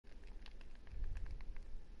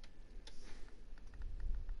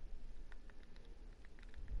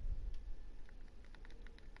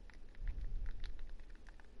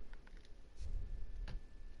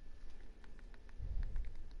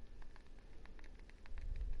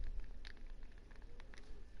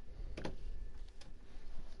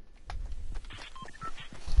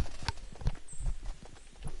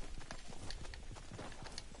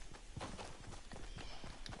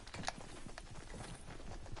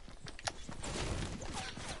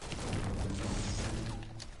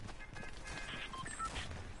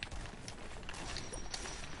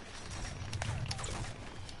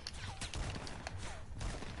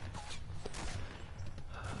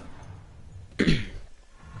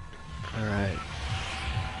Alright.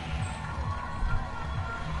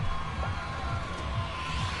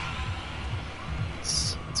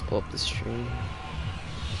 Let's pull up the stream.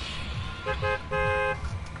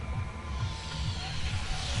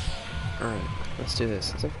 Alright, let's do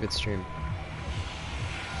this. Let's have a good stream.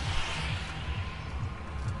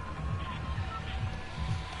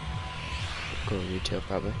 Go retail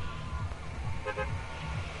probably.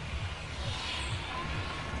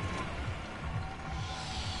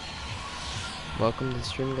 Welcome to the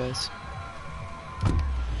stream, guys.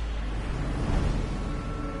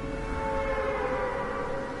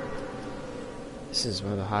 This is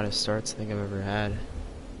one of the hottest starts I think I've ever had.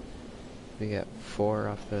 We got 4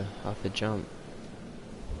 off the jump.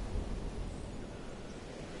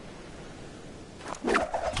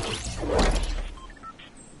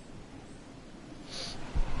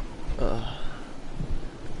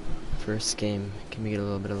 First game, can we get a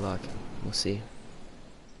little bit of luck? We'll see.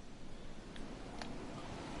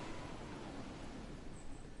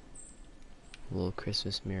 A little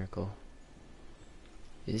Christmas miracle.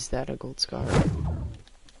 Is that a gold scar?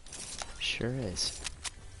 Sure is.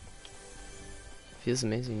 Feels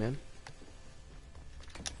amazing, man.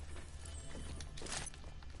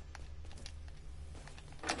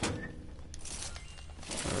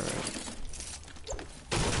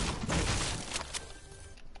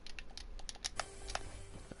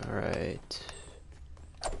 Alright.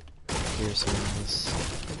 Here's some of this.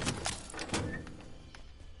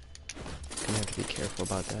 Gonna have to be careful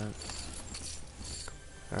about that.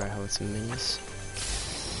 Alright, how about some minis?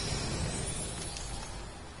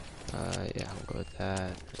 Yeah, I'll go with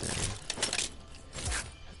that.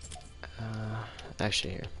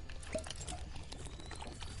 Actually, here.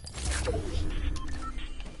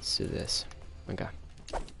 Let's do this. Okay.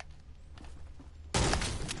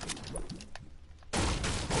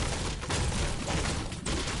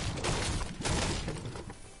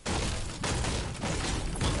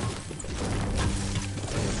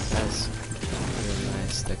 That's really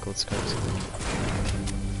nice. That gold scar's good.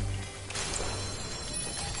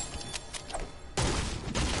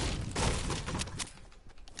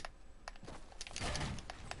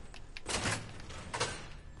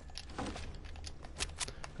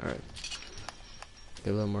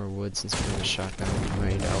 Get a little more wood since we're in a shotgun. I'm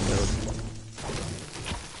ready to outbuild.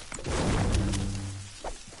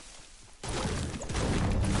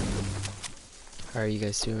 How are you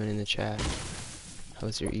guys doing in the chat?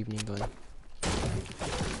 How's your evening going?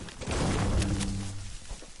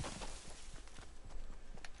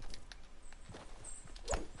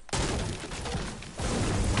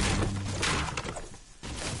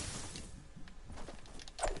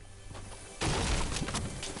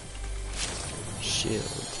 Shield.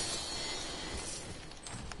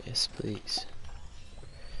 Yes, please.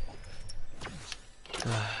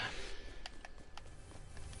 Oh.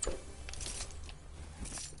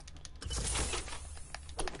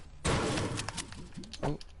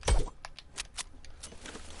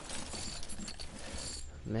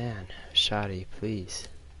 Man, shoddy, please.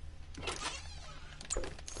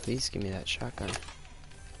 Please give me that shotgun.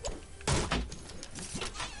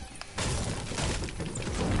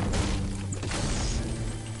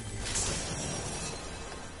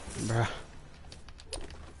 Bruh.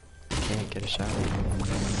 Can't get a shot.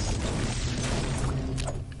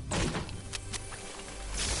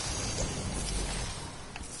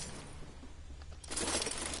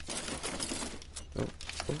 Oh,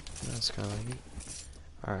 that's kinda laggy.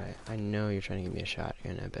 Alright, I know you're trying to give me a shot.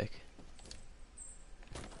 You're an epic.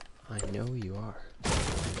 I know you are.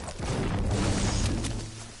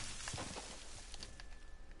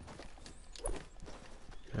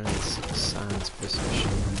 None of this science position.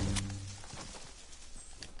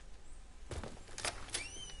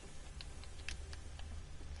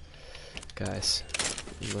 Guys,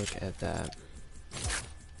 look at that.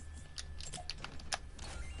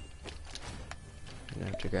 I'm gonna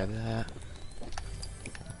have to grab that.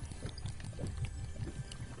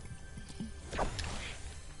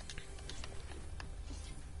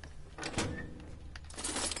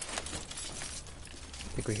 I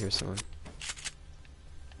think we hear someone.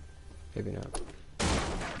 Maybe not.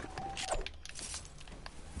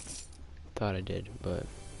 Thought I did, but...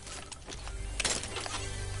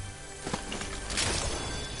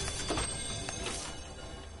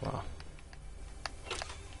 Wow.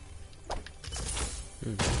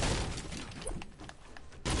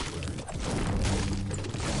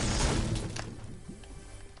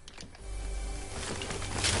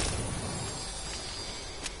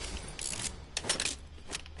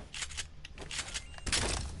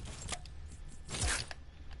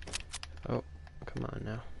 Oh, come on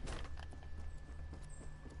now.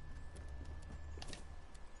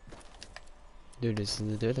 Dude, is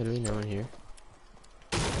there literally no one here?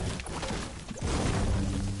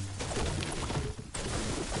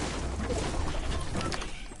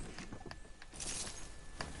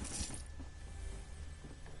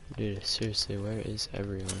 Dude, seriously, where is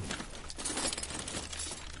everyone?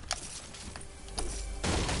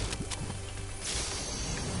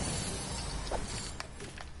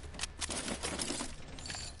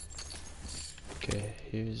 Okay,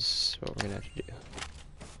 here's what we're gonna have to do.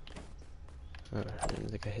 Oh, I didn't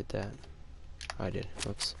think I hit that. Oh, I did.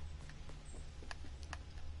 Whoops.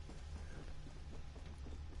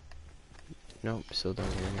 Nope, still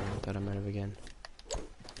don't hear anyone. Thought I might have again.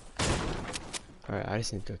 Alright, I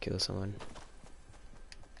just need to go kill someone.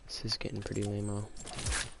 This is getting pretty lame-o.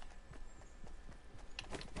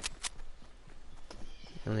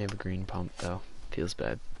 I only have a green pump, though. Feels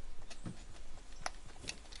bad.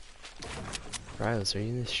 Riles, are you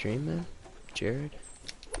in the stream, man? Jared?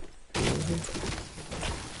 Are you over here?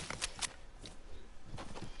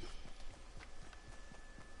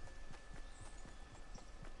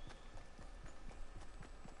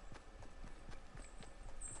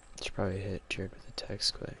 Should probably hit Jared with a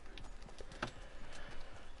text quick.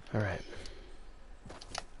 Alright.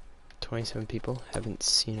 27 people, haven't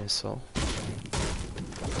seen a soul.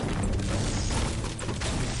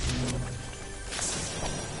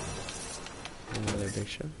 Another big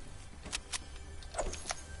show.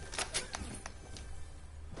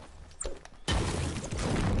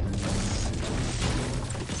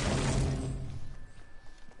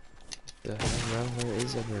 The hell, bro? Where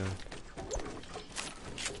is everyone?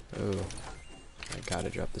 Oh, I gotta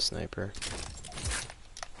drop the sniper.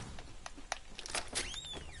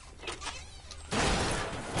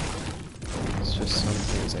 It's just some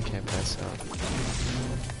things I can't pass up.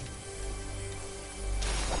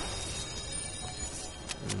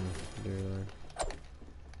 Dear Lord.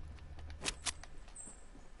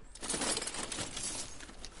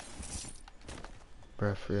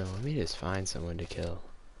 Bro, for real, let me just find someone to kill.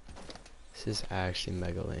 This is actually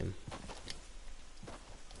mega lame.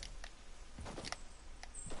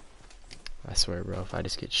 I swear, bro, if I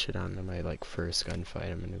just get shit on in my, like, first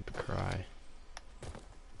gunfight, I'm gonna cry.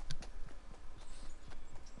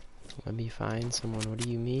 Let me find someone, what do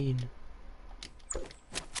you mean?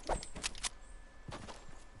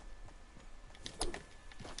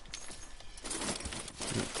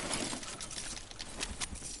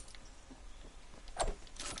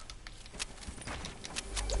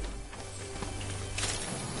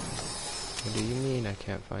 What do you mean I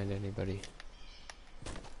can't find anybody?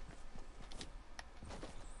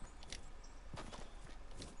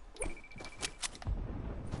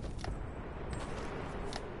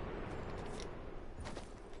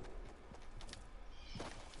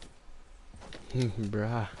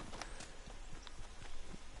 Bruh.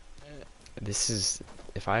 This is,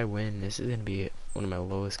 if I win, this is gonna be one of my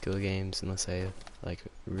lowest skill games unless I, like,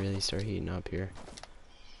 really start heating up here.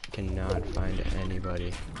 Cannot find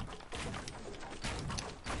anybody.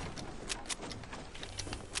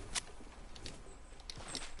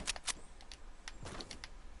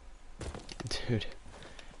 Dude,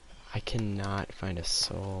 I cannot find a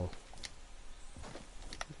soul.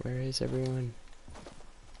 Where is everyone?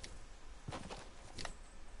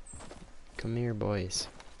 Come here, boys.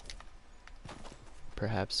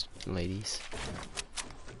 Perhaps ladies.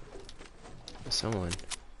 Someone.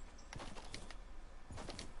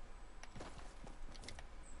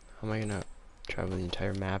 How am I gonna travel the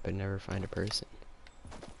entire map and never find a person?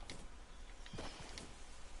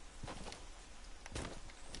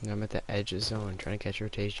 I'm at the edge of the zone, trying to catch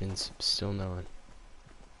rotations, still no one.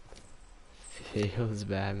 Feels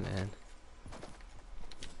bad, man.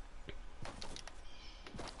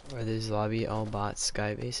 Are this lobby all bots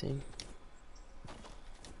skybasing?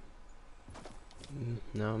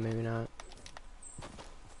 No, maybe not.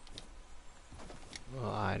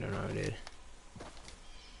 Well, I don't know, dude.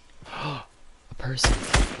 A person!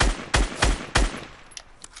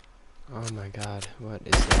 Oh my god, what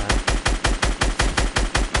is that?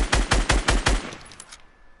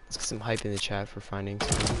 Let's get some hype in the chat for finding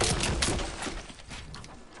someone.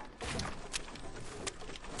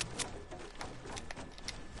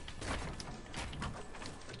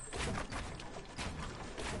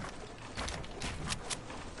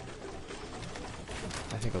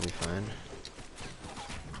 I think I'll be fine.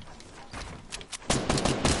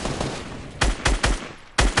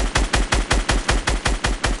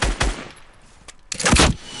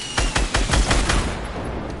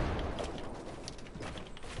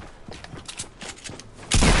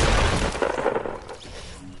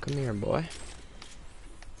 Come here, boy.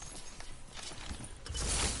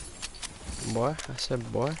 Boy, I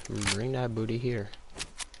said, boy, bring that booty here.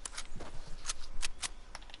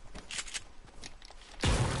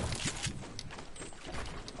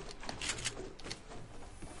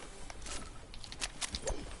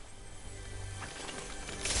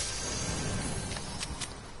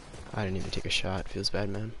 I didn't even take a shot. Feels bad,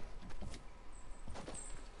 man.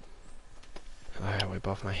 Alright, wipe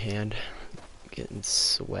off my hand. Getting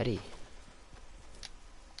sweaty.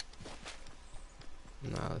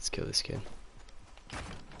 Nah, let's kill this kid.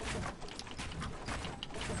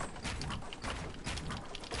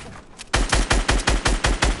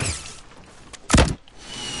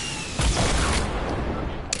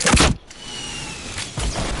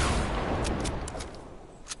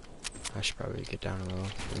 I should probably get down a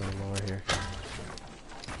little more here.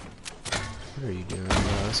 What are you doing?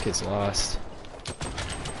 No, this kid's lost.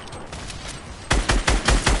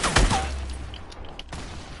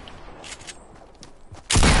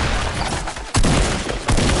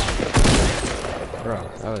 Bro,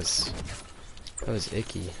 that was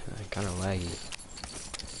icky, kind of laggy.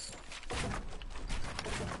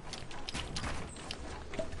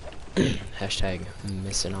 Hashtag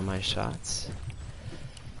missing all my shots.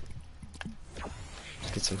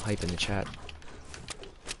 Let's get some hype in the chat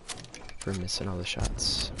for missing all the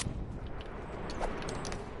shots.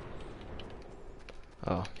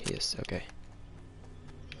 Oh, he is, okay.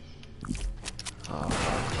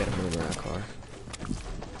 Oh, gotta move around a car.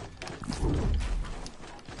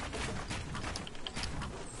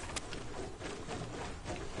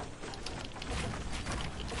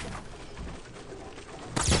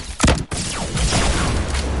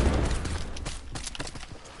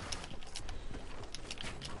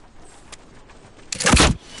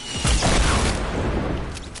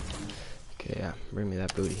 Okay, yeah, bring me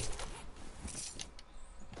that booty.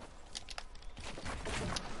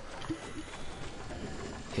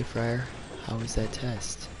 Hey Friar, how was that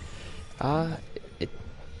test?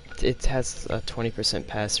 It has a 20%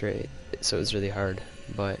 pass rate, so it was really hard.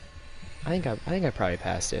 But I think I probably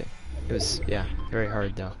passed it. It was, yeah, very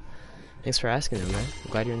hard though. Thanks for asking though, man.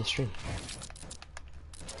 I'm glad you're in the stream.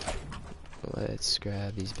 Let's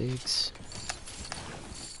grab these bigs.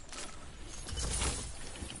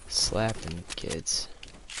 Slapping kids.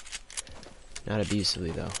 Not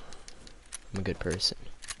abusively though. I'm a good person.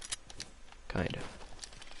 Kind of.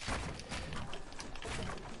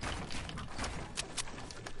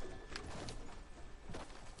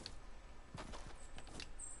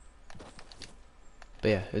 But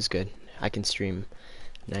yeah, it was good. I can stream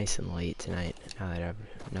nice and late tonight now that I have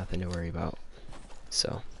nothing to worry about. So,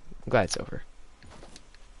 I'm glad it's over.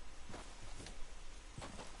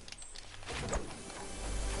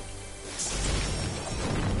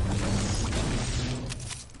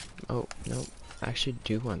 Oh, no. I actually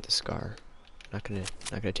do want the scar. Not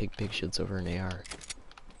gonna take big shields over an AR.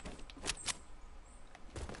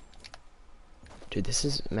 Dude, this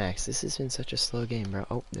is Max. This has been such a slow game, bro.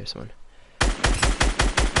 Oh, there's one.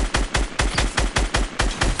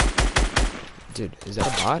 Dude, is that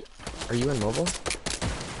a bot? Are you in mobile?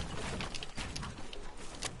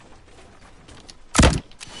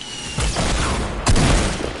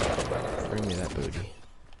 Bring me that booty.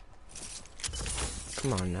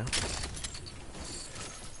 Come on now.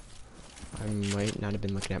 I might not have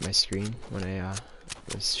been looking at my screen when I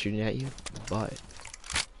was shooting at you, but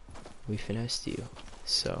we finessed you,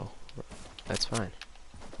 so that's fine.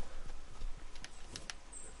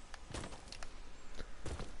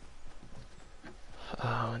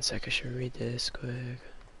 One sec, I should read this quick.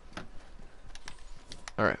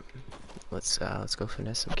 Alright, let's go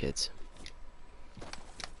finesse some kids.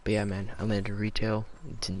 But yeah, man, I landed retail,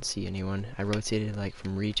 didn't see anyone. I rotated like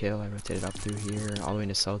from retail, I rotated up through here, all the way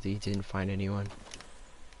to Salty, didn't find anyone.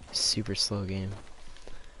 Super slow game.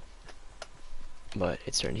 But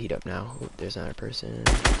it's starting to heat up now. Oop, there's another person.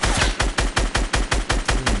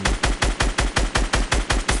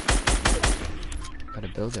 Got a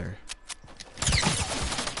builder.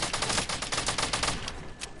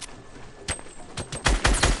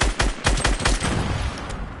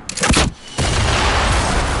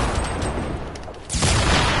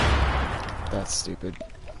 That's stupid.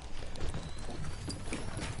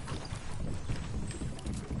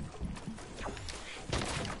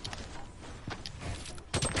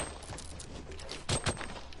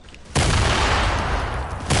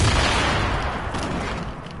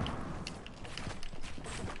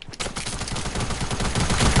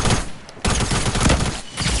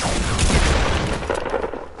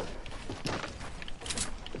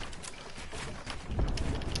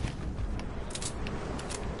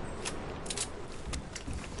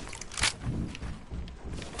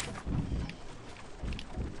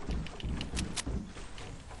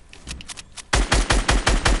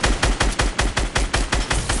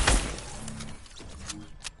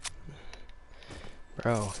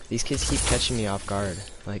 Bro, these kids keep catching me off guard.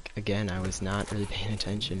 Like, again, I was not really paying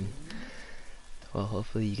attention. Well,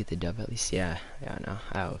 hopefully you get the dub at least. Yeah, no,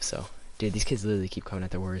 I hope so. Dude, these kids literally keep coming at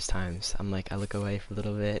the worst times. I'm like, I look away for a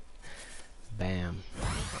little bit. Bam.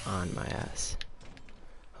 On my ass.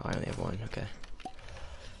 Oh, I only have one, okay.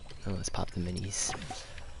 Oh, let's pop the minis.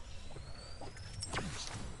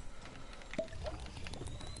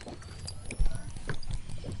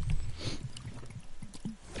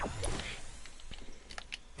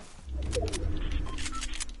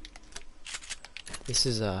 This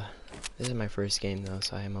is my first game though,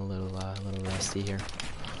 so I am a little rusty here.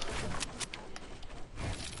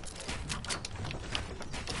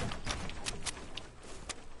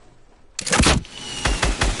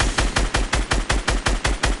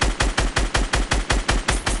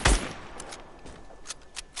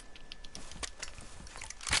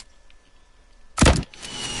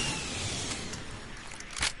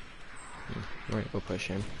 We're gonna go push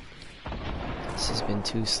him. This has been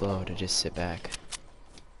too slow to just sit back.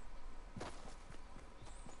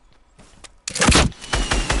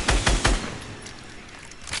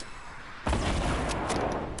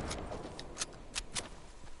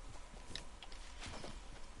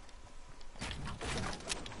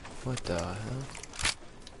 What the hell?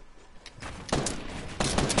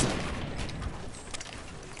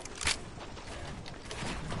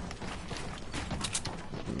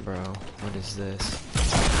 Bro, what is this?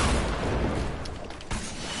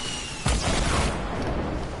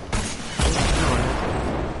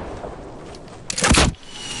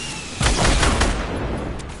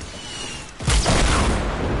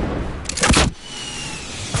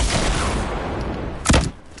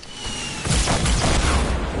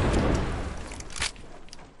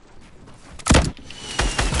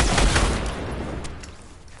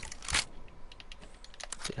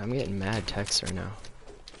 Dude, I'm getting mad texts right now.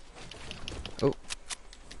 Oh.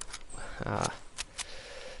 Ah.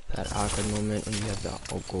 That awkward moment when you have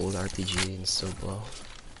the gold RPG and still blow.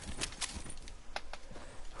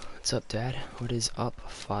 What's up, Dad? What is up,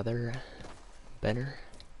 Father Benner?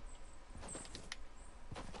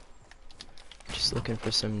 Just looking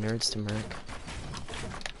for some nerds to murk.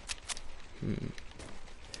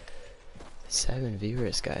 7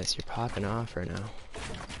 viewers, guys. You're popping off right now.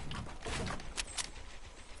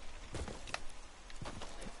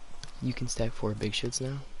 You can stack 4 big shields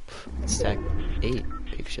now? Stack 8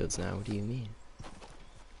 big shields now. What do you mean?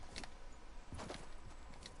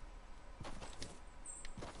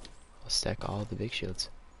 I'll stack all the big shields.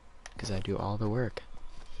 Because I do all the work.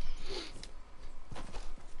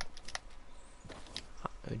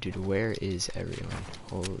 Dude, where is everyone?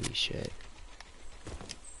 Holy shit.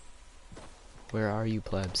 Where are you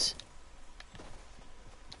plebs?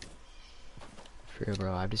 For real,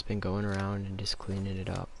 bro, I've just been going around and just cleaning it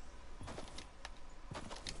up.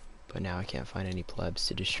 But now I can't find any plebs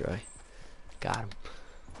to destroy. Got him.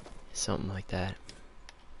 Something like that.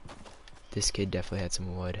 This kid definitely had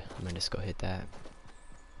some wood. I'm gonna just go hit that.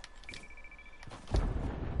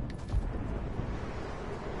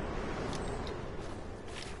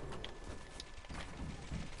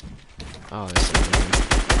 Oh, there's something.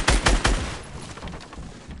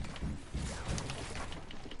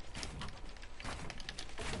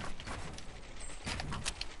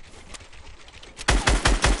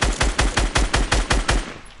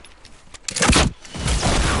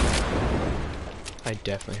 I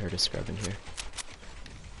definitely heard a scrub in here.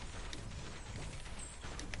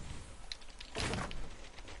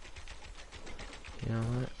 You know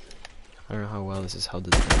what? I don't know how well this is held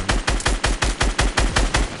to the ground.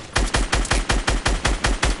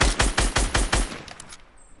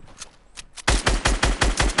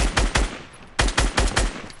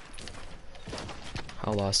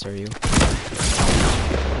 How lost are you?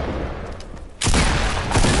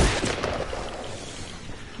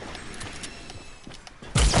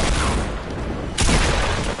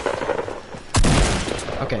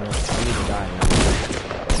 Okay, no, I need to die now.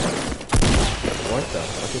 What the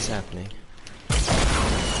fuck is happening?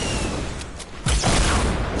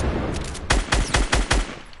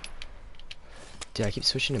 Dude, I keep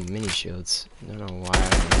switching to mini shields. I don't know why I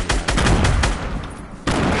don't do that.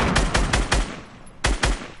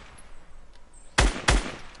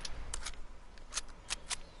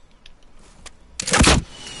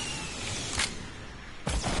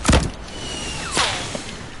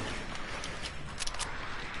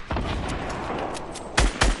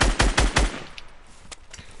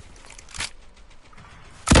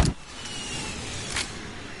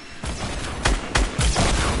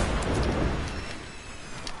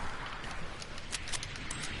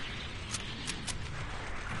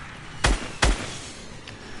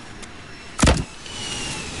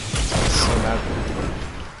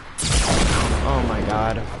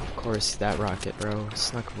 course, that rocket, bro,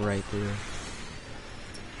 snuck right through.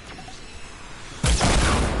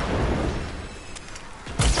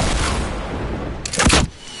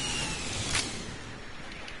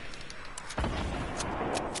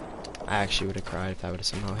 I actually would have cried if that would have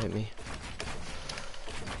somehow hit me.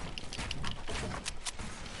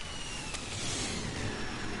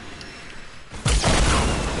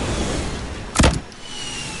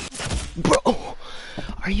 Bro,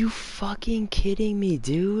 are you fucking kidding me,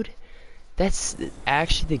 dude? That's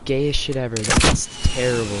actually the gayest shit ever. That's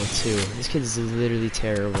terrible, too. This kid is literally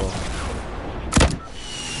terrible.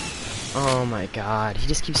 Oh my god. He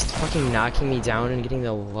just keeps fucking knocking me down and getting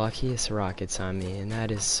the luckiest rockets on me, and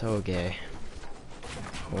that is so gay.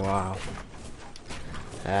 Wow.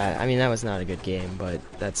 I mean, that was not a good game, but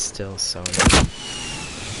that's still so nice.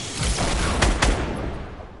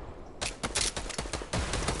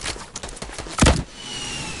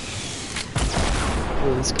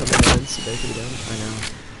 Is coming on, so back it down. I know.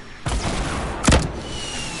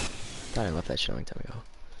 Thought I left that shit a long time ago.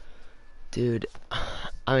 Dude,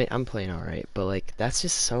 I mean, I'm playing alright, but like, that's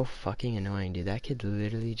just so fucking annoying, dude. That kid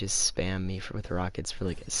literally just spammed me with rockets for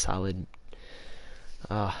like a solid.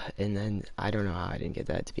 And then I don't know how I didn't get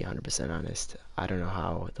that, to be 100% honest. I don't know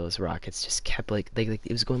how those rockets just kept like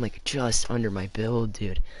it was going like just under my build,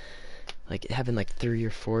 dude. Like, it happened like 3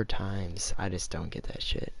 or 4 times. I just don't get that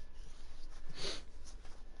shit.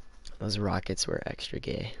 Those rockets were extra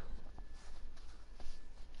gay.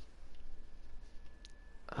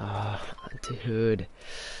 Dude.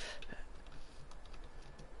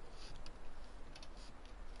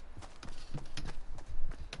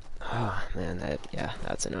 Oh, man,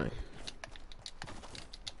 that's annoying.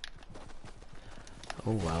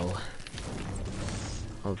 Oh, well.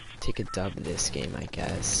 I'll take a dub this game, I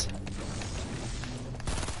guess.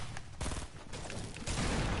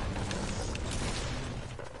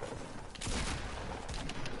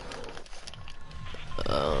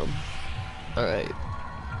 Alright.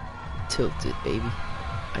 Tilted, baby.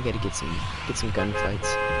 I gotta get some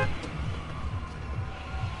gunfights.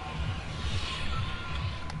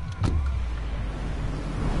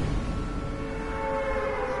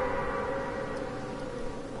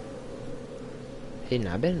 Hayden,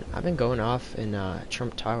 I've been going off in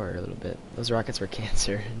Trump Tower a little bit. Those rockets were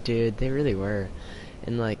cancer. Dude, they really were.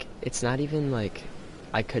 And like, it's not even like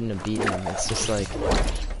I couldn't have beaten them. It's just like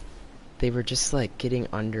they were just like getting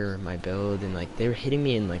under my build, and like they were hitting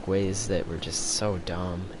me in like ways that were just so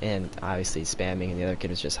dumb, and obviously spamming, and the other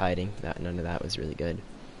kid was just hiding. None of that was really good.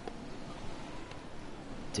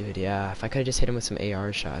 Dude, yeah, if I could have just hit him with some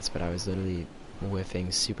AR shots, but I was literally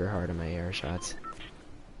whiffing super hard on my AR shots.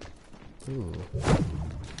 Ooh. Oh,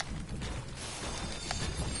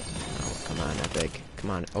 come on, Epic.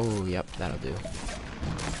 Come on. Oh, yep, that'll do.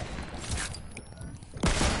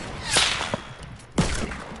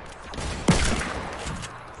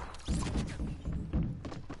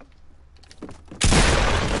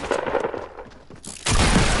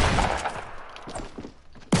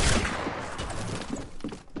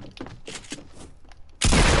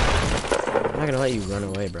 I'm not gonna let you run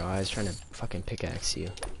away, bro. I was trying to fucking pickaxe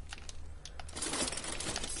you.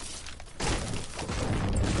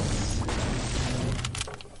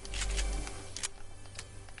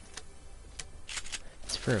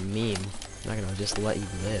 It's for a meme. I'm not gonna just let you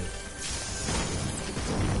live.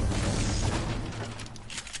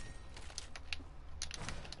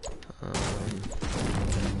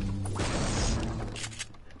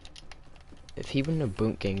 If he wouldn't have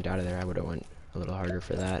boot ganged out of there, I would have went a little harder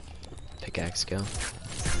for that pickaxe kill.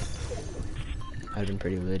 I'd have been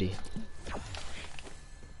pretty litty.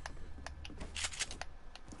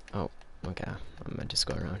 Oh, okay. I'm gonna just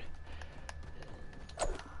go around.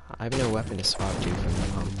 I have no weapon to swap to from the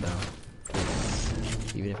pump though.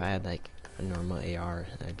 Even if I had like a normal AR,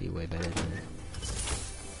 that'd be way better than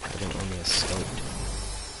having only a scoped.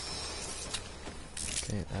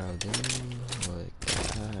 Okay, that'll do like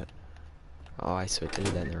that. Oh, I switched to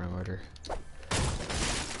that in the wrong order.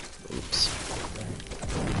 Oops.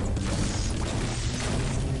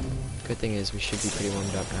 Good thing is we should be pretty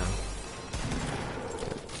warmed up now.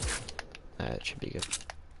 That should be good.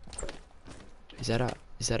 Is that up?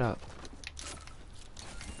 Is that up?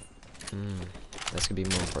 That's gonna be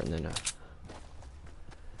more important than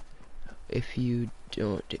if you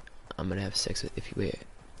don't I'm gonna have sex with, if you wait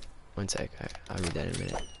 1 sec, I'll read that in a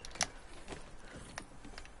minute.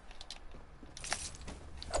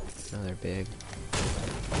 No, they're big.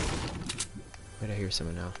 Wait, I hear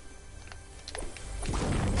someone now.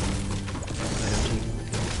 Why don't you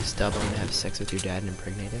stop on and have sex with your dad and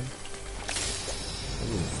impregnate him?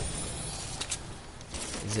 Ooh.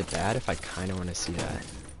 Is it bad if I kinda wanna see that?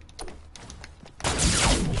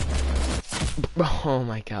 Oh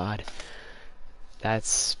my god.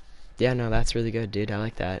 That's... Yeah, no, that's really good, dude. I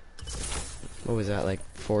like that. What was that, like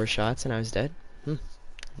 4 shots and I was dead?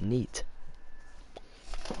 Neat.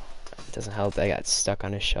 It doesn't help that I got stuck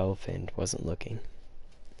on a shelf and wasn't looking.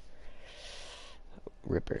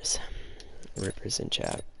 Rippers. Rippers in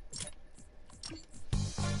chat.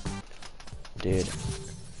 Dude.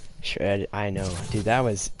 Shred, I know. Dude, that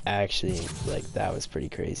was actually, like, that was pretty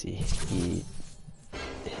crazy.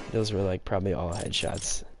 Those were, like, probably all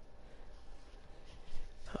headshots.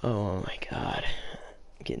 Oh my god.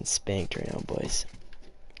 I'm getting spanked right now, boys.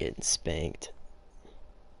 Getting spanked.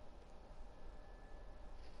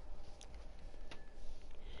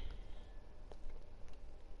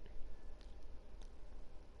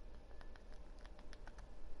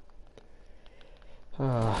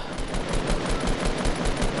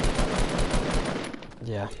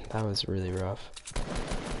 Yeah, that was really rough.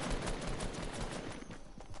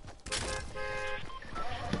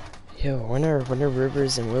 Yo, when are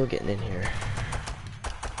Rivers and Will getting in here?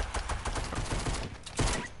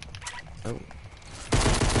 Oh.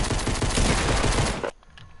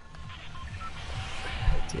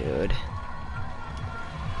 Dude.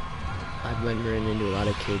 I've been running into a lot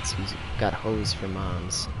of kids who's got hoes for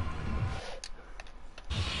moms.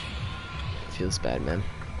 Feels bad, man.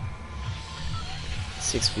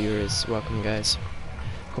 6 viewers, welcome guys.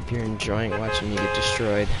 Hope you're enjoying watching me get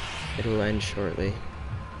destroyed. It'll end shortly.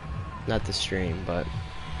 Not the stream, but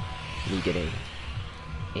me getting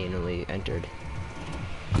anally entered.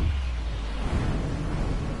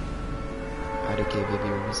 How to gay baby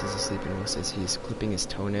Rivers is asleep and Will says he's clipping his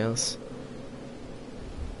toenails.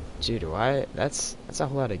 Dude, why? That's a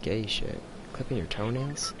whole lot of gay shit. Clipping your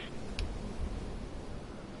toenails?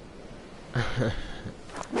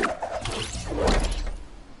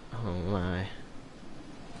 Oh my.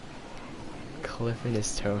 Clipping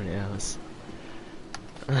his toenails.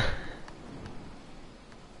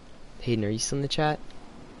 Hayden, are you still in the chat?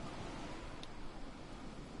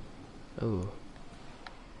 Oh.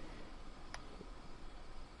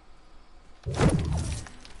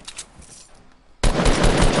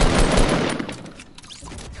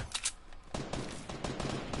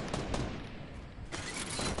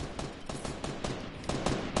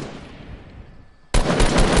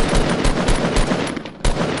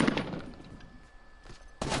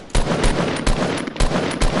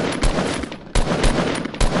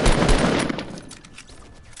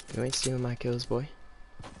 You ain't stealing my kills, boy.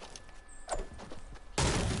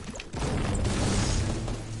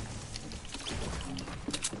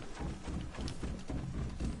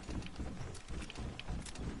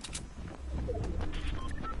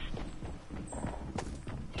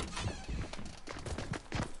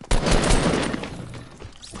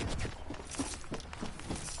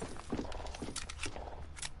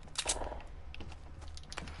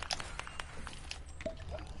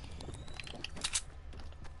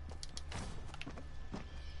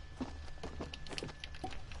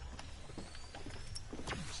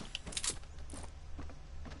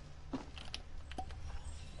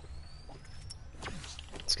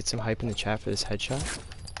 Let's get some hype in the chat for this headshot.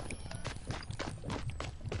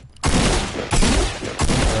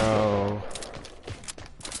 Bro.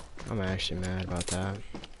 I'm actually mad about that.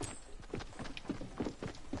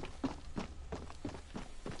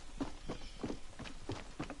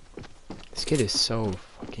 This kid is so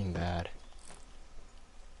fucking bad.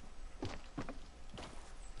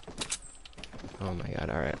 Oh my god,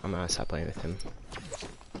 alright, I'm gonna stop playing with him.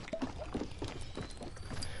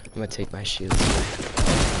 I'm gonna take my shield.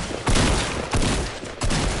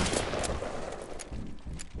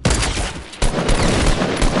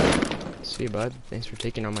 See you, bud. Thanks for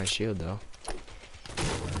taking on my shield, though.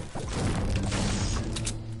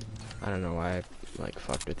 I don't know why I, like,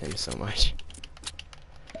 fucked with him so much.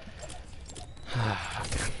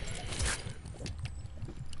 Okay.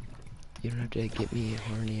 You don't have to get me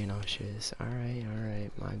horny and all shiz.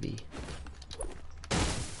 Alright, my B.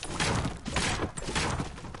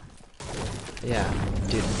 Yeah,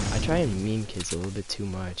 dude, I try and meme kids a little bit too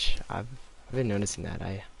much. I've been noticing that.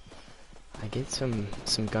 I get some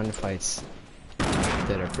gunfights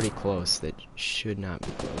that are pretty close that should not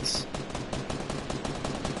be close.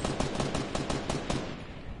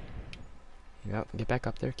 Yep, get back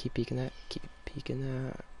up there. Keep peeking that. Keep peeking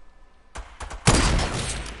that.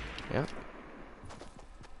 Yep.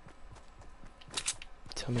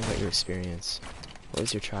 Tell me about your experience. What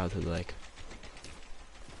was your childhood like?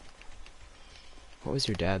 What was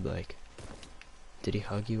your dad like? Did he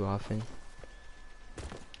hug you often?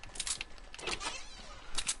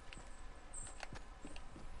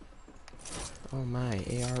 Oh my,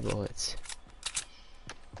 AR bullets.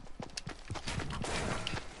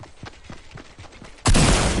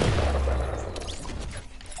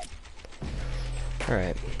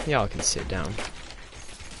 Alright, y'all can sit down.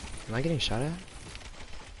 Am I getting shot at?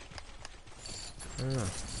 I don't know.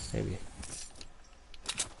 Maybe.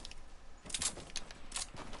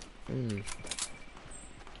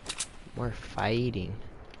 More fighting.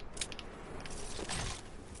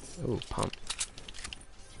 Ooh, pump.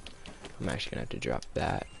 I'm actually gonna have to drop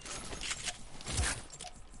that.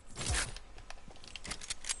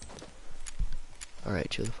 Alright,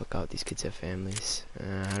 chill the fuck out. These kids have families.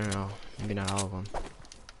 I don't know. Maybe not all of them.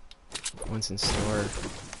 One's in store.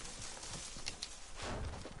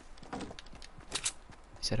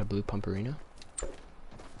 Is that a blue pumperino?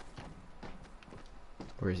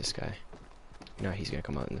 Where is this guy? No, he's gonna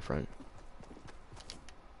come out in the front.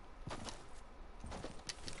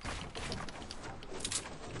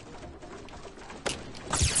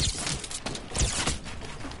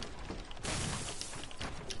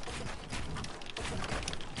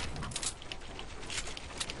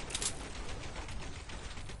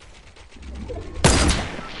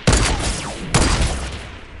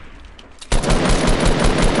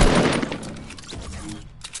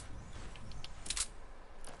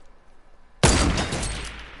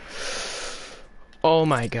 Oh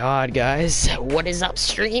my god, guys. What is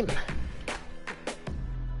upstream?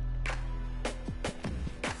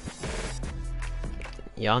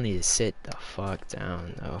 Y'all need to sit the fuck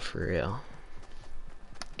down, though, for real.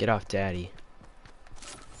 Get off daddy.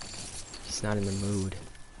 He's not in the mood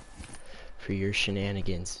for your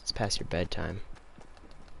shenanigans. It's past your bedtime.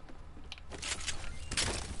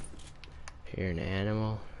 You're an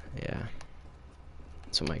animal? Yeah.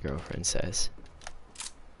 That's what my girlfriend says.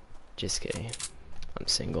 Just kidding. I'm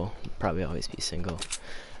single. Probably always be single.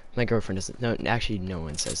 My girlfriend doesn't. No, actually, no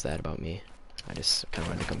one says that about me. I just kind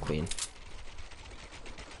of wanted to come clean.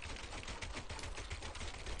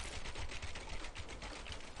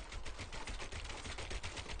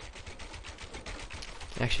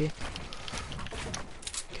 Actually,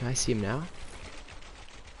 can I see him now?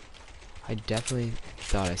 I definitely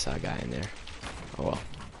thought I saw a guy in there. Oh well.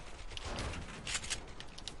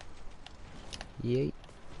 Yeet.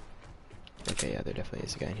 Okay, yeah, there definitely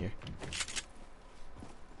is a guy in here.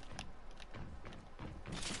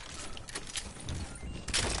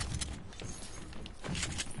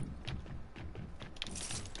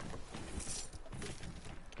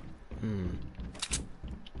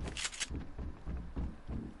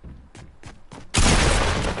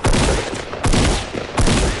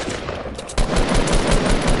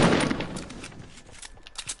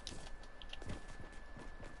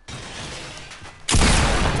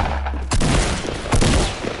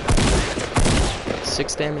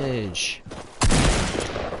 Six damage.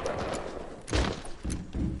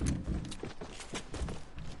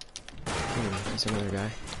 There's another guy.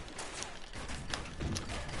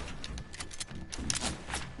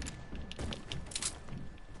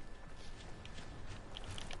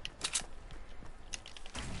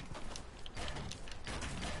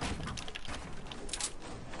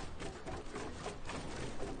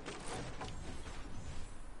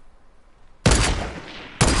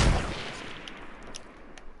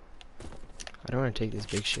 I don't want to take this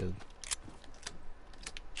big shield.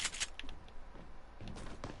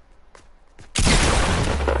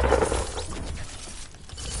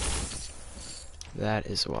 That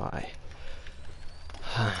is why.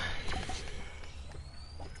 I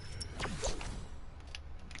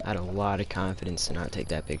had a lot of confidence to not take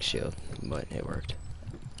that big shield, but it worked.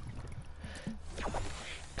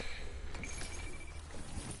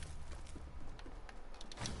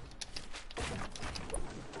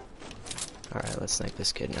 Alright, let's snipe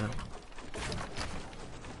this kid now.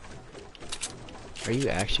 Are you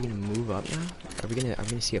actually gonna move up now? Are we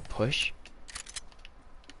gonna see a push?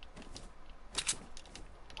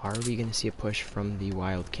 Are we gonna see a push from the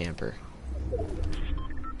wild camper?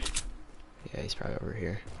 Yeah, he's probably over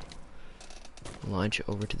here. Launch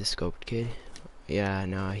over to the scoped kid. Yeah,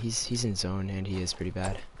 no, he's in zone and he is pretty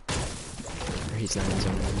bad. Or he's not in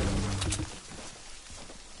zone.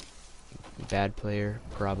 Bad player,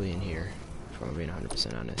 probably in here. If I'm being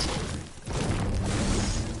 100% honest.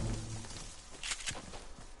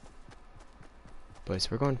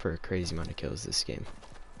 Boys, we're going for a crazy amount of kills this game.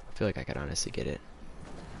 I feel like I could honestly get it.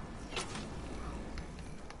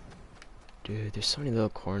 Dude, there's so many little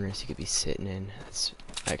corners you could be sitting in. That's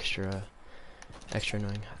extra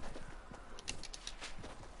annoying.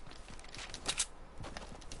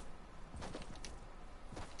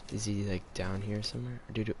 Is he like down here somewhere?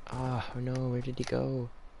 Dude, oh no, where did he go?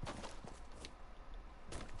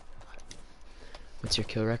 What's your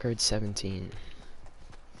kill record? 17.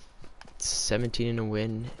 17 in a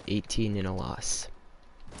win, 18 in a loss.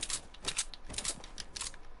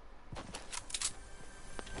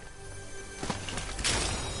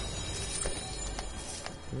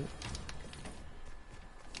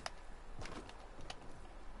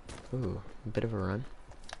 Ooh, a bit of a run.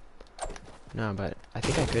 No, but I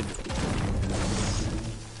think I could.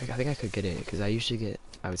 I think I could get it because I usually get,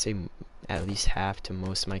 I would say, at least half to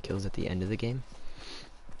most of my kills at the end of the game.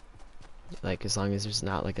 Like, as long as there's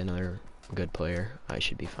not like another good player, I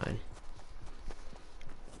should be fine.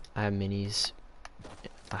 I have minis.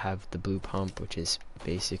 I have the blue pump, which is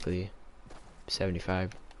basically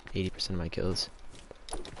 75, 80% of my kills.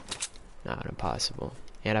 Not impossible.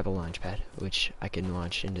 And I have a launch pad, which I can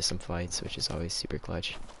launch into some fights, which is always super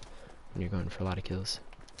clutch when you're going for a lot of kills.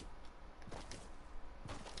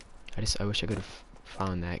 I wish I could have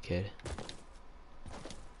found that kid.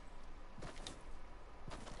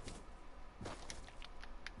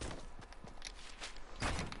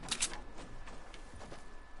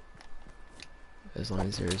 As long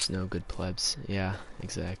as there's no good plebs. Yeah,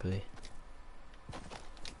 exactly.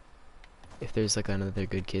 If there's like another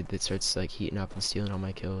good kid that starts like heating up and stealing all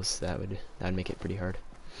my kills, that'd make it pretty hard.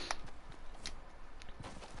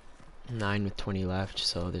 9 with 20 left,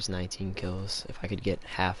 so there's 19 kills. If I could get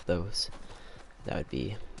half those, that would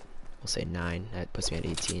be, we'll say 9. That puts me at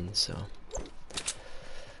 18, so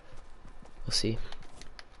we'll see.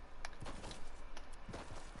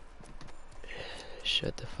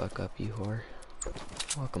 Shut the fuck up, you whore.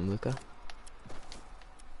 Welcome, Luca.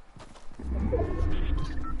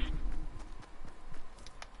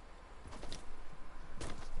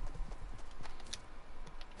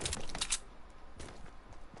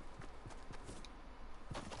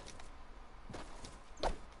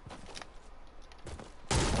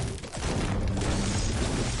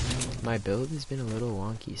 My build has been a little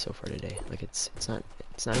wonky so far today. Like it's not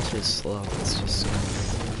actually slow. It's just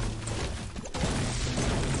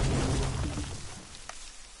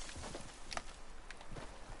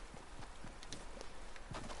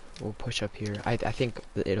we'll push up here. I think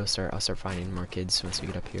I'll start finding more kids once we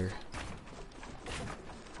get up here.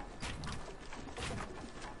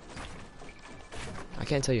 I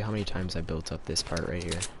can't tell you how many times I built up this part right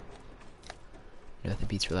here. Nothing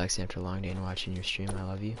beats relaxing after a long day and watching your stream. I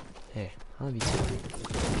love you. Hey, I love you too.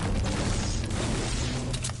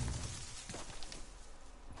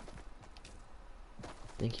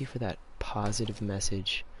 Thank you for that positive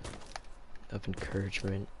message of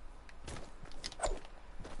encouragement.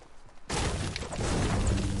 You're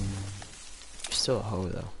still a hoe,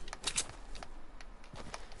 though.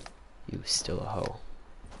 You still a hoe.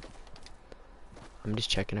 I'm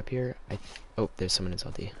just checking up here. Oh, there's someone in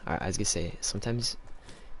salty. I was gonna say, sometimes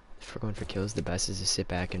if we're going for kills, the best is to sit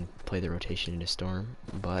back and play the rotation in a storm,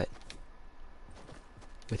 but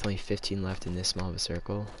with only 15 left in this small of a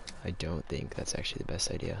circle, I don't think that's actually the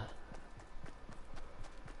best idea.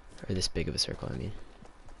 Or this big of a circle, I mean.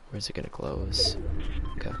 Where's it gonna close?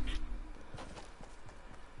 Okay.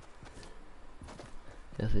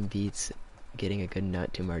 Nothing beats getting a good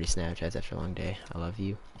nut to Marty Snapchats after a long day. I love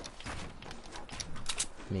you.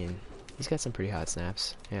 I mean, he's got some pretty hot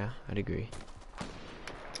snaps. Yeah, I'd agree.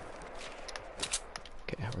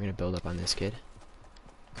 Okay, we're gonna build up on this kid.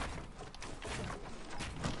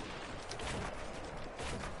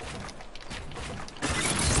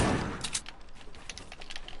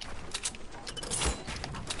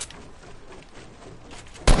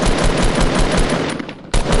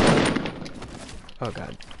 Oh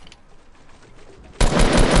god.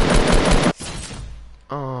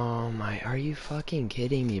 Oh my, are you fucking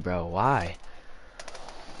kidding me, bro? Why?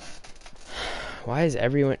 Why is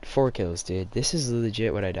everyone 4 kills, dude? This is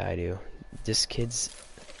legit what I die to. This kid's...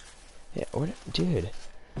 Yeah, what? Dude.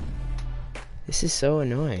 This is so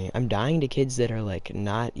annoying. I'm dying to kids that are like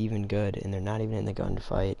not even good and they're not even in the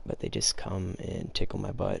gunfight, but they just come and tickle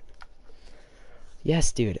my butt.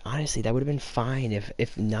 Yes, dude, honestly, that would have been fine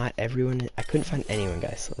if not everyone... I couldn't find anyone,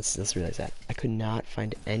 guys. Let's realize that. I could not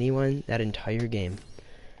find anyone that entire game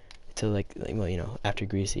till like well, you know, after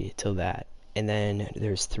Greasy, till that. And then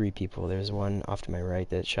there's 3 people. There's one off to my right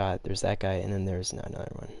that shot. There's that guy, and then there's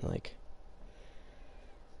another one. Like,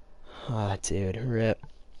 ah, dude, rip.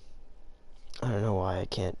 I don't know why I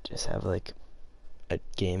can't just have like a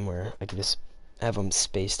game where I can just have them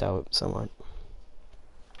spaced out somewhat.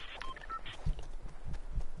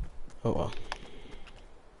 Oh well.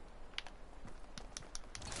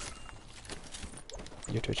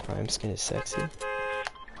 Your Twitch Prime skin is sexy.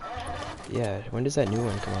 Yeah, when does that new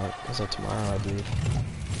one come out? It comes out tomorrow, I believe.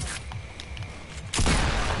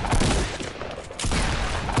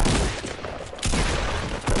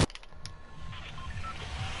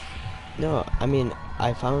 No, I mean,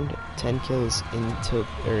 I found 10 kills in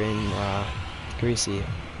Greasy,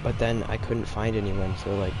 but then I couldn't find anyone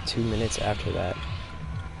for like 2 minutes after that.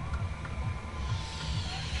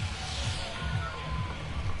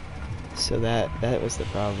 So that was the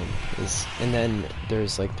problem. And then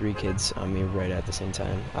there's like 3 kids on me right at the same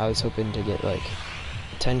time. I was hoping to get like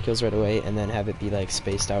 10 kills right away and then have it be like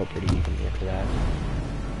spaced out pretty evenly after that.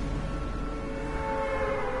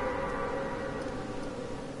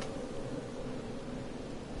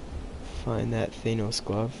 Find that Thanos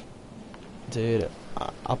glove. Dude,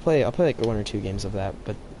 I'll play like 1 or 2 games of that,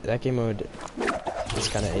 but that game mode is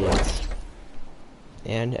kind of AIDS.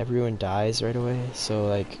 And everyone dies right away, so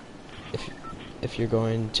like if you're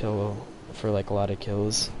going for like a lot of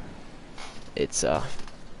kills, it's kind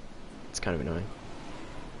of annoying.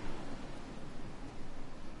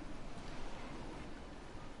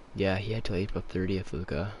 Yeah, he had to wait about 30th,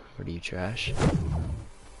 Luca. What are you, trash?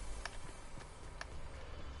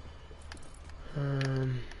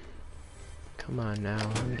 Come on now,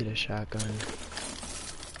 let me get a shotgun.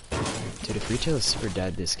 Dude, if retail is super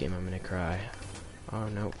dead this game, I'm gonna cry. Oh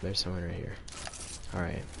no, there's someone right here.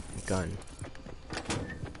 Alright, gun.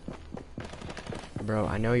 Bro,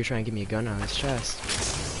 I know you're trying to give me a gun on his chest.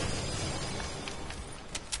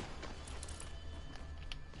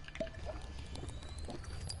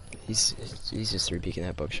 He's just re-peeking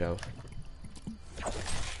that bookshelf.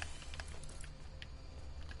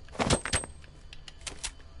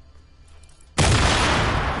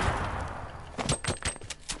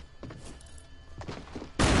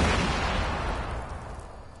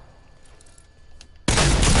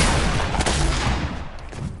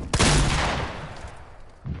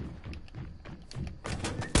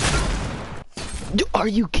 Are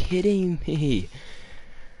you kidding me?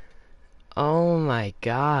 Oh my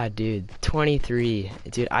god, dude. 23.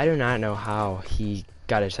 Dude, I do not know how he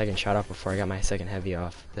got a second shot off before I got my second heavy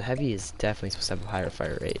off. The heavy is definitely supposed to have a higher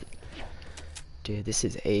fire rate. Dude, this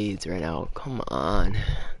is AIDS right now. Come on.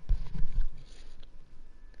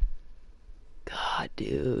 God,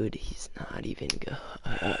 dude. He's not even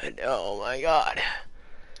good. Oh my god.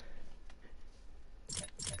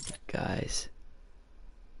 Guys.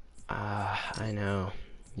 I know.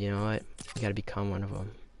 You know what? You gotta become one of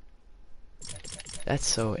them. That's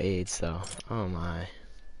so AIDS though. Oh my.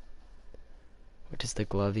 What does the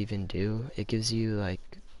glove even do? It gives you like,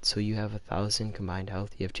 so you have 1,000 combined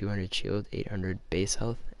health, you have 200 shield, 800 base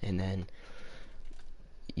health, and then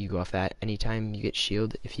you go off that. Anytime you get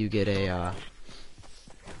shield, if you get a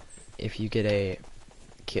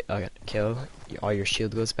kill, all your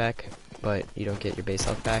shield goes back, but you don't get your base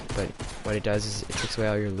health back. But what it does is it takes away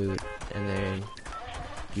all your loot, and then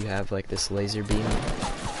you have like this laser beam,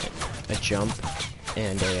 a jump,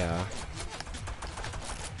 and a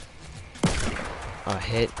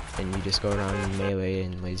hit, and you just go around melee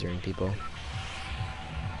and lasering people.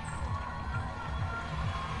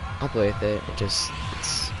 I'll play with it. It's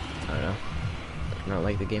I don't know. I don't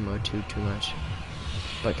like the game mode too much.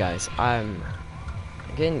 But guys, I'm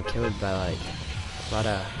getting killed by like a lot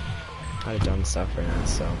of dumb stuff right now,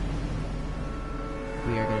 so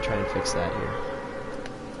we are gonna try and fix that here.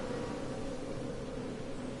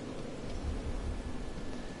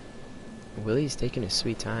 Willie's taking his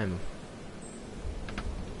sweet time.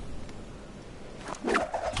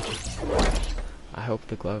 I hope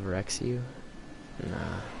the glove wrecks you.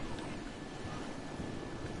 Nah.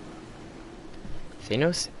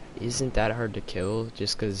 Thanos isn't that hard to kill,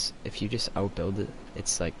 just because if you just outbuild it,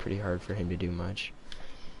 it's like pretty hard for him to do much.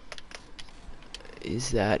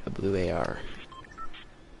 Is that a blue AR?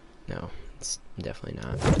 No, it's definitely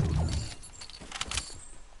not.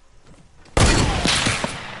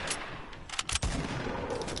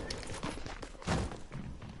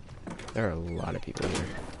 There are a lot of people here.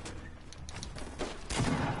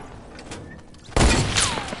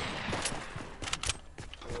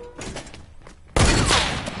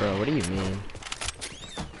 Bro, what do you mean?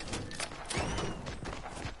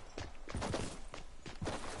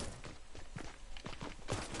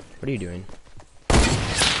 What are you doing?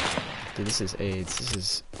 Dude, this is AIDS. This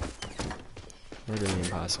is literally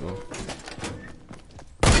impossible.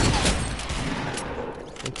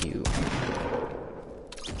 Thank you.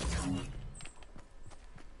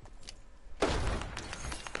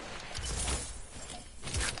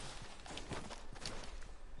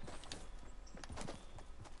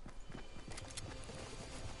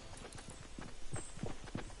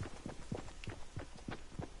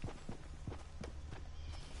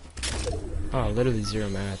 Oh, literally 0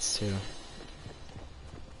 mats too.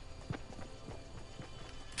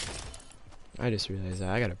 I just realized that.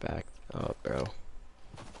 I gotta back up, bro.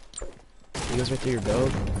 He goes right through your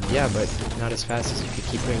build? Yeah, but not as fast as you could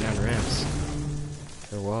keep putting down ramps.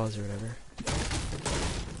 Or walls or whatever.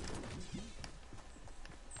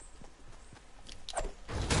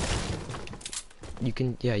 You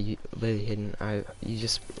can, yeah, you literally hidden. You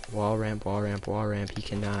just wall ramp, wall ramp, wall ramp. He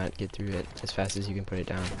cannot get through it as fast as you can put it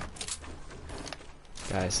down.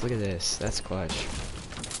 Guys, look at this. That's clutch.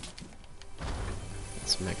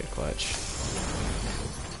 It's mega clutch.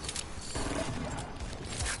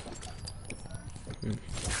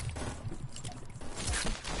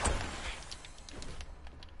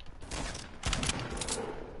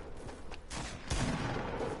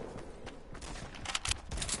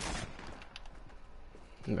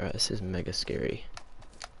 Bro, this is mega scary.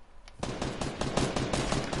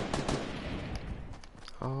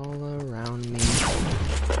 All around me.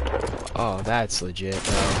 Oh, that's legit,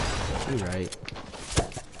 bro. You're right.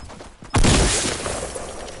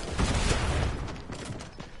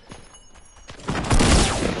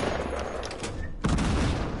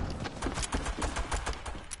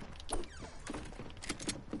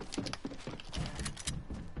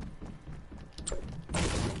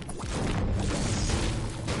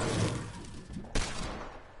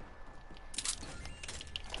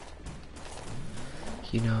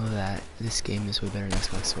 You know that this game is way better than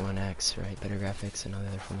Xbox One X, right? Better graphics and all the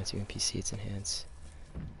other formats, even PC, it's enhanced.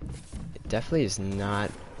 It definitely is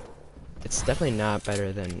not... It's definitely not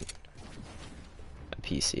better than a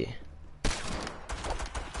PC.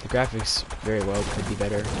 The graphics very well could be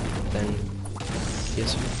better than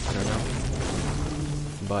PS, I don't know.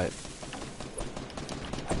 But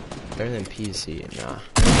better than PC, nah.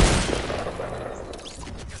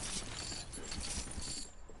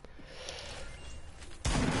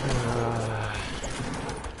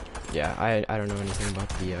 Yeah, I don't know anything about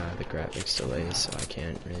the graphics delays, so I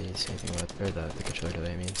can't really say anything about, or the controller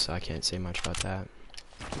delay, I mean, so I can't say much about that.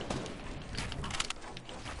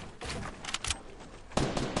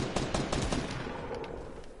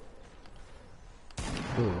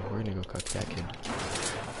 Ooh, we're gonna go cook that kid.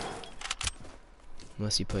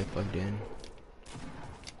 Unless you play plugged in.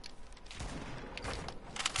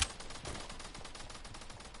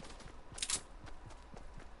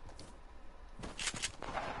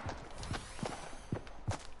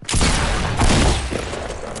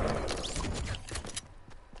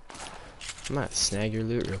 I might snag your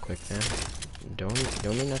loot real quick, man. Don't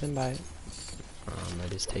mean nothing by it. I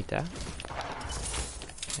just take that.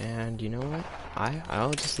 And you know what?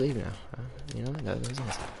 I'll just leave now. You know what? That was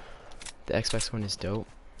nice. The Xbox One is dope.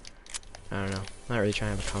 I don't know. I'm not really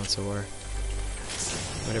trying to have a console war.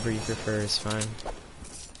 Whatever you prefer is fine.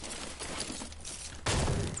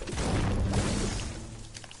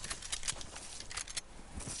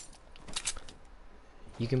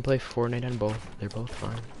 You can play Fortnite on both. They're both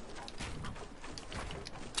fine.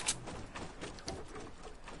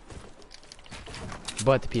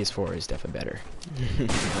 But the PS4 is definitely better.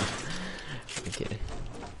 I'm kidding.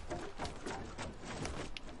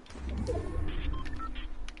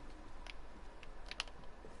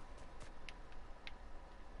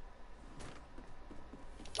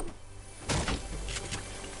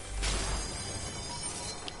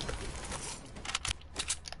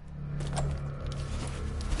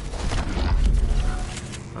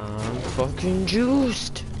 I'm fucking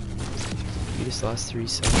juiced. You just lost 3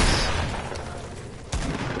 seconds.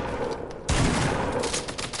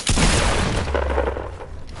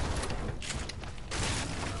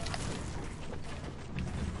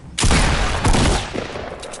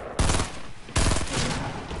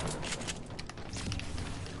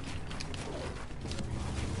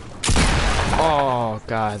 Oh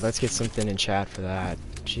god, let's get something in chat for that.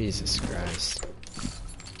 Jesus Christ.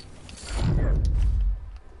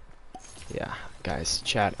 Yeah, guys,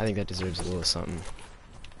 chat, I think that deserves a little something.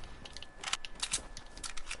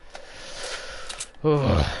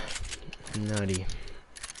 Oh, nutty.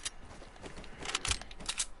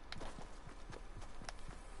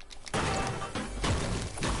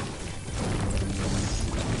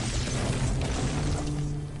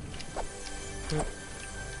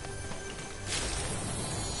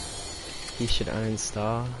 He should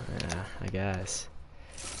uninstall? Yeah, I guess.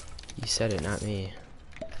 You said it, not me.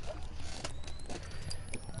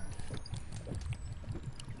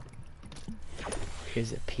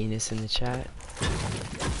 Here's a penis in the chat.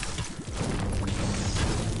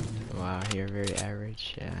 Wow, you're very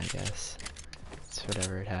average. Yeah, I guess. It's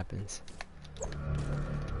whatever, it happens.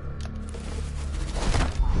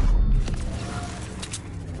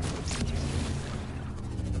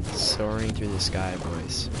 Soaring through the sky,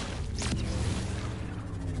 boys.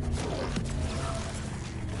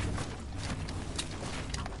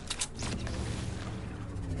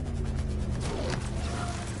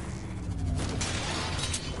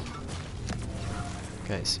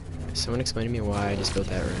 Guys, someone explain to me why I just built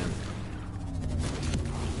that ramp.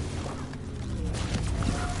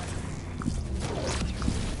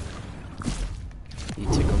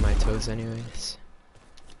 toes anyways.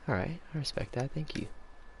 Alright, I respect that, thank you.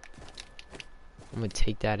 I'm gonna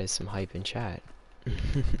take that as some hype in chat.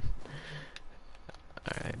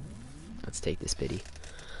 Alright, let's take this biddy.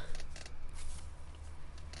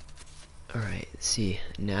 Alright, see,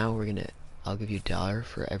 now we're gonna, I'll give you $1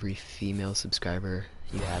 for every female subscriber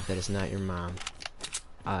you have that is not your mom.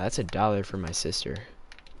 That's $1 for my sister.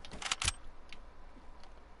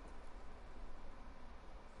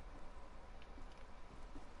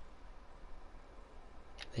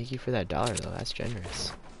 Thank you for that $1 though, that's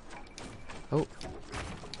generous. Oh,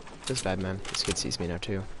 feels bad, man. This kid sees me now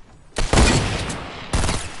too.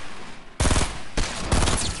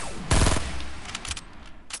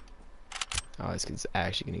 Oh, this kid's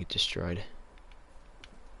actually gonna get destroyed.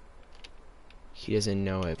 He doesn't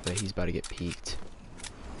know it, but he's about to get peeked.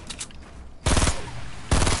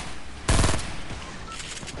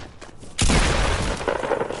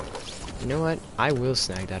 You know what? I will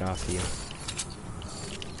snag that off you.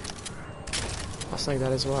 I'll snag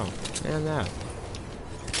that as well. And that.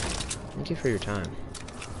 Thank you for your time.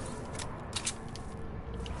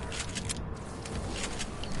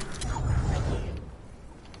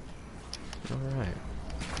 Alright.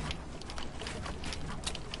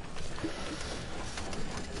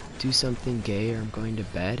 Do something gay or I'm going to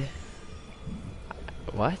bed?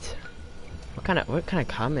 What? What kind of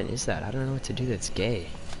comment is that? I don't know what to do that's gay.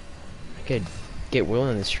 I could get Will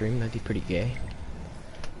on the stream, that'd be pretty gay.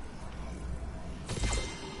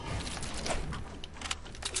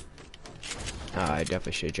 I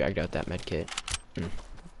definitely should have dragged out that medkit.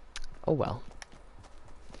 Oh well.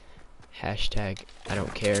 Hashtag I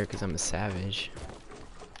don't care because I'm a savage.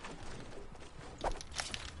 I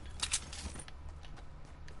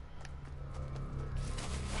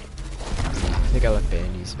think I left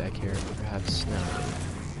bandies back here, perhaps not.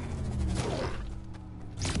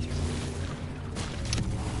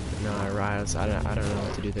 No, Riles, I don't know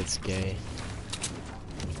what to do that's gay.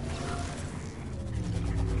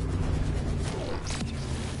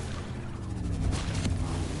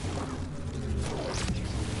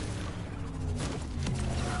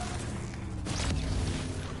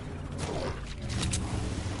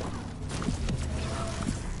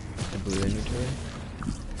 The blue inventory?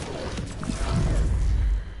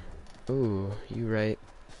 Ooh, you right.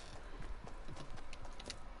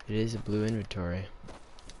 It is a blue inventory.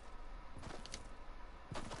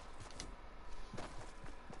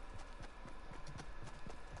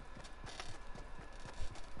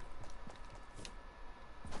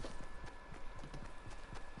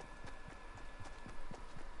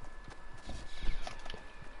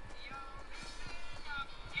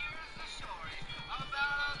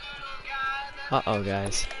 Uh-oh,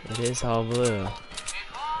 guys. It is all blue.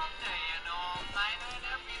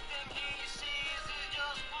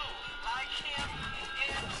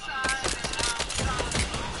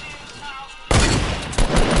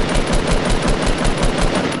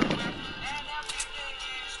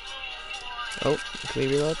 Oh, can we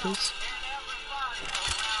reload, please?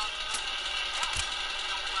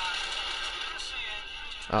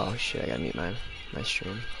 Oh shit, I gotta mute my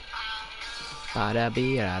stream. Bada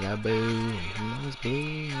bee, bada boo. If I was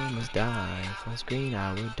blue, I must die. If I was green,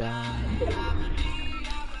 I would die.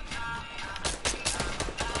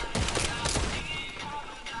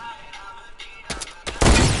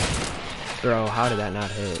 Bro, how did that not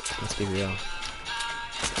hit? Let's be real.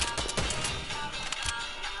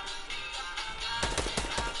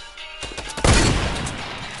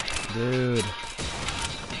 Dude.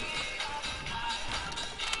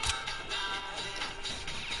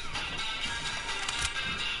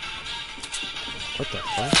 What the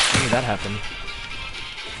fuck? When did that happen?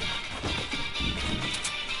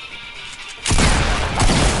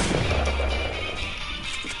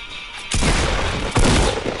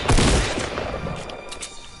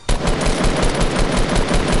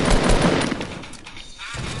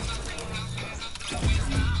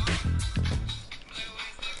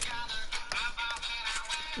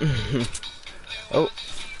 Oh.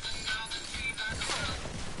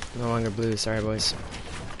 No longer blue, sorry boys.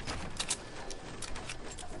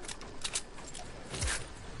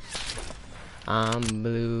 I'm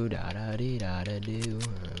blue, da da dee da da do.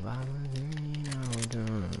 If I was green, I would die.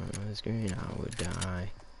 If I was green, I would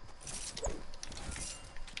die.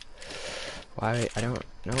 Why? I don't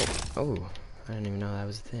know. Oh, I didn't even know that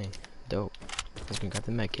was a thing. Dope. I was gonna grab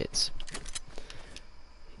the med kits.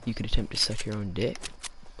 You could attempt to suck your own dick.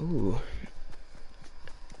 Ooh.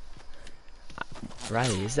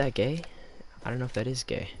 Riley, is that gay? I don't know if that is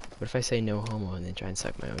gay. What if I say no homo and then try and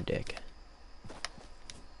suck my own dick?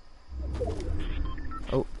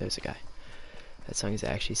 Oh, there's a guy. That song is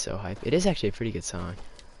actually so hype. It is actually a pretty good song.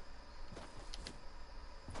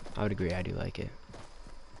 I would agree, I do like it.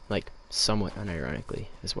 Like, somewhat unironically,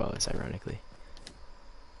 as well as ironically.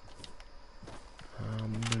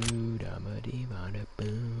 Blue, da ba dee ba da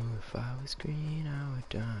boo. If I was green, I would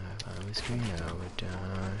die. If I was green, I would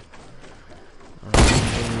die. Blue,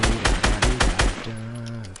 da ba dee ba da da.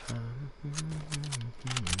 If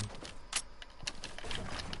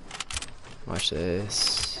Watch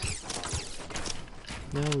this.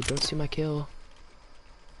 No, don't see my kill.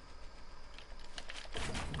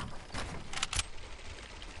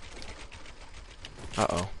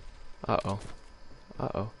 Uh-oh. Uh-oh.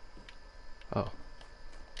 Uh-oh. Oh.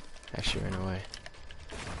 Actually ran away.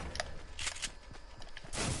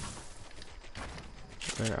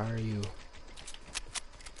 Where are you?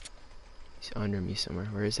 He's under me somewhere.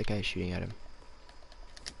 Where is that guy shooting at him?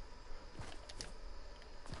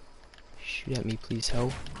 Shoot at me, please,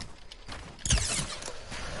 ho.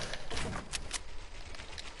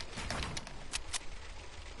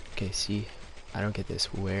 Okay, see, I don't get this.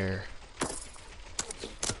 Where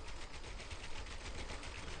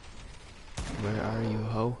are you,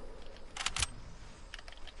 ho?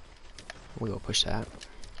 We'll push that.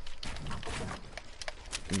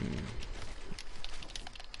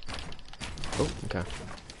 Oh, okay.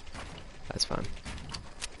 That's fine.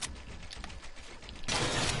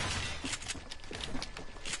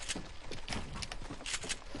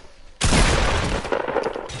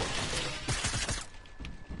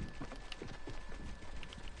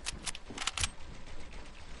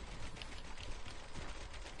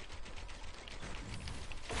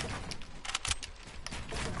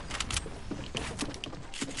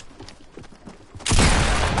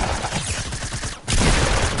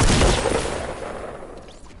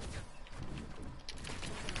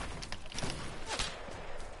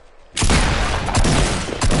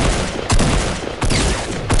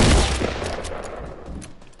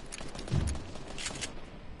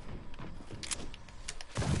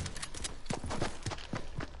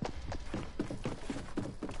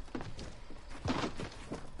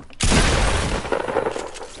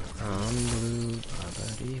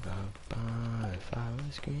 If I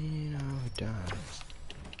was green, I would die.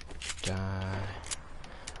 Die.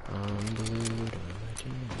 I'm blue.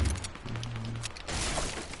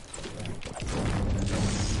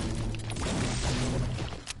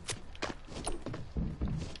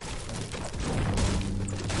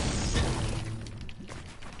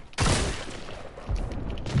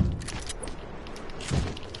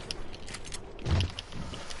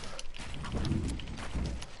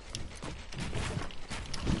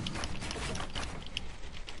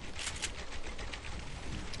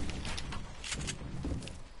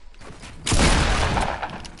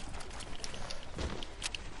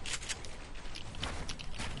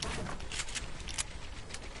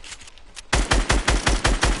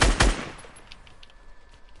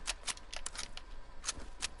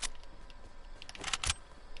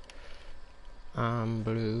 I'm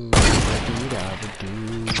blue. I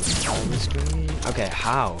was green. Okay,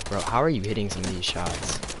 how, bro? How are you hitting some of these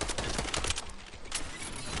shots?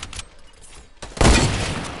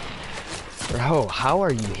 Bro, how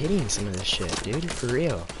are you hitting some of this shit, dude? For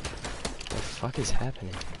real. What the fuck is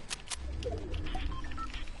happening?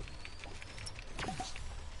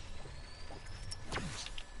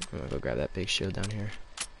 I'm gonna go grab that big shield down here.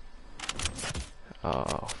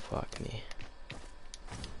 Oh, fuck me.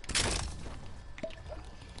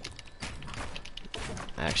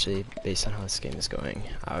 Actually, based on how this game is going,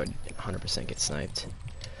 I would 100% get sniped.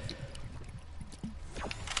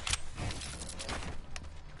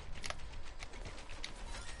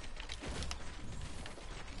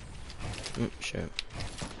 Shit.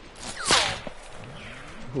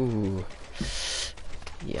 Ooh.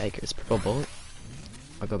 Yikers. Purple bullet.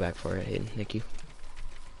 I'll go back for it, Hayden. Thank you.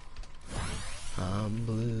 I'm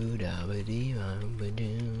blue, da ba dee ba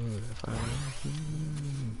doo.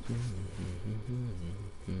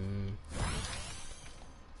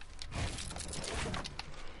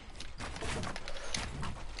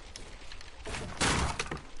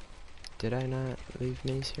 Did I not leave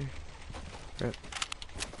minis here? Rip.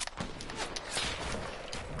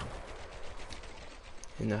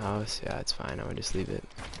 In the house? Yeah, it's fine. I would just leave it.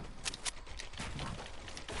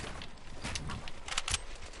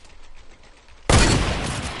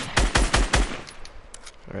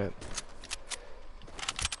 Alright.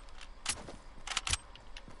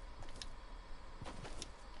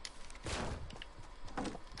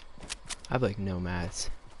 I have like no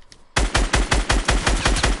mats.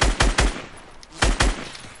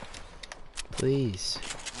 Please.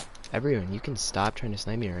 Everyone, you can stop trying to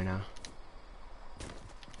snipe me right now.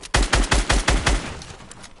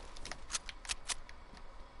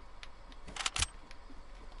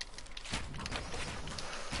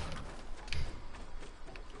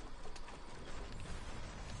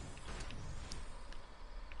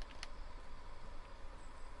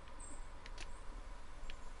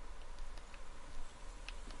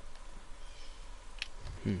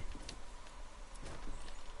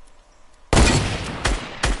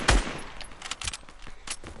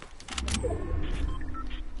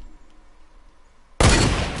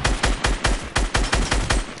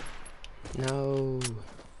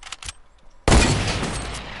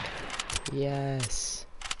 Yes.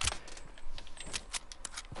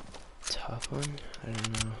 Tough one? I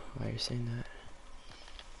don't know why you're saying that.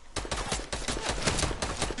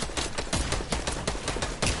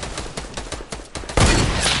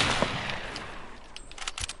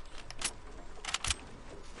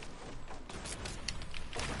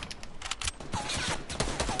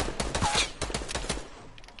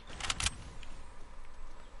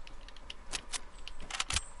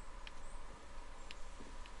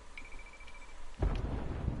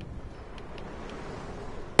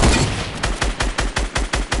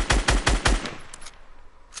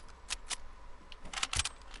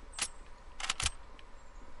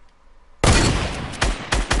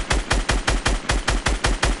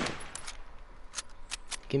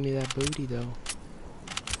 Give me that booty though.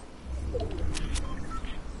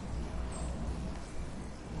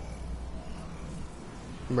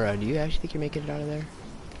 Bro, do you actually think you're making it out of there?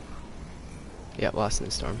 Yeah, lost in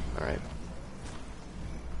the storm. Alright.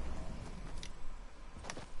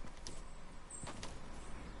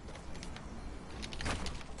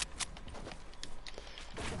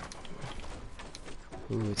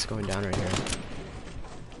 Ooh, it's going down right here.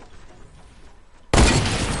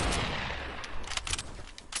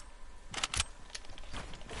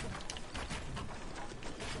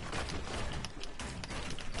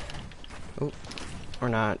 Oh, or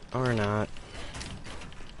not, or not.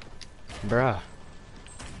 Bruh.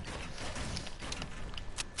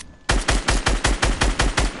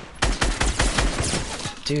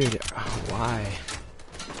 Dude, why?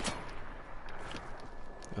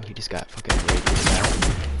 Oh, he just got fucking raped in the back.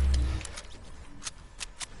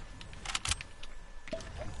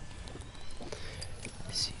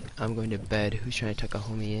 See, I'm going to bed. Who's trying to tuck a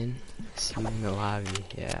homie in? See you in the lobby.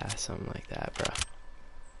 Yeah, something like that, bro.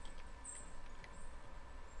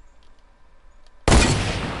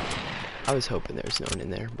 I was hoping there was no one in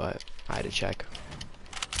there, but I had to check.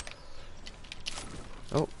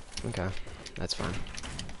 Oh, okay. That's fine.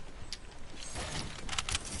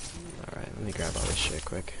 Alright, let me grab all this shit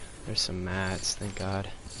quick. There's some mats, thank God.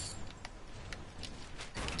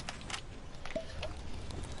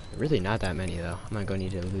 Really not that many though. I'm not going to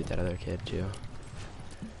need to loot that other kid too.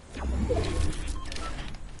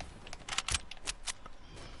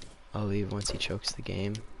 I'll leave once he chokes the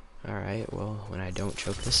game. Alright, well, when I don't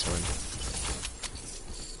choke this one,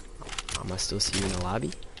 I'ma still see you in the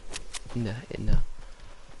lobby? In the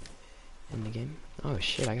game? Oh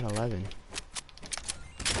shit, I got 11.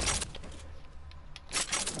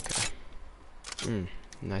 Okay.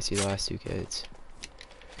 And I see the last two kids.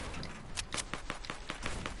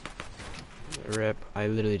 Rip, I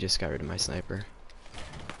literally just got rid of my sniper.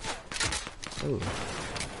 Oh,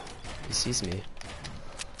 he sees me.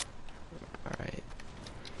 Alright.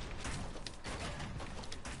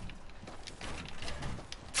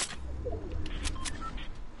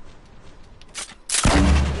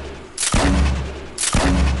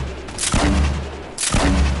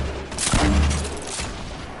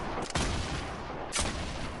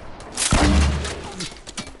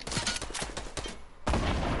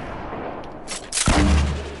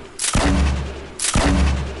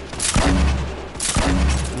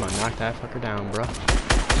 Knock that fucker down, bro.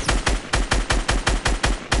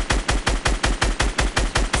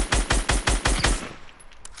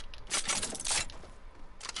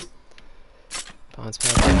 Bounce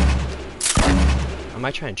pad. I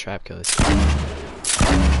might try and trap kill this guy.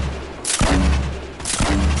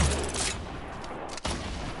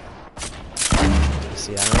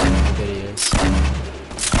 See, I don't know how good he is.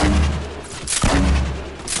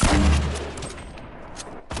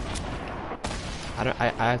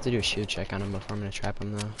 I have to do a shield check on him before I'm gonna trap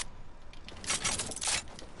him though.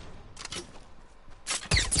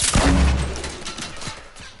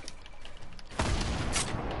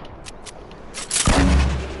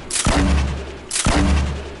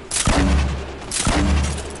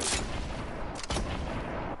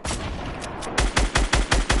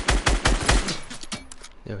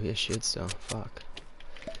 Yo, he has shield still. Fuck.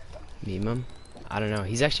 Meme him. I don't know.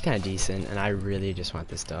 He's actually kind of decent, and I really just want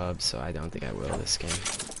this dub, so I don't think I will this game.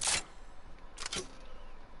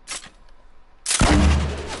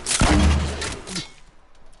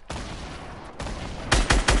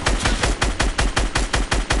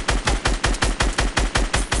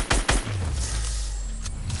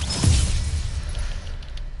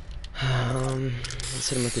 Let's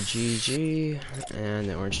hit him with the GG and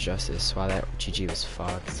the Orange Justice. Wow, that GG was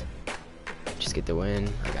fucked. Just get the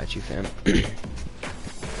win. I got you, fam.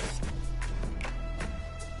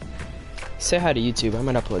 Say hi to YouTube. I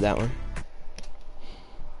might upload that one.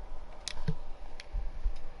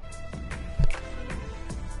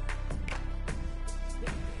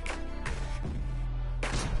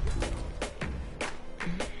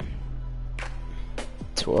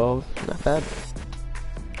 12. Not bad.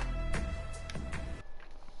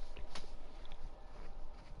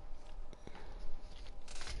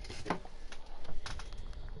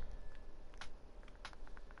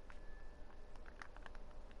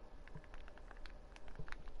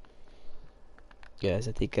 Guys,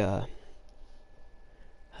 I think, hi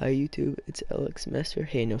YouTube, it's Alex Messer.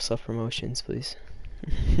 Hey, no self-promotions, please.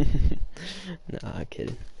 Nah, I'm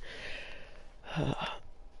kidding.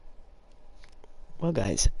 Well,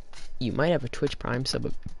 guys, you might have a Twitch Prime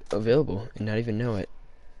sub available and not even know it.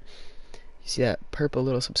 You see that purple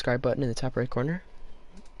little subscribe button in the top right corner?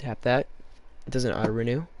 Tap that. It doesn't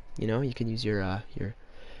auto-renew. You know, you can use your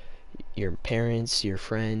parents, your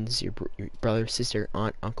friends, your brother, sister,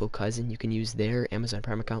 aunt, uncle, cousin. You can use their Amazon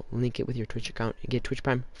Prime account, link it with your Twitch account, and get Twitch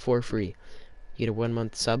Prime for free. You get a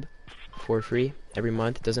 1-month sub for free every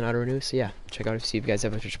month. It doesn't auto-renew, so yeah, check out to see if you guys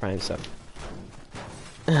have a Twitch Prime sub.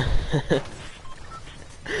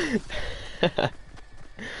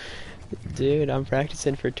 Dude, I'm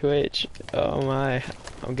practicing for Twitch. Oh my,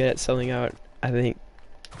 I'm good at selling out, I think.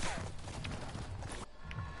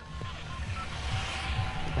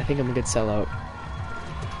 I'm a good sellout.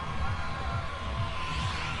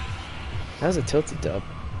 That was a tilted dub.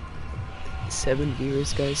 7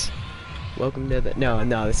 viewers, guys. Welcome to the... No,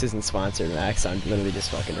 this isn't sponsored, Max. I'm literally just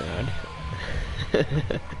fucking around.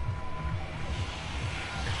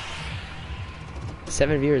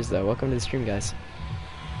 7 viewers, though. Welcome to the stream, guys.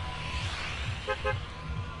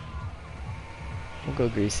 We'll go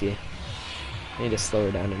greasy. I need to slow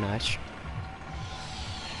her down a notch.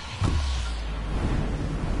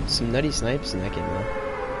 Some nutty snipes in that game,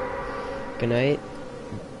 though. Good night.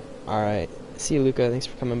 Alright. See you, Luca. Thanks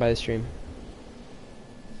for coming by the stream.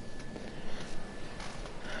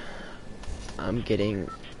 I'm getting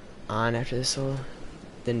on after this solo.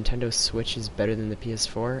 The Nintendo Switch is better than the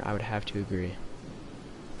PS4. I would have to agree.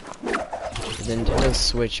 The Nintendo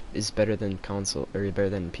Switch is better than console, or better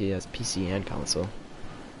than PC and console.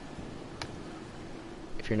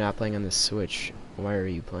 If you're not playing on the Switch, why are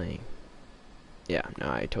you playing? Yeah, no,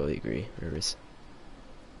 I totally agree. Rivers.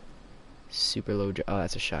 Super low. Oh,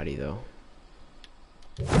 that's a shoddy though.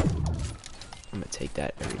 I'm gonna take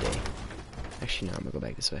that every day. Actually, no, I'm gonna go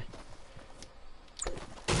back this way.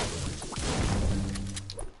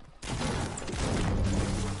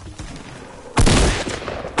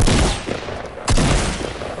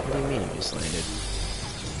 What do you mean you just landed?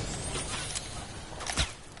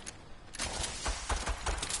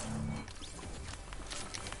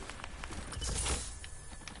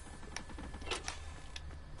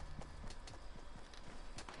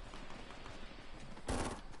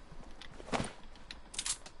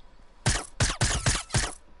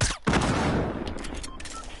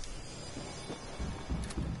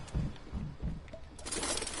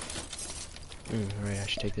 Right, I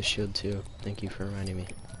should take the shield too. Thank you for reminding me.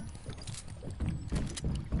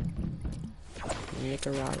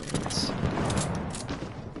 Nicaraguans.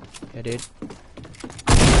 Yeah, dude.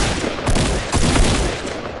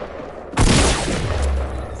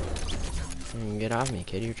 Get off me,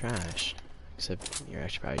 kid. You're trash. Except you're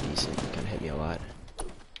actually probably decent. You kinda hit me a lot.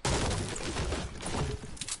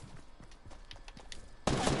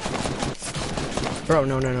 Bro,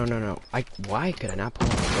 no. Why could I not pull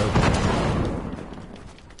off the road?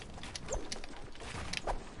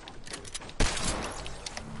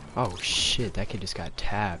 Oh shit, that kid just got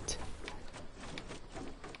tapped.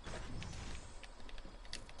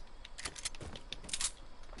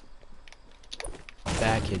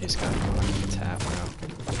 That kid just got tapped,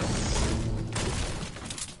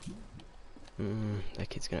 bro. That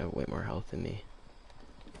kid's gonna have way more health than me.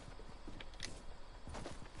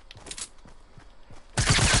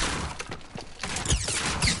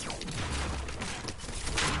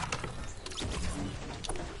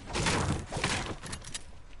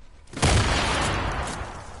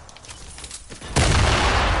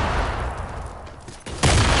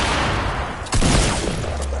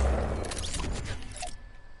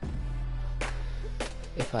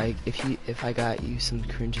 If I got you some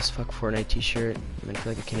cringe as fuck Fortnite t-shirt meant for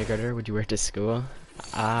like a kindergartner, would you wear it to school?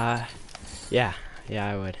 Yeah,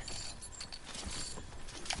 I would.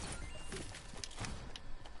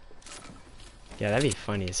 Yeah, that'd be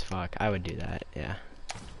funny as fuck. I would do that, yeah.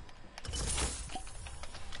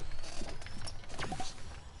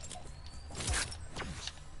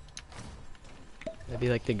 That'd be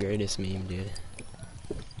like the greatest meme, dude.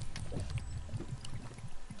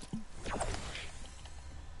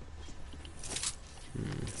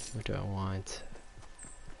 What do I want?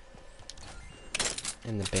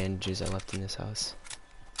 And the bandages I left in this house.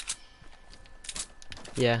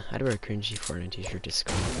 Yeah, I'd wear a cringy Fortnite t-shirt to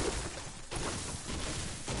school.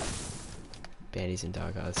 panties and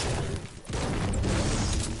doghouse, yeah.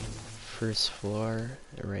 First floor,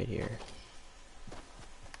 right here.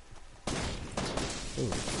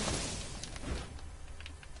 Ooh.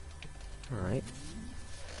 Alright.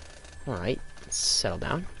 Alright, settle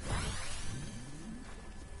down.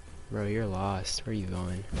 Bro, you're lost. Where are you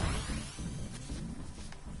going?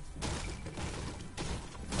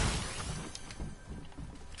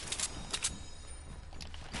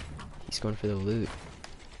 He's going for the loot.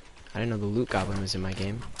 I didn't know the loot goblin was in my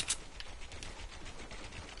game.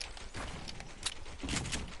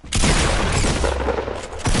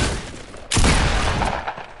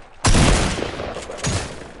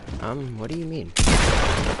 What do you mean?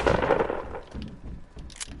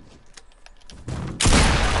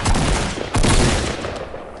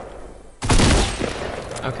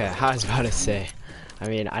 Okay, I was about to say. I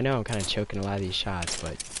mean, I know I'm kind of choking a lot of these shots,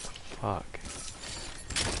 but fuck.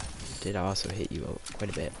 Did also hit you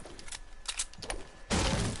quite a bit.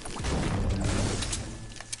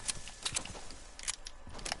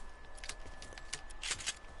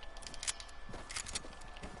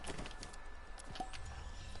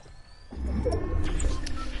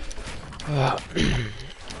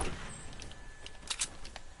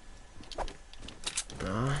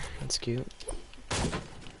 That's cute.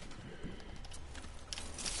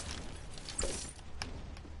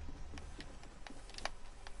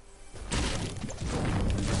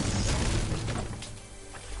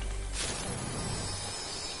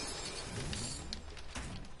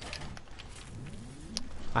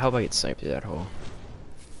 I hope I get sniped through that hole.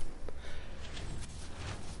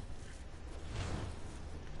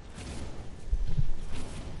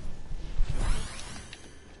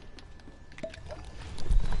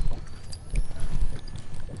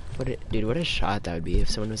 Dude, what a shot that would be if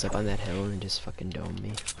someone was up on that hill and just fucking domed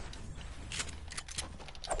me.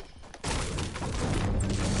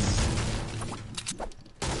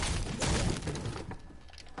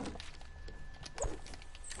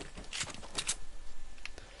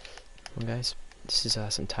 Well guys, this is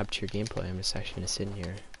some top tier gameplay. I'm just actually gonna sit in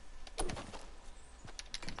here.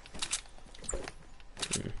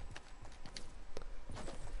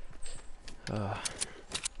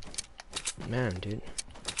 Man, dude.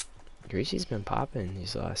 Greasy's been popping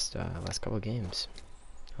these last couple games.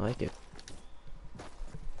 I like it.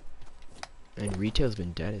 And retail's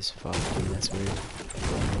been dead as fuck, dude. That's weird.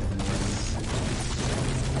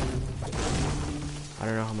 I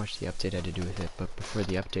don't know how much the update had to do with it, but before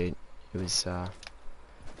the update, it was kind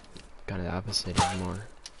of the opposite anymore.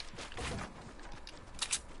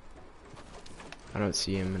 I don't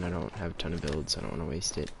see him, and I don't have a ton of builds. I don't want to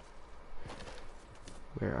waste it.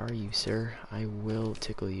 Where are you, sir? I will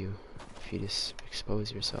tickle you if you just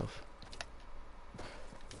expose yourself.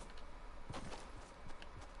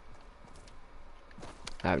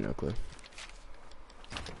 I have no clue.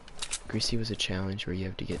 Greasy was a challenge where you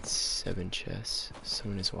have to get 7 chests.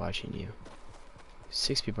 Someone is watching you.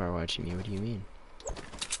 6 people are watching me. What do you mean?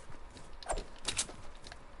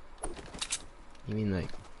 You mean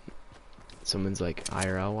like someone's like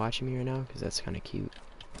IRL watching me right now? Because that's kind of cute.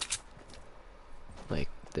 Like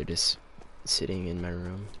they're just sitting in my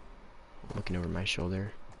room, looking over my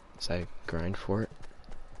shoulder as I grind for it.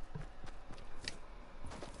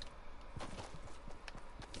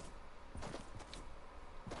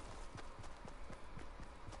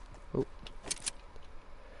 Oh.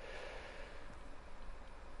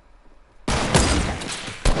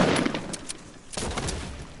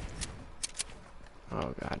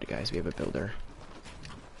 Oh god, guys, we have a builder.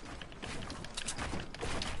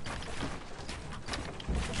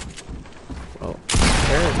 Well,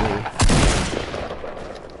 apparently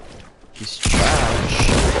he's trash.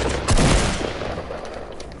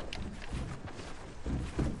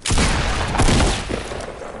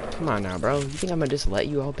 Come on now, bro. You think I'm gonna just let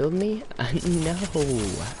you all build me? No,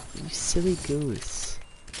 you silly goose.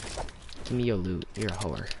 Give me your loot. You're a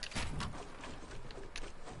whore.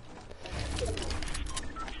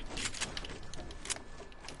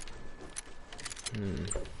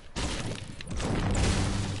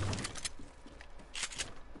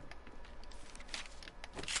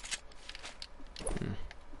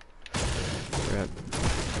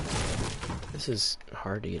 This is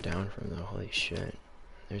hard to get down from though, holy shit.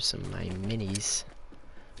 There's some my minis.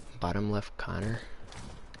 Bottom left corner.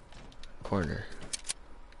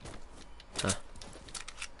 Huh.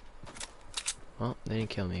 Well, they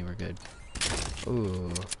didn't kill me, we're good.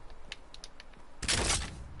 Ooh.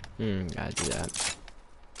 Gotta do that.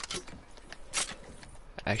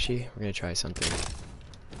 Actually, we're gonna try something.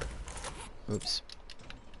 Oops.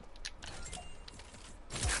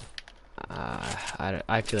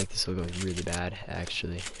 I feel like this will go really bad,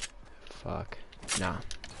 actually. Fuck. Nah.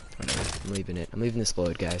 Whatever. I'm leaving it. I'm leaving this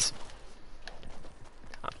load, guys.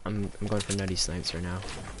 I'm going for nutty snipes right now.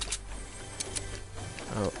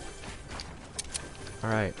 Oh.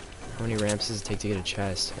 Alright. How many ramps does it take to get a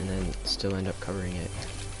chest and then still end up covering it?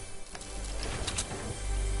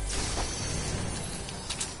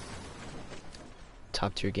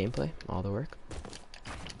 Top tier gameplay. All the work.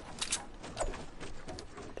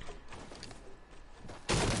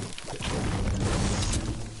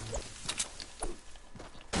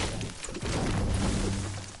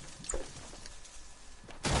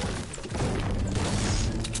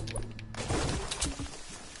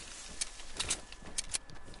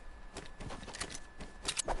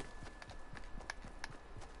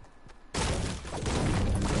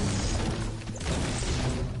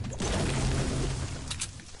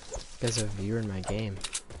 You guys have a viewer in my game.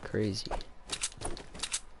 Crazy.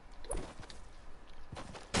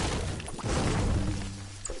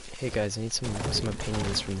 Hey guys, I need some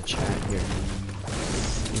opinions from the chat here.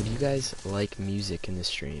 Would you guys like music in the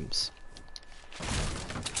streams?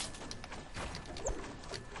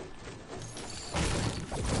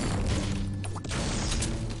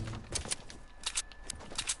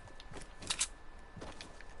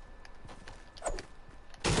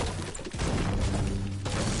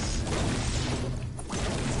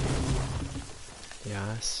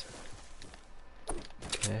 Yes.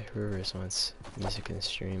 Okay, whoever wants music in the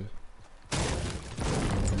stream.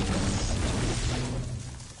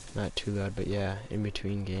 Not too loud, but yeah, in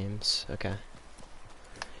between games. Okay.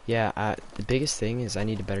 Yeah, the biggest thing is I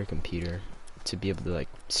need a better computer to be able to like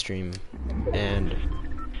stream, and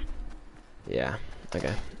yeah,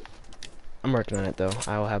 okay. I'm working on it though.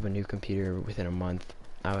 I will have a new computer within a month,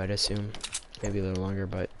 I would assume. Maybe a little longer,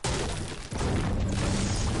 but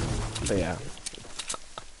yeah.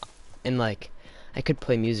 And like, I could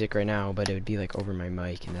play music right now, but it would be like over my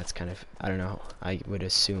mic, and that's kind of, I don't know, I would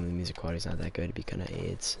assume the music quality's not that good. It'd be kind of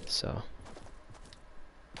AIDS, so.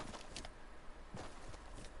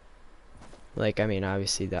 Like, I mean,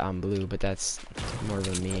 obviously the I'm blue, but that's more of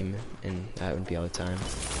a meme, and that would be all the time.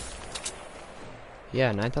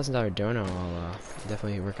 Yeah, $9,000 dono, I'll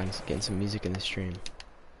definitely work on getting some music in the stream.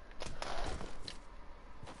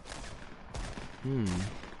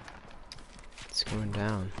 It's going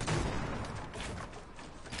down.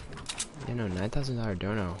 You know, $9,000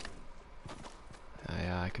 dono.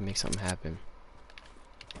 I can make something happen.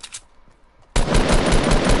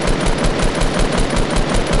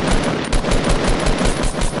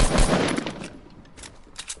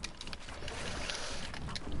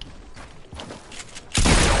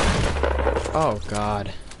 Oh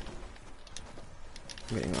god.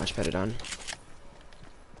 I'm getting launch padded on.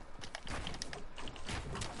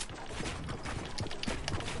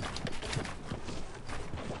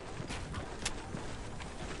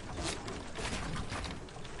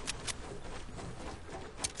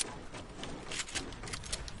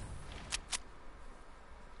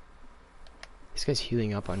 This guy's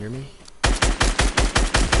healing up under me.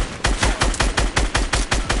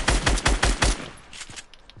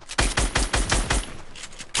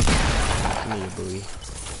 Give me your buoy.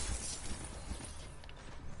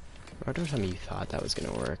 Bro, don't tell me you thought that was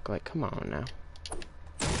gonna work. Like, come on now.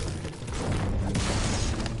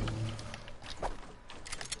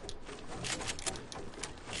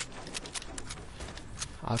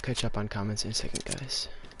 I'll catch up on comments in a second, guys.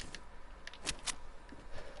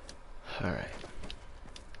 Alright.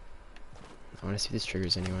 I want to see if this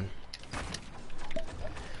triggers anyone.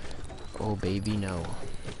 Oh, baby, no.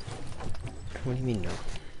 What do you mean, no?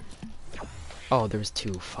 Oh, there was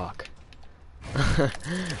two. Fuck.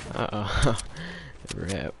 Uh-oh.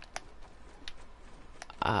 Rip.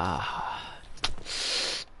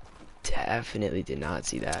 Definitely did not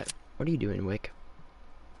see that. What are you doing, Wick?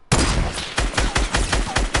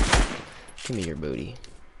 Give me your booty.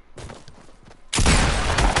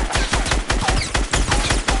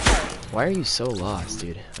 Why are you so lost,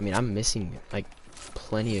 dude? I mean, I'm missing, like,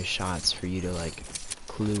 plenty of shots for you to, like,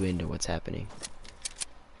 clue into what's happening.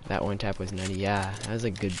 That one tap was nutty. Yeah, that was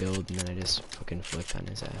a good build, and then I just fucking flicked on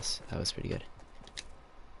his ass. That was pretty good.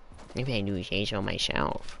 Maybe I do say so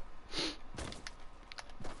myself.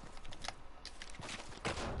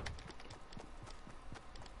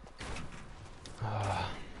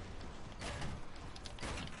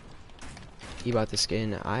 You bought the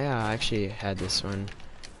skin. I actually had this one.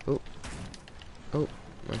 Oh. Oh,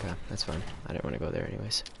 okay, that's fine. I didn't want to go there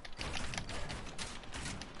anyways.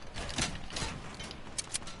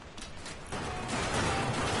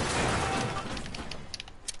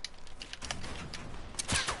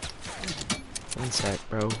 One sec,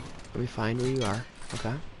 bro. Let me find where you are.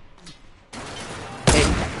 Okay. Hey!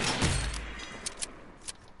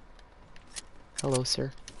 Hello,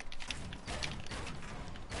 sir.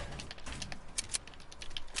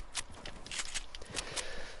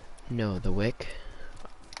 No, the wick.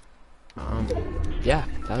 Yeah,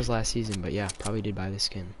 that was last season, but yeah, probably did buy the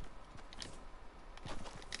skin.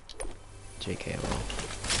 JKLO.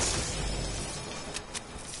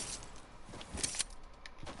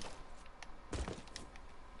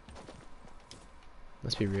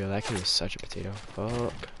 Let's be real, that kid was such a potato.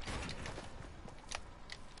 Fuck.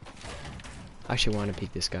 I actually want to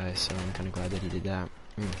peek this guy, so I'm kind of glad that he did that.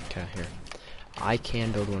 Okay, here. I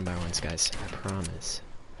can build one by ones, guys. I promise.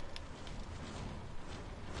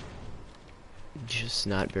 Just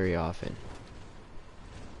not very often.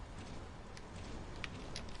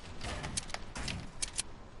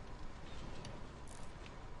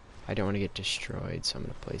 I don't want to get destroyed, so I'm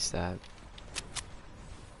going to place that.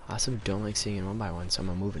 I also don't like seeing it one by one, so I'm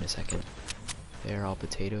going to move in a second. They're all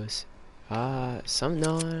potatoes.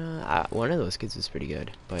 One of those kids is pretty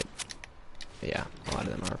good, but yeah, a lot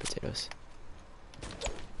of them are potatoes.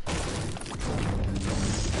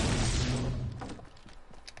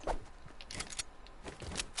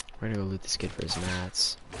 We're gonna go loot this kid for his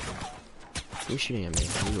mats. Who's shooting at me?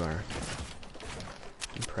 You are.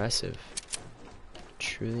 Impressive.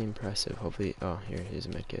 Truly impressive. Hopefully, oh, here's a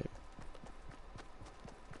medkit.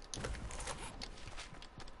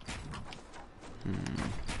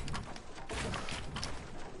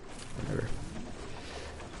 Whatever.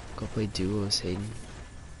 Go play duos, Hayden.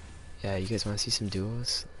 Yeah, you guys want to see some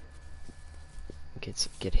duos?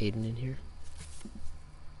 Get Hayden in here.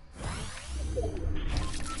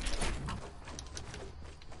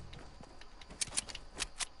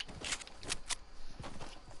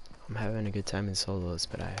 I'm having a good time in solos,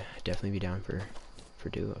 but I'd definitely be down for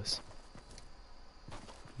duos.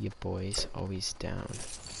 You boys always down.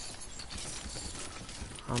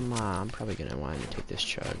 I'm probably gonna want to take this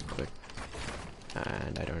chug quick,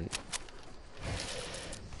 and I don't.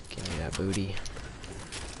 Give me that booty.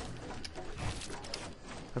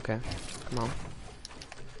 Okay, come on.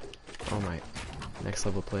 Oh my, next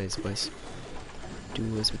level plays, boys.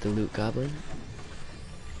 Duos with the loot goblin.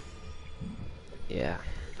 Yeah,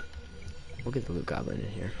 we'll get the loot goblin in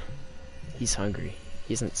here. He's hungry.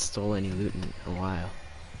 He hasn't stolen any loot in a while.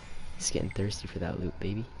 He's getting thirsty for that loot,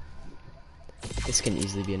 baby. This can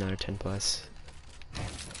easily be another 10 plus.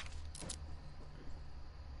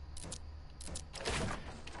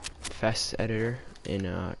 Fast editor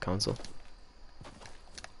in console.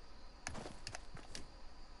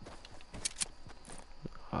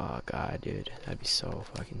 Oh god, dude, that'd be so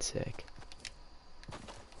fucking sick.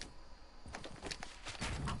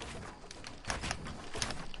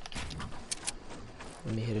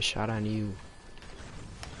 Let me hit a shot on you.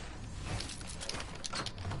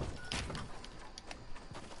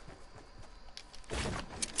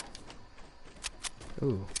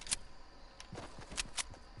 Ooh.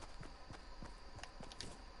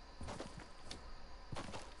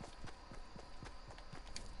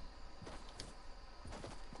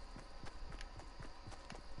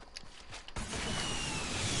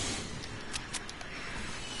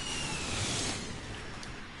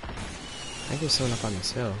 I think there's someone up on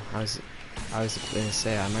this hill. I was gonna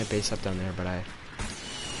say I might base up down there, but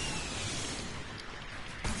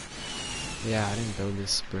yeah, I didn't build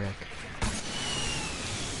this brick.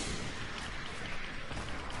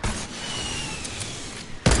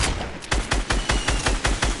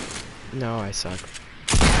 No, I suck.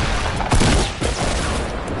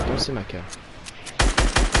 Don't see my kill.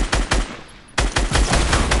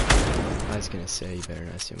 I was gonna say you better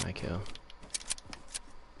not see my kill.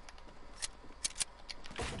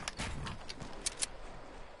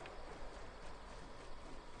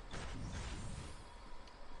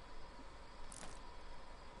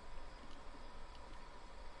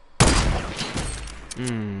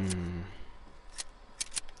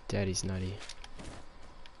 Daddy's nutty.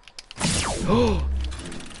 Oh!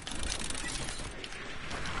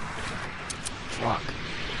 Fuck.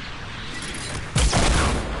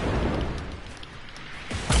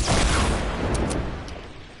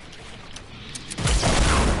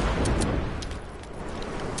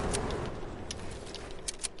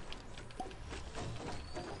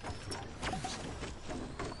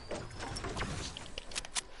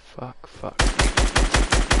 Fuck.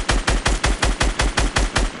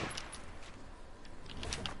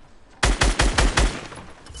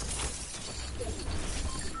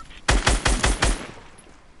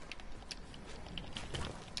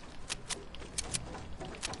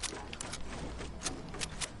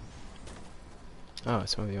 Oh,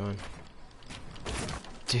 it's 1v1.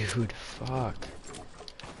 Dude, fuck.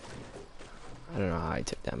 I don't know how I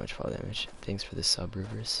took that much fall damage. Thanks for the sub,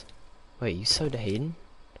 Rivers. Wait, you subbed to Hayden?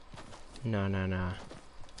 No, no, no.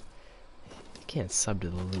 You can't sub to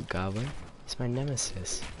the Loot Goblin. He's my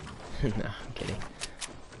nemesis. No, I'm kidding.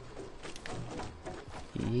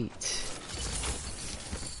 Yeet.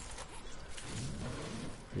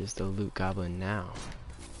 Where's the Loot Goblin now?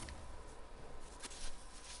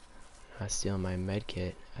 Not stealing my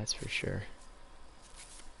medkit, that's for sure.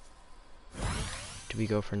 Do we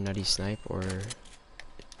go for Nutty Snipe or...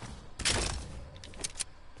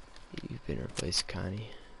 You've been replaced, Connie.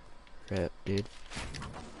 Rip, dude.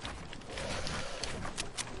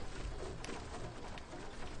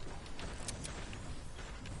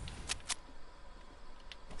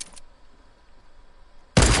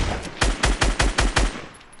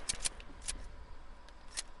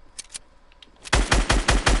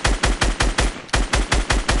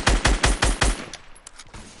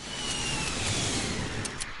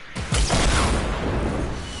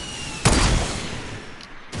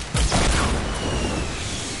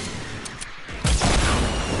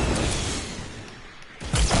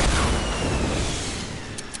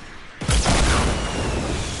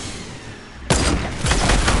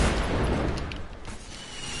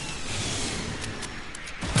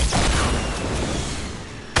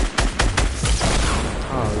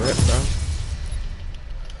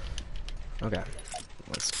 Okay,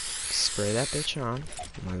 let's spray that bitch on.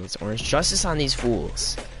 Let's orange justice on these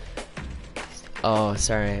fools. Oh,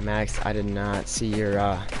 sorry, Max. I did not see your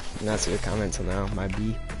comment till now. My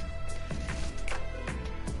B.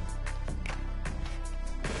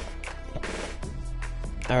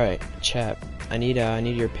 All right, chat. I need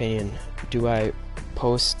your opinion. Do I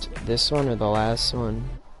post this one or the last one?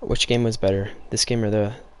 Which game was better? This game or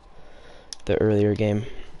the earlier game?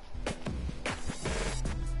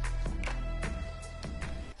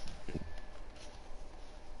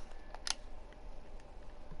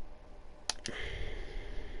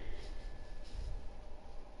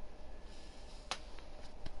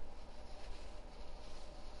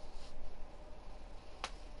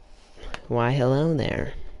 Why, hello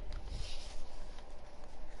there.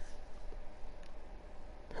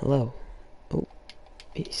 Hello. Oh,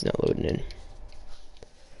 he's not loading in.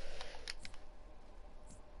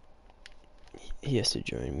 He has to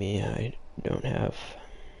join me. I don't have...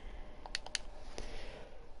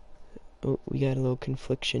 Oh, we got a little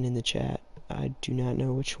confliction in the chat. I do not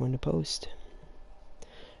know which one to post.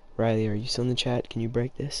 Riley, are you still in the chat? Can you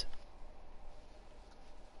break this?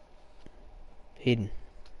 Hayden.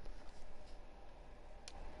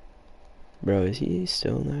 Bro, is he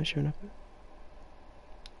still not showing up?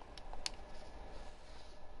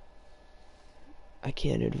 I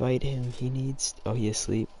can't invite him. He needs... Oh, he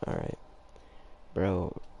asleep? Alright.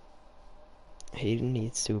 Bro, Hayden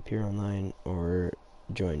needs to appear online or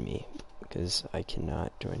join me, because I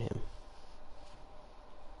cannot join him.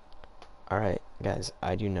 Alright, guys,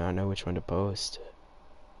 I do not know which one to post.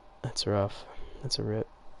 That's rough. That's a rip.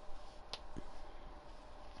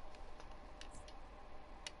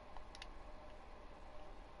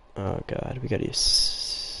 Oh god, we gotta leave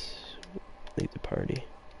the party.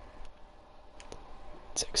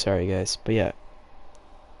 Sorry guys, but yeah,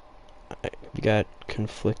 we got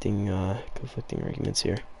conflicting arguments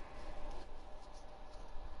here.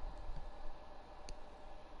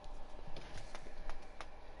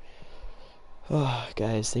 Oh,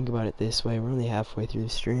 guys, think about it this way: we're only halfway through the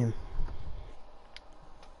stream.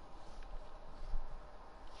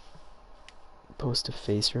 Post a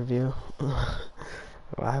face review?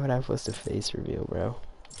 Why would I post a face review, bro?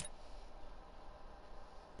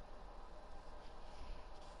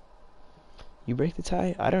 You break the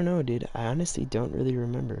tie? I don't know, dude. I honestly don't really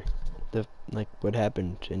remember what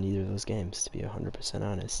happened in either of those games, to be 100%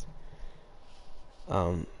 honest.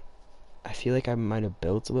 I feel like I might have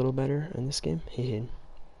built a little better in this game. Hey.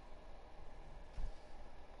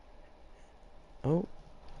 Oh,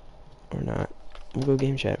 or not. We'll go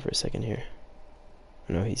game chat for a second here.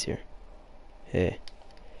 Oh, no, he's here. Hey.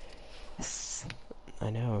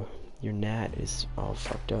 I know, your gnat is all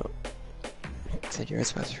fucked up. Said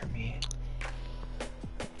yours was for me.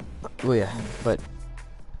 Well, yeah, but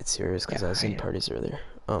it's serious because I was in parties earlier.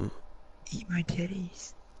 Eat my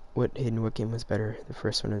titties. What game was better, the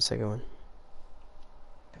first one or the second one?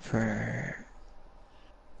 For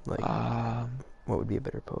what would be a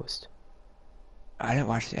better post? I didn't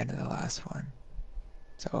watch the end of the last one,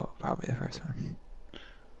 so probably the first one.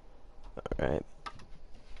 All right.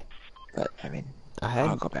 But I mean,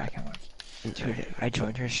 I'll go back and watch. Dude, I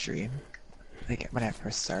joined your stream like when I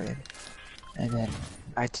first started, and then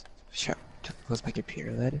I closed my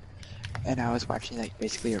computer lid, and I was watching like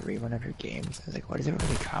basically a rerun of your games. I was like, what is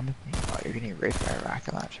everybody commenting about? You're getting raped by a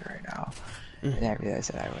rocket launcher right now. And I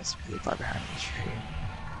realized that I was really far behind the stream.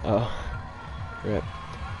 Oh, rip.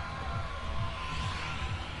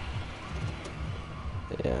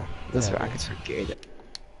 Yeah. Those rockets were good.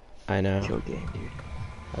 I know. Kill game, dude.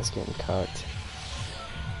 I was getting cocked.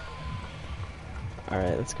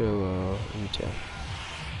 Alright, let's go retail.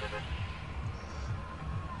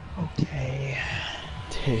 Okay.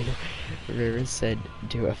 Dude, River said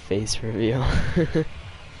do a face reveal.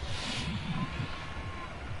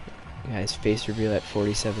 Guys, face reveal at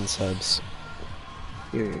 47 subs.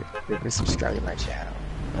 Dude, River subscribed to my channel.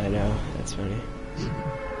 I know, that's funny.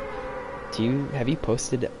 Have you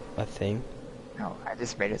posted a thing? No, I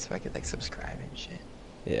just made it so I could like subscribe and shit.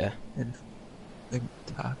 Yeah. And like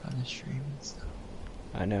talk on the stream and stuff.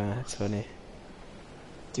 I know, that's funny.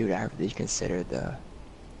 Dude, I really considered the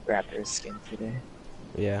Raptor skin today.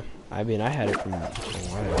 Yeah, I mean, I had it from a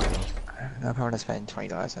while ago. I don't know if I want to spend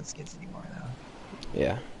 $20 on skins anymore though.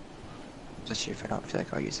 Yeah. Especially if I don't feel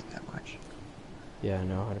like I'll use it that much. Yeah,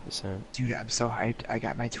 no, 100%. Dude, I'm so hyped. I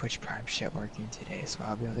got my Twitch Prime shit working today, so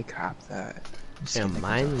I'll be able to cop the Yeah,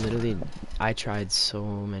 mine literally, I tried so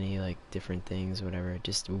many like different things, whatever, it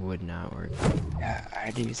just would not work. Yeah, I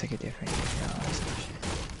had to use like a different email or some shit.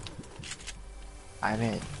 I'm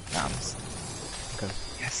in Drums. Okay.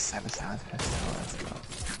 Yes, I'm a Sound Festival, let's go.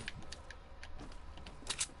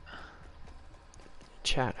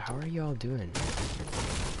 Chat, how are y'all doing?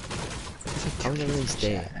 How was everyone's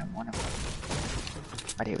day? I'm one of them.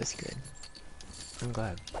 My day was good. I'm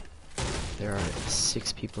glad. There are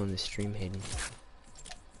 6 people in the stream, Hayden.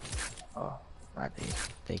 Oh, my bad.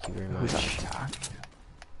 Thank you very Who's much. on talk?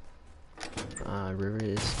 River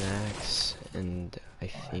is Max, and I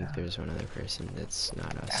think there's one other person that's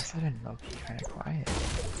not us. Max had a low-key kind of quiet.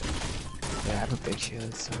 Yeah, I have a big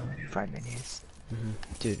shield, so 5 minis.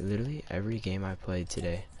 Dude, literally every game I played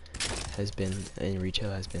today has been, in retail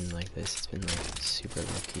has been like this. It's been like super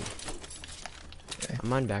lucky. Okay.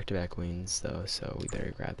 I'm on back-to-back wins though, so we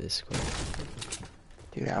better grab this quick.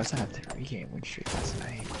 Dude, I was on a 3-game win streak last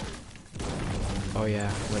night. Oh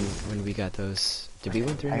yeah, when we got those, did we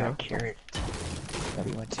win 3 in a row? I got carried. No,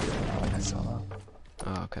 we went 2 in a row in a solo.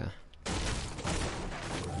 Oh, okay.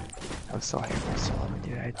 I was so hyped for solo,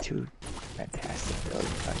 dude. I had 2 fantastic build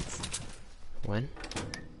fights. When?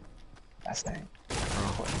 Last night.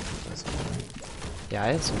 Oh. Yeah, I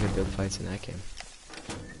had some good build fights in that game.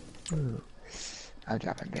 Ooh. I'm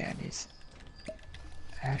dropping bandies.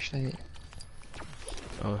 Actually...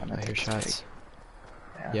 Oh, I hear shots.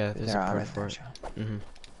 Yeah, there's a part for it. I'm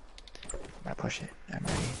gonna push it. I'm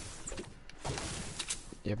ready.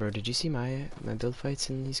 Yeah, bro, did you see my build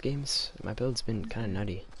fights in these games? My build's been kind of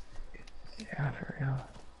nutty. Yeah, for real.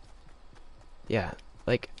 Yeah,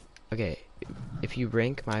 like, okay, if you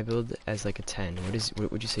rank my build as like a 10,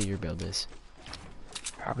 what would you say your build is?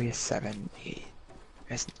 Probably a 7, 8.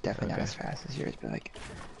 It's definitely not as fast as yours, but like,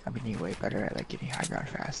 I'm getting way better at like getting high ground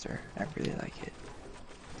faster. I really like it.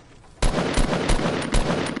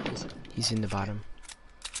 He's in the bottom.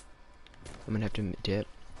 I'm gonna have to dip.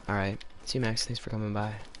 Alright. See you, Max. Thanks for coming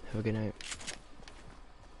by. Have a good night.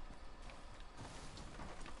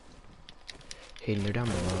 Hayden, they're down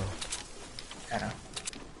below. I know.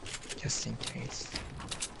 Just in case.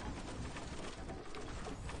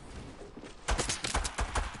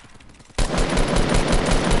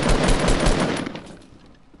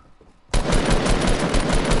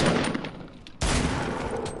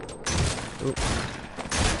 Oop.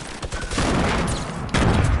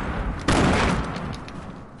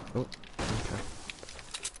 Oh, okay.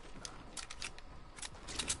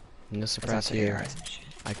 No surprise here.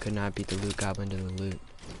 I could not beat the loot goblin to the loot.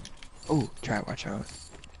 Oh, try watch out.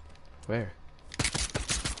 Where? I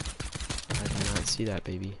did not see that,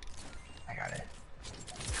 baby. I got it.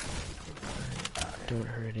 Don't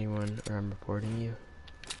hurt anyone or I'm reporting you.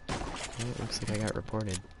 Oh, it looks like I got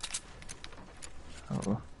reported.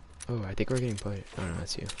 Oh. Oh, I think we're getting put. Oh no,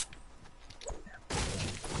 that's you.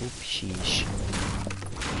 Oop, sheesh.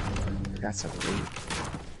 Got some loot.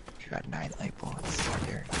 You got 9 light bullets right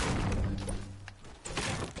there.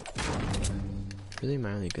 Really,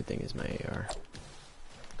 my only good thing is my AR.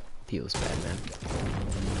 Feels bad, man.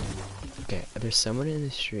 Okay, there's someone in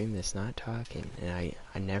the stream that's not talking, and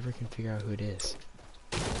I never can figure out who it is.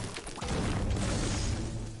 Do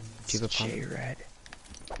you have a pump? J-Red.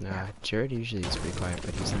 Nah, Jared usually is pretty quiet,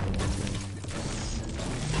 but he's not.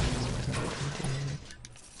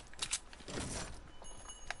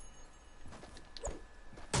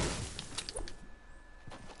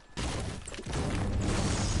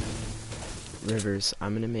 Rivers,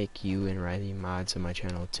 I'm gonna make you and Riley mods on my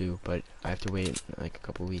channel too, but I have to wait like a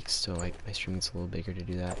couple weeks till like my stream gets a little bigger to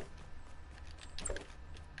do that.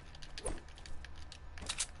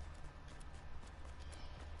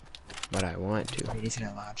 but I want to. Minis and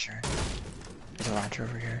a launcher. There's a launcher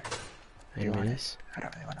over here. Do you want it? I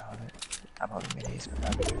don't really want to hold it. I'm holding minis, but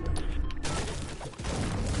I'll get it.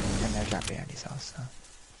 And there's our bandies also.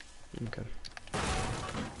 Okay.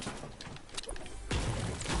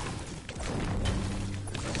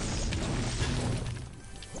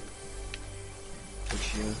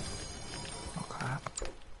 Shoot. Oh crap.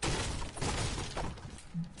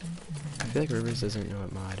 I feel like Rivers doesn't know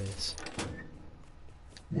what mod is.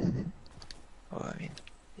 Well, I mean,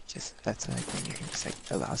 it just, that's like when you can just like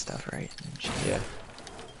allow stuff, right? Yeah.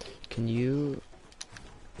 Can you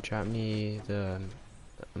drop me the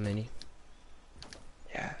mini?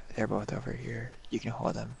 Yeah, they're both over here. You can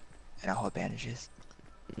hold them, and I'll hold bandages.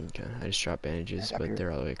 Okay, I just dropped bandages, but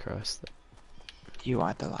they're all the way across. Do you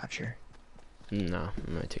want the launcher? No,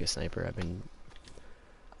 I'm gonna take a sniper. I've been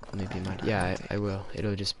maybe mod. Yeah, I will.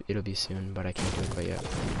 It'll be soon, but I can't do it quite yet.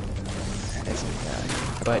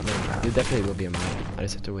 But no, it definitely will be a mod. I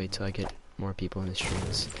just have to wait till I get more people in the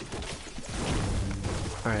streams.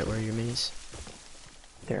 All right, where are your minis?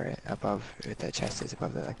 They're above. The chest is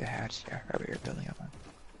above the like the hatch. Yeah, right where you're building up on.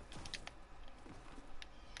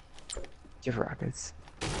 Do you have rockets?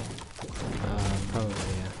 Probably,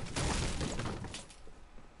 yeah.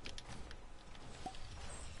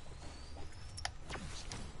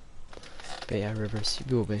 But yeah, Rivers,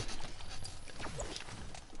 you will be.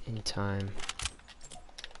 Anytime.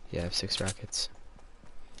 Yeah, I have 6 rockets.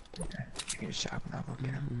 Okay, you can just shop and I'll go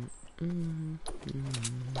get them.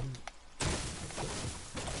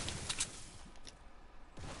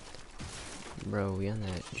 Bro, we on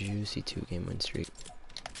that juicy 2-game win streak.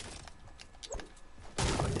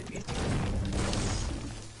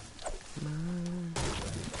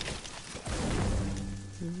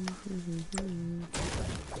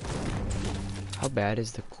 How bad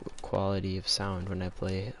is the quality of sound when I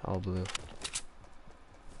play all blue?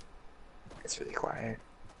 It's really quiet.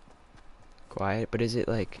 Quiet, but is it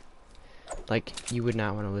like you would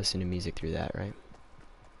not want to listen to music through that, right?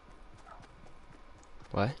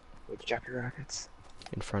 What? Would you drop your rockets?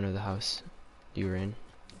 In front of the house you were in.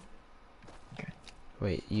 Okay.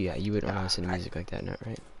 Wait, yeah, you wouldn't want to listen to music like that, no,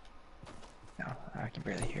 right? No, I can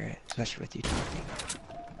barely hear it, especially with you talking.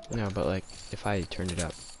 No, but like if I turned it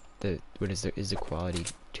up, is the quality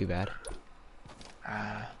too bad?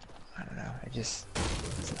 I don't know. It just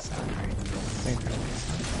doesn't sound right.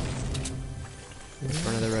 In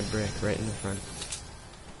front of the red brick, right in the front.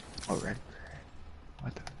 Oh, red.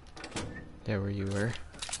 What the? Yeah, where you were.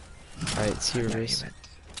 Alright, see Rivers.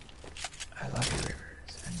 I love you,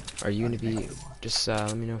 Rivers. Are you gonna be? Just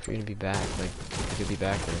let me know if you're gonna be back. Like, if you'll be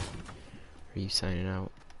back, or are you signing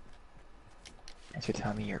out? Thanks for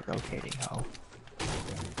telling me you're rotating, ho.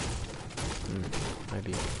 Might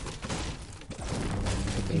be.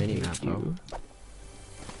 Put the mini map, ho.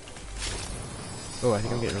 Oh, I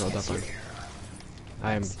think I'm getting rolled up on.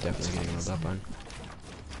 I am definitely getting rolled up on.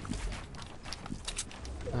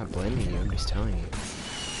 I'm not blaming you, I'm just telling you.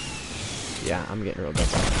 Yeah, I'm getting rolled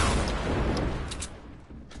up on.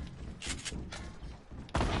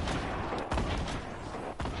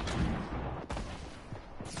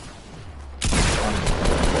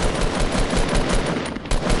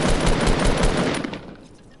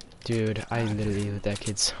 Dude, I literally hit that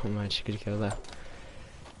kid so much. Good kill though.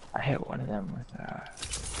 I hit one of them with a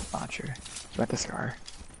launcher. You want the scar?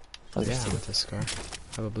 Yeah, I want the scar.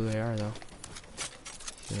 I have a blue AR though.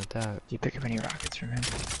 You want that? Do you pick up any rockets from him?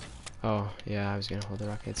 Oh, yeah, I was gonna hold the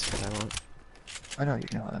rockets, but I won't. Oh no, you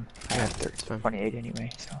can hold them. I have 28 anyway,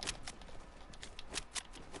 so.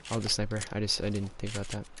 Oh, the sniper. I didn't think about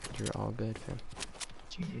that. You're all good, fam.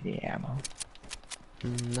 Do you need the ammo?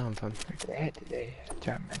 No, I'm fine. Did they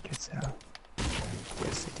drop medkits out?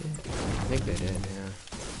 Yes, they did. I think they did, yeah.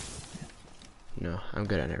 No, I'm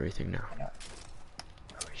good on everything now. No.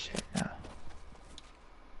 Oh shit, no.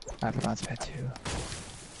 I have a bounce pad too.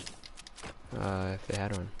 If they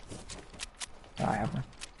had one. No, I have one.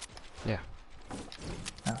 Yeah.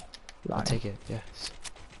 No. I'll take it, yes.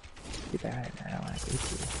 Too bad, I don't want to give it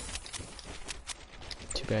to you.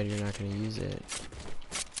 Too bad you're not gonna use it.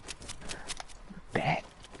 Bet.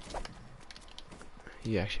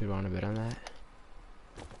 You actually would want to bet on that?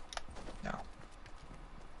 No.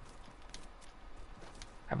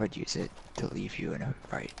 I would use it to leave you in a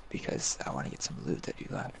fight because I want to get some loot that you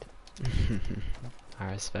left.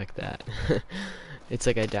 I respect that. It's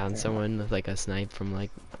like I downed someone with like a snipe from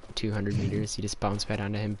like 200 meters. You just bounce pad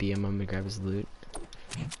onto him, BM him, and grab his loot.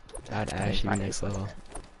 That'd actually be next level.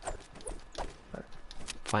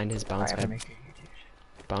 Find his bounce pad.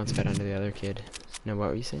 Bounce pad onto the other kid. No, what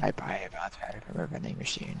were you saying? I buy a bounce pad from a vending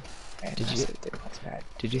machine. And Did you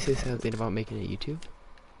say something about making a YouTube?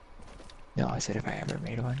 No, I said if I ever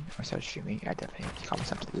made one or started streaming, I'd definitely call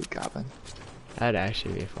myself the Loot Goblin. That'd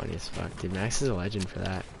actually be funny as fuck, dude. Max is a legend for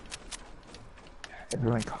that.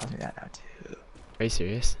 Everyone calls me that now too. Are you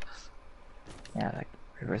serious? Yeah, like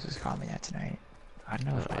Rivers was calling me that tonight. I don't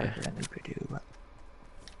know if yeah. Arthur and Luke could do, but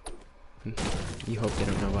you hope they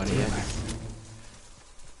don't know about it yet.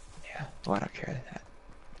 Yeah, well I don't care that.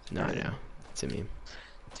 No, I know. It's a meme.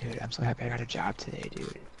 Dude, I'm so happy I got a job today,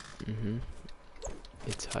 dude.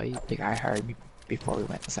 It's hype. The guy hired me before we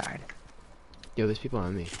went inside. Yo, there's people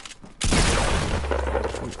on me.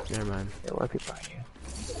 Never mind. There were people on you.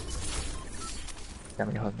 You want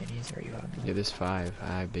me to hold minis or you hold minis? Yeah, there's 5.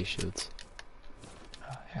 I have big shields.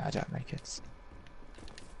 Oh, yeah, I dropped my kits.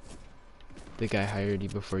 The guy hired you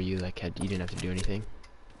before you you didn't have to do anything.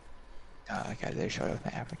 Like I showed up with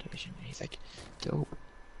my application and he's like, dope,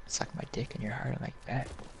 suck my dick in your heart. I'm like, bet.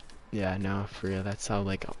 Yeah, no, for real. That's how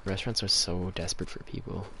restaurants are so desperate for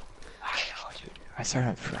people. I know, dude. I started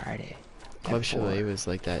on Friday. Club Chalet was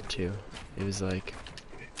like that too. It was like,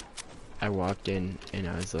 I walked in and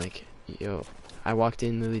I was like, yo, I walked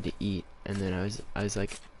in literally to eat, and then I was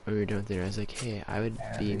like, when we were done with dinner, I was like, hey, I would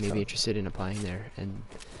be maybe interested in applying there, and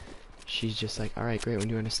she's just like, all right, great, when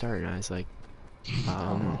do you want to start? And I was like,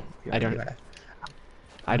 I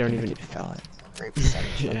don't even.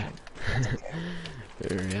 Yeah.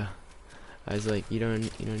 Yeah. I was like, you don't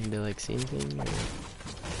need to see anything. Or...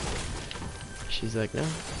 She's like, no,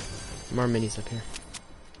 more minis up here.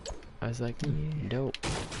 I was like, dope.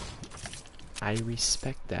 I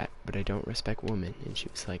respect that, but I don't respect women. And she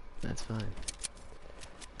was like, that's fine.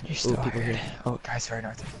 You're still people here. Oh, guys, right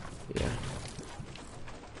north. Yeah.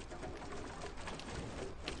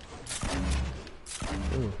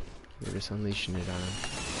 Ooh, we're just unleashing it on him.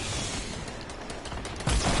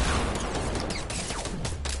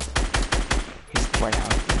 He's the White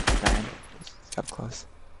House, Ryan. He's up close.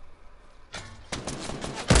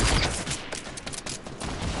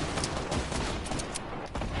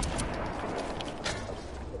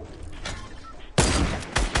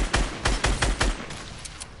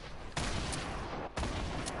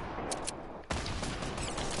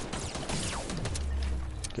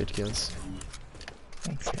 Good kills.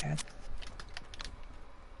 Thanks, Dad.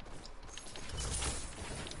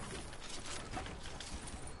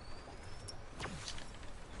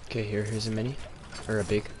 Okay, here's a mini. Or a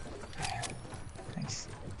big. Thanks.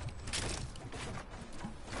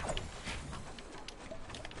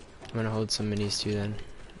 I'm gonna hold some minis too then,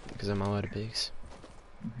 because I'm all out of bigs.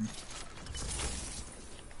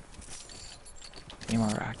 Any more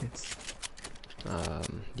rockets?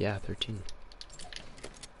 Yeah, 13.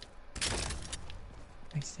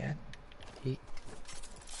 Thanks, Dad. Hey.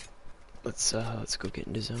 Let's go get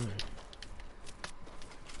into zone.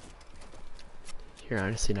 You're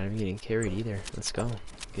honestly not even getting carried either. Let's go.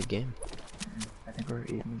 Good game. I think we're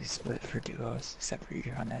evenly split for duos, except for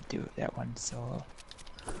you on that one solo.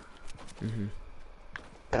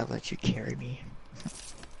 But I'll let you carry me.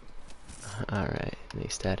 Alright,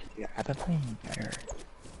 thanks, Dad. Yeah, I've been playing better.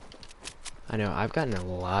 I know, I've gotten a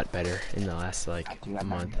lot better in the last,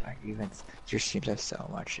 month. Your streams are so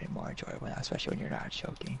much more enjoyable now, especially when you're not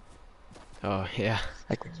choking. Oh, yeah.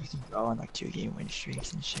 Like when you can go on 2-game win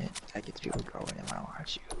streaks and shit, that gets people going and want to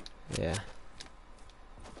watch you. Yeah.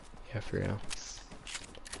 Yeah, for real.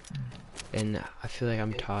 And I feel like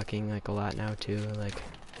I'm talking a lot now too,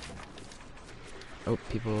 oh,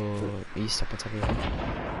 people east up on top of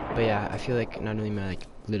that. But yeah, I feel like not only am I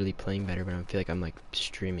literally playing better, but I feel like I'm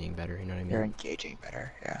streaming better, you know what I mean? You're engaging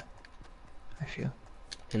better, yeah. I feel.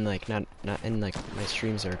 And my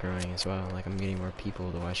streams are growing as well, I'm getting more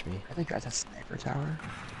people to watch me. Are the guys at Sniper Tower?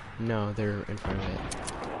 No, they're in front of it.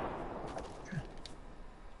 Okay.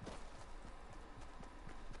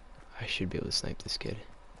 I should be able to snipe this kid.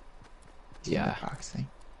 Yeah. Boxing.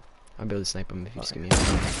 I'll be able to snipe him if you just give me a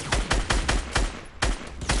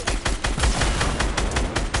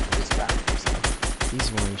He's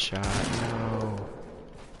one shot, no.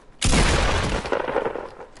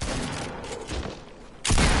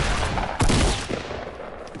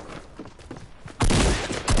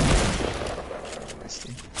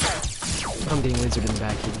 I'm getting lasered in the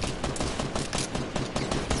back here.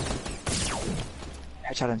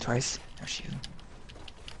 Headshot him twice. No shield.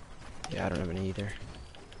 Yeah, I don't have any either.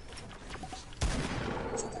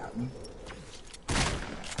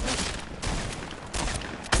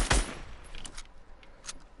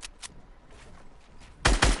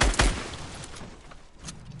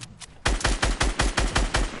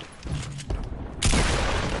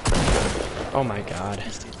 Oh my god.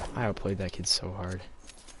 I outplayed that kid so hard.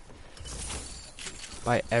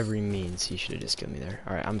 By every means, he should have just killed me there.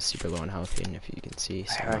 Alright, I'm super low on health, Hayden, if you can see.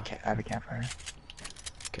 So, I have a campfire.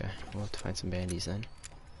 Okay, we'll have to find some bandies then.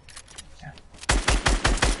 Yeah.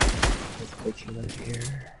 Let's put you over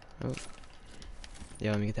here. Oh.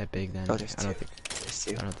 Yeah, let me get that big then. Oh, there's I don't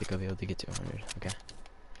think I'll be able to get to 100. Okay.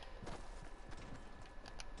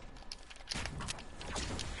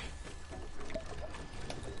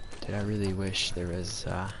 Dude, I really wish there was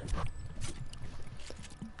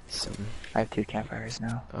some. I have 2 campfires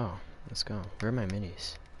now. Oh, let's go. Where are my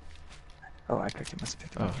minis? Oh, I picked it. Must have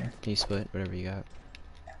picked them Oh, up here. can you split whatever you got?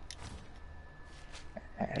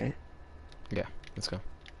 Yeah, let's go.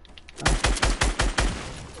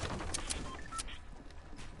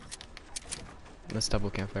 Let's double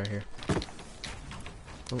campfire here.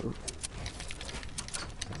 Oh.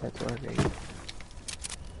 That door big.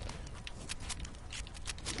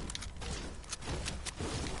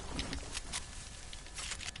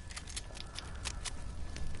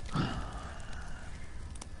 I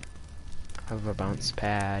have a bounce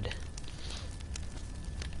pad.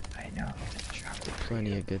 I know.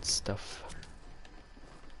 Plenty of good stuff.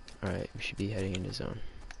 Alright, we should be heading into zone.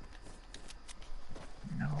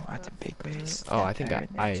 No, that's a big base. Oh, I think yeah,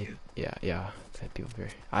 that people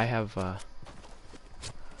very. I have a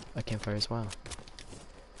campfire as well.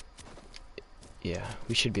 Yeah,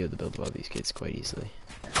 we should be able to build above these kids quite easily.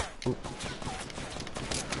 Ooh.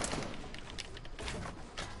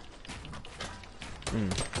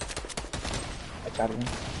 I got him.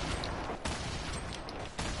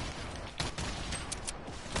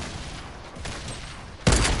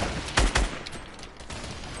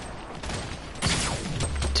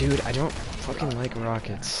 Dude, I don't fucking like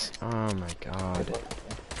rockets. Oh my god.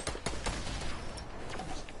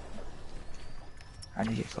 I need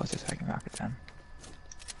to get closer so I can rocket them.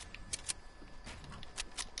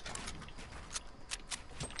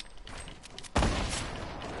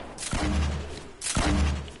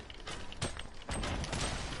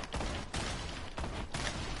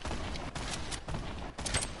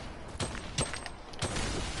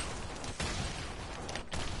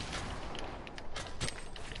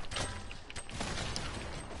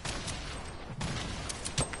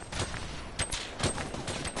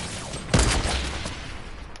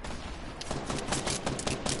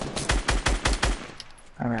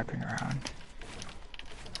 I'm wrapping around.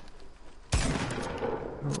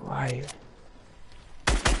 Oh, why?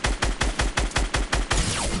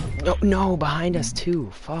 No, no, behind us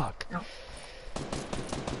too. Fuck. No.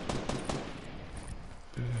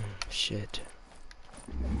 Shit.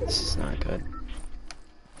 This is not good.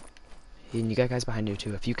 And you got guys behind you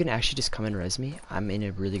too. If you can actually just come and res me, I'm in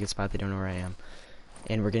a really good spot. They don't know where I am,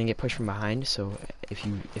 and we're gonna get pushed from behind. So if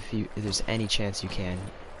there's any chance you can,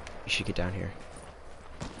 you should get down here.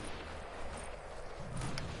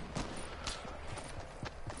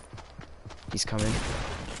 He's coming.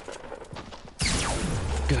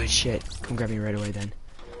 Good shit. Come grab me right away then.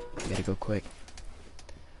 We gotta go quick.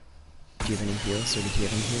 Do you have any heals, or did you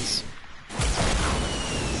have any heals?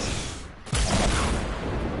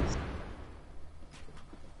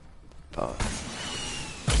 Oh.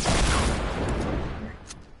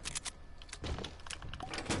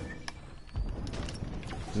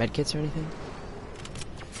 Medkits or anything?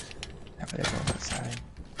 Yeah, but they're both outside.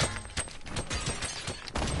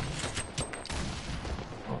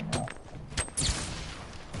 Oh no.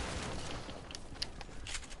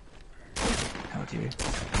 Oh dude.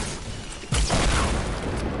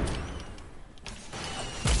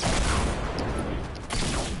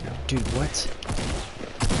 Dude, what?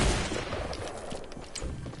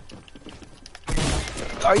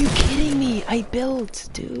 Are you kidding me? I built,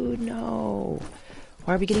 dude, no.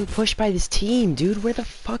 Why are we getting pushed by this team, dude? Where the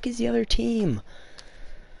fuck is the other team?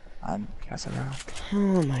 Castle Rock.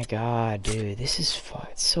 Oh my god, dude, this is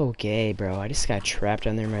it's so gay, bro. I just got trapped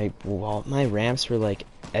under my wall. My ramps were like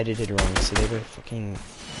edited wrong, so they were fucking.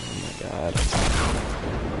 Oh my god.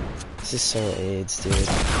 This is so AIDS, dude.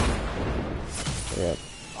 Yep.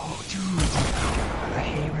 Oh dude, oh my god, I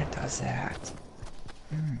hate when it does that.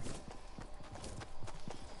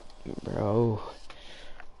 Bro,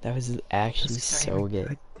 that was actually so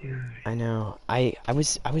gay. Dude. I know. I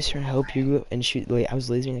was trying to help you and shoot. Like, I was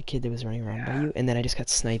lasering a kid that was running around by you, and then I just got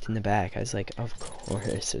sniped in the back. I was like, of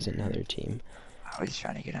course, there's another team. I was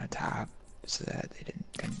trying to get on top so that they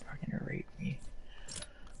couldn't fucking rape me.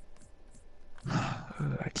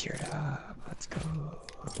 Ooh, I teared up. Let's go.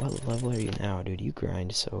 What level are you now, dude? You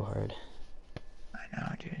grind so hard. I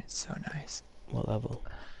know, dude. It's so nice. What level?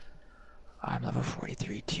 I'm level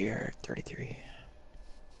 43, tier 33.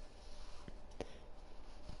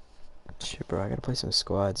 Shit, bro, I gotta play some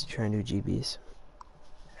squads. You trying to do GBs?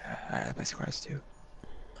 I play squads too.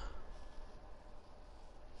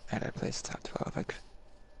 had I placed top 12 like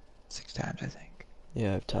 6 times, I think.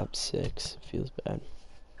 Yeah, I've top 6. Feels bad.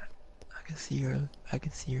 I can see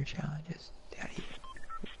your challenges, Daddy.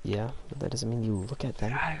 Yeah, but that doesn't mean you look at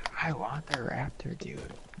them. I want the raptor, dude.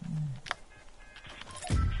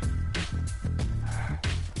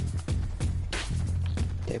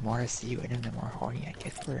 The more I see you in him, the more horny I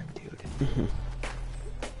get for him, dude.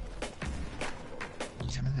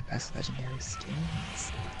 Some of the best legendary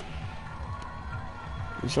skins.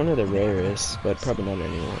 He's one of the rarest, but probably not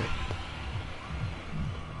anymore.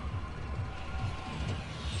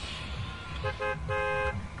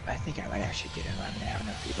 I think I might actually get him. I'm gonna have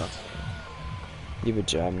enough V-Bucks. You have a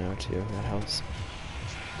job now too, that helps.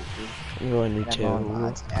 I'm going retail.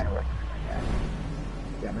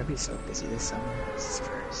 Yeah, I'm gonna be so busy this summer. This is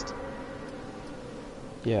first.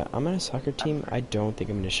 Yeah, I'm on a soccer team. I don't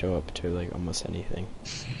think I'm gonna show up to like almost anything.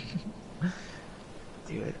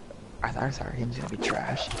 Dude, I thought our soccer team was gonna be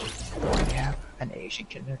trash. But we have an Asian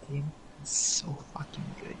kid on their team. He's so fucking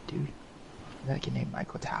good, dude. That kid named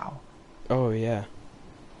Michael Tao. Oh yeah.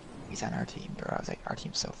 He's on our team, bro. I was like, our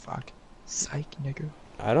team's so fucked. Psych, nigga.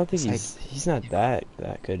 I don't think he's not that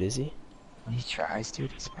good, is he? When he tries,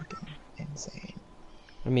 dude, he's fucking insane.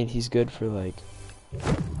 I mean, he's good for like. No,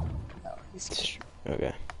 he's good.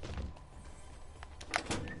 Okay.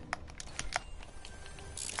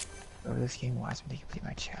 Oh, this game wants me to complete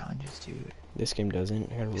my challenges, dude. This game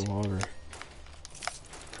doesn't. I got a revolver.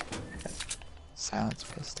 Silence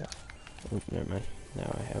pistol. Oh, never mind.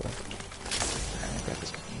 Now I have a. I'm gonna grab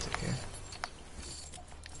this music here.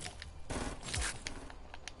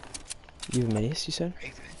 You have minis, you said?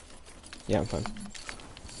 Yeah, I'm fine.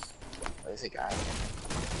 There's a guy.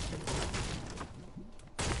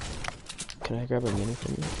 Can I grab a mini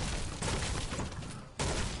from you?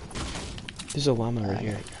 There's a llama right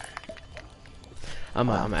here. I'm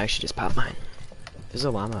actually just pop mine. There's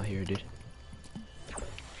a llama out here, dude.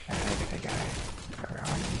 I think I got it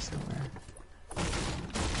around me somewhere.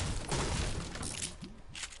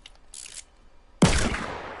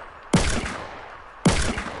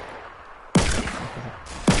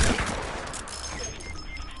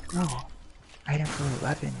 No. Item for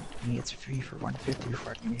 11. Me, it's free for 150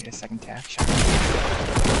 before I can get a second tax shot.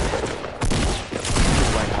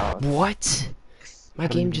 What? My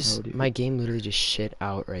game literally just shit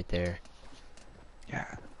out right there.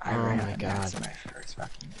 Yeah, I ran out of mats in my first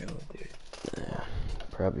fucking build, dude. Yeah,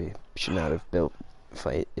 probably should not have built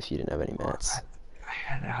fight if you didn't have any mats. I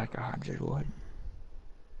had like 100 wood.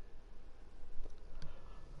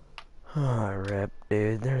 Oh, rip,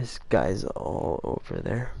 dude. There's guys all over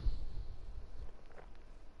there.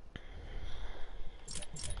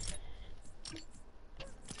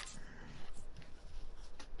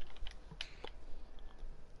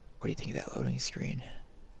 What do you think of that loading screen?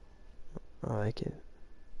 I like it.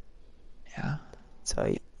 Yeah?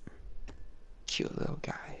 Tight. Cute little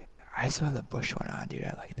guy. I still have the bush one on, dude.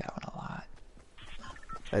 I like that one a lot.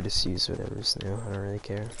 I just use whatever's new. I don't really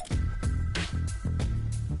care.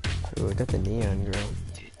 Oh, I got the neon girl.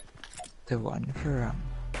 Dude, the one for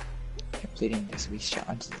completing this week's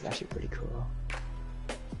challenge is actually pretty cool.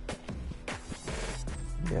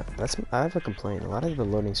 Yeah, I have a complaint. A lot of the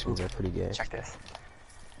loading screens are pretty gay. Check this.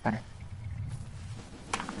 Hunter.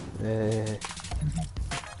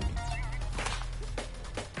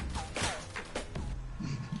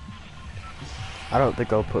 I don't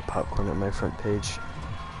think I'll put popcorn on my front page.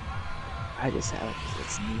 I just have it because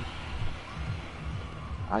it's neat.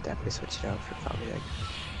 I'll definitely switch it out for probably like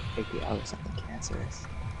take the L or something cancerous.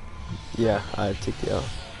 Yeah, I'd take the L.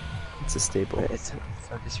 It's a staple. But it's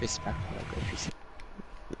so disrespectful, like what you said.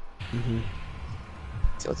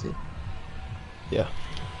 Tilted. Yeah.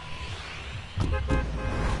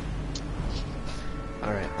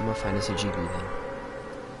 Alright, I'm gonna find us a GB then.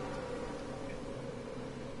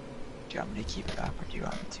 Do you want me to keep it up, or do you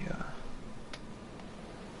want me to,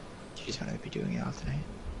 do you just want to be doing it all tonight?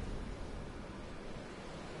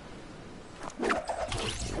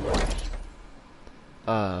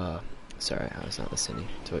 Sorry, I was not listening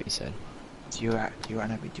to what you said. Do you want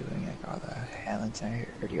to be doing like all the handling tonight,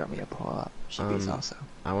 or do you want me to pull up GBs also?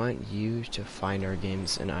 I want you to find our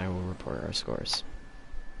games and I will report our scores.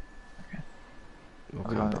 Okay. We'll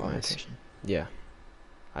compromise. Yeah.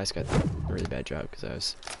 I just got a really bad job because I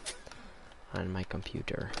was on my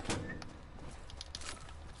computer.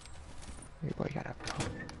 Your boy got up.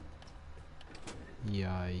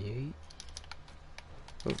 Yeah.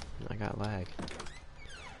 Oh, I got lag.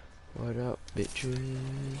 What up,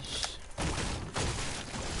 bitches?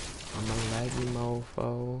 I'm a laggy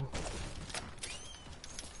mofo.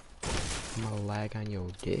 I'm gonna lag on your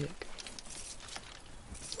dick.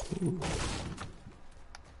 Ooh.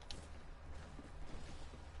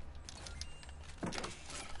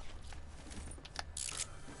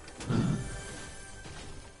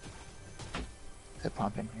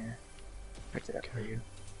 pump in here. Picked it up for you.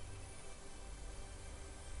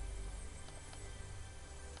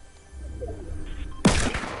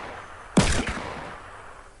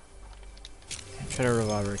 Try to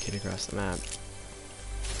revolver a kid across the map.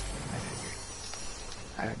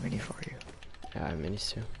 I have a mini for you. Yeah, I have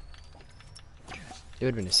minis too. It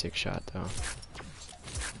would have been a 6-shot though.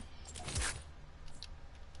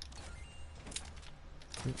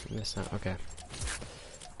 That's not okay.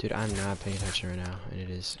 Dude, I'm not paying attention right now, and it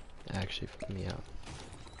is actually fucking me up.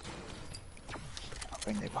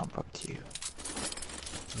 Hoping they pump up to you.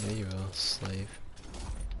 Yeah, you will, slave.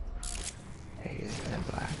 Hey, he's in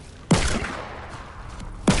black.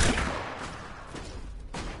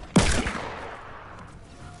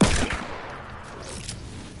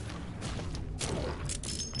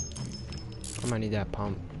 I might need that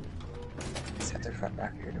pump. It's at the front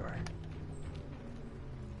back of your door.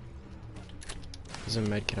 There's a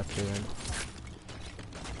med kit up here then.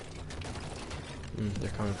 They're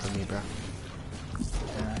coming for me, bro.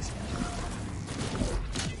 Yeah, I see him.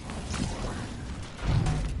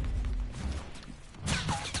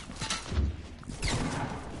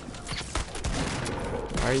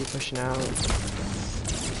 Why are you pushing out?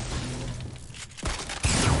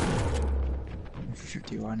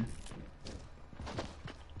 51.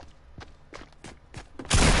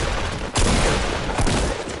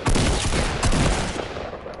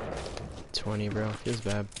 Bro, feels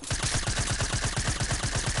bad.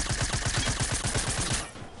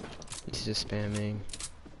 He's just spamming.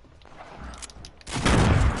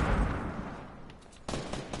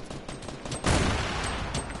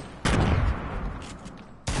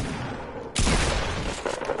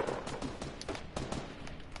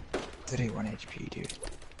 Today 1 HP, dude.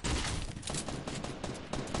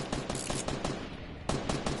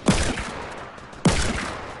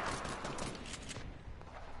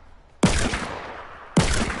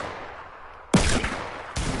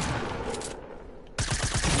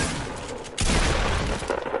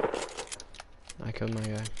 I killed my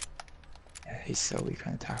guy. Yeah, he's so weak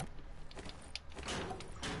on the top.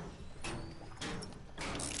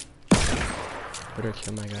 Better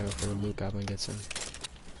kill my guy before the blue goblin gets him.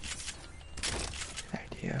 Good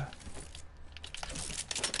idea.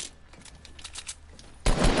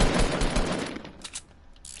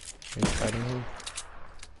 Are you fighting him?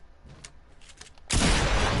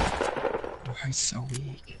 Oh, he's so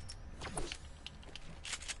weak.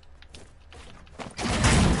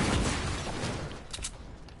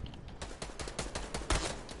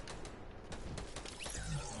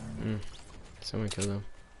 Someone killed him.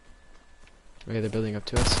 Okay, they're building up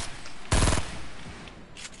to us.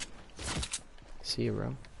 See you,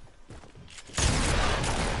 bro.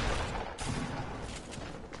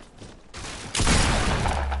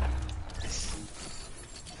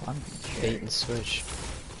 Bait and switch.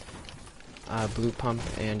 Blue pump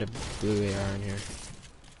and a blue AR in here.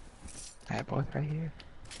 I have both right here.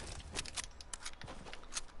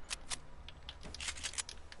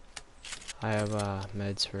 I have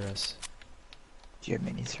meds for us. Do you have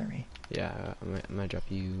minis for me? Yeah, I'm gonna drop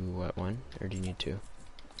you, what, 1? Or do you need 2?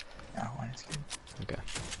 No, 1 is good. Okay.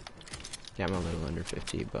 Yeah, I'm a little under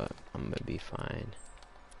 50, but I'm gonna be fine.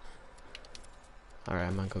 Alright,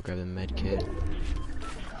 I'm gonna go grab the med kit.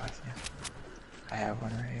 Oh, I see him. I have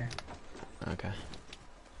 1 right here. Okay.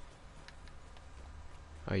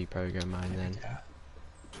 Oh, you probably grab mine then.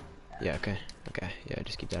 Yeah, okay. Okay, yeah,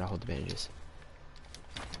 just keep that. I'll hold the bandages.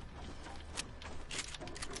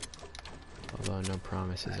 Although no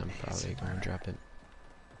promises, I'm probably going to drop it.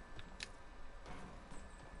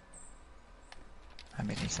 I'm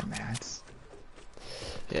making some mats.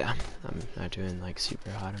 Yeah, I'm not doing like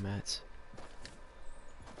super hot mats.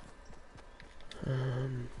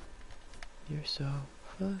 You're so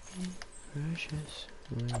fucking precious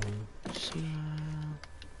when you smile.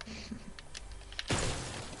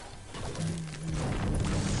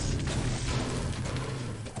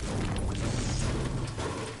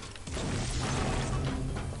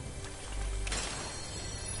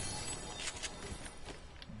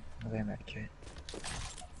 Another med kit.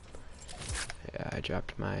 Yeah, I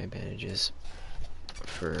dropped my bandages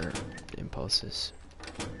for impulses.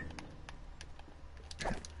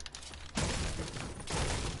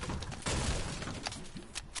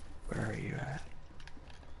 Where are you at?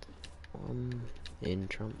 In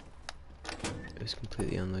Trump. It was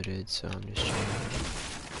completely unloaded, so I'm just chilling.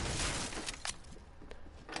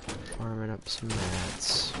 Farming up some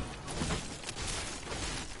mats.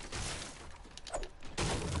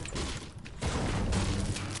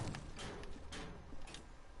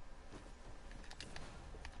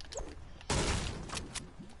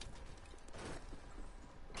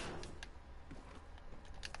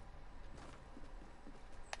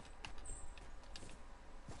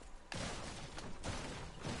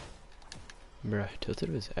 Bruh,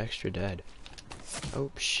 Tilted was extra dead.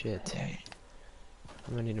 Oh shit. Hey.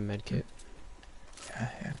 I'm gonna need a med kit.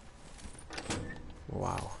 Yeah.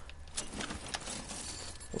 Wow.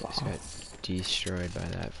 Just got destroyed by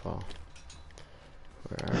that fall.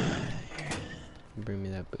 Where are you? Bring me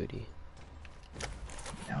that booty.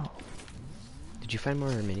 No. Did you find more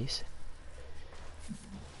minis?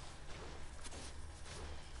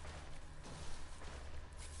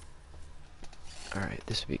 Alright,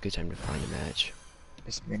 this would be a good time to find a match.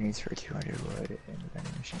 There's minis for 200 wood in the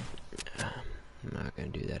vending machine. I'm not gonna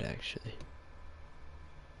do that actually.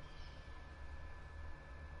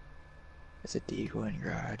 There's a deagle in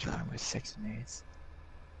garage along with 6 mates.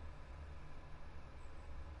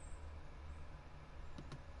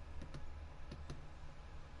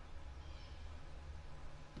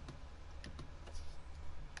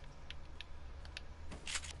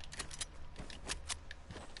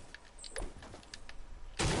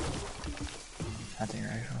 Hunting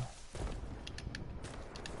rifle.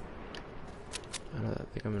 I don't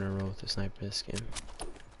think I'm gonna roll with the sniper this game.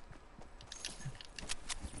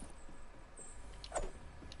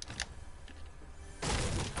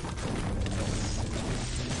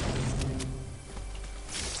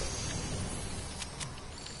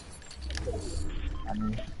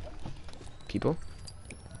 People?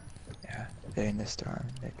 Yeah, they're in the storm.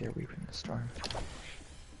 They're weeping the storm.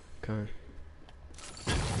 Come on.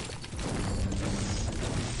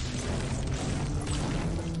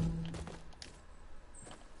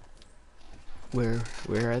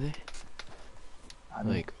 Where are they?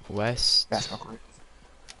 Like west? Basketball court.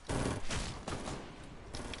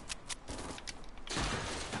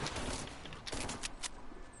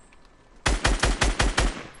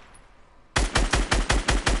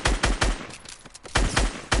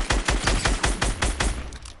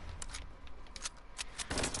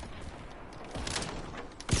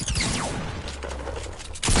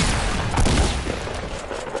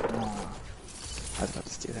 I was about to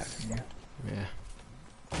steal that from you. Yeah.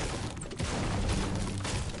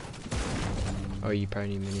 Oh, you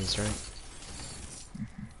probably need minis, right?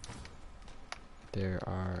 Mm-hmm. There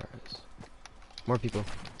are more people.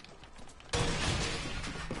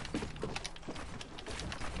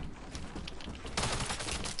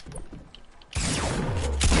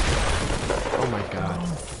 Oh my god.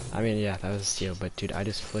 I mean, yeah, that was a steal, but dude, I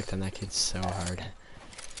just flicked on that kid so hard.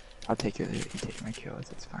 I'll take your loot, you take my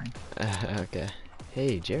kills, it's fine. Okay.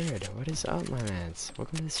 Hey, Jared, what is up, my mans?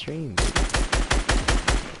 Welcome to the stream.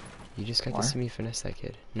 You just got to see me finesse that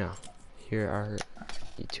kid. No. Here are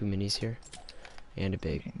 2 minis here. And a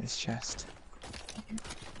big. In this chest.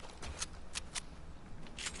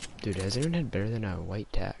 Dude, has anyone had better than a white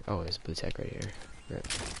tack? Oh, there's a blue tack right here. Rip.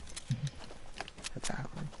 That's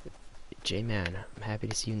awkward. J-Man, I'm happy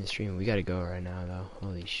to see you in the stream. We gotta go right now, though.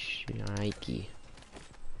 Holy shnikey.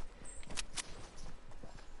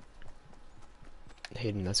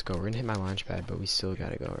 Hayden, let's go. We're gonna hit my launch pad, but we still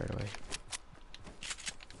gotta go right away.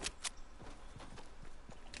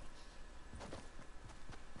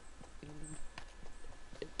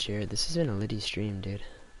 Jared, this has been a litty stream, dude.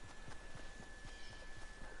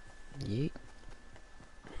 Yeet.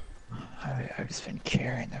 I've just been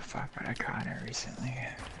carrying the fuck out of Connor recently.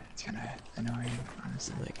 It's kinda annoying,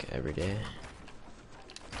 honestly. Like, every day.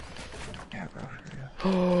 Yeah, bro, for real.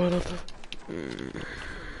 Oh, not the...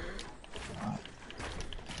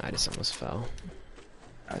 I just almost fell.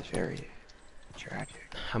 That was very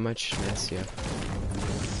tragic. How much mess do you have?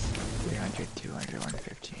 300, 200,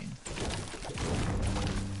 115.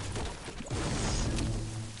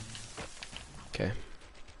 Okay.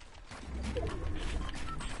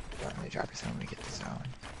 Want me to drop this when we get the zone?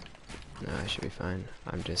 No, I should be fine.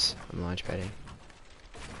 I'm launch padding.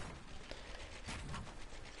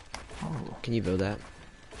 Oh. Can you build that?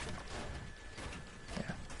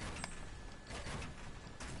 Yeah.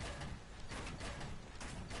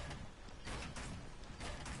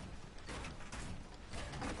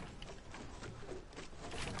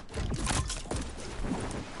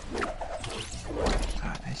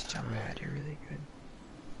 Ah, nice jump pad. You're really good.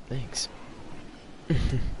 Thanks.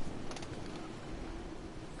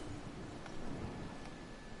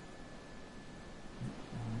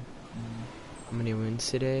 How many wins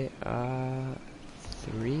today? 3,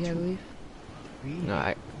 I believe. 3?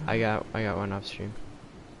 No, I got one off stream.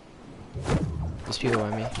 There's people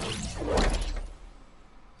on me. I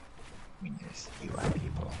mean, there's UI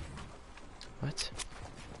people. What?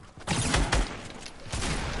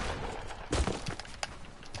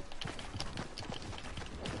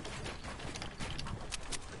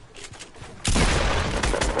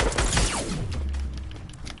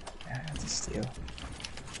 Yeah, that's a steal.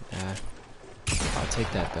 I'll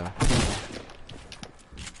take that though.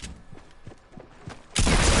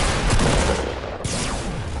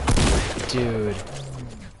 Dude.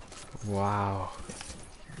 Wow.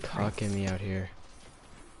 Cocking me out here.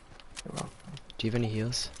 You're welcome. Do you have any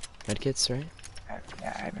heals? Medkits, right?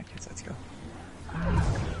 Yeah, I have my kids. Let's go.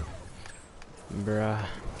 Bruh.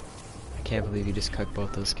 I can't believe you just cooked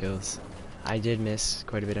both those kills. I did miss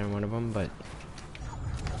quite a bit on one of them, but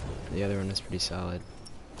the other one was pretty solid.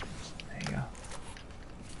 There you go.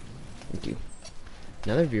 Thank you.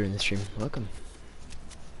 Another viewer in the stream. Welcome.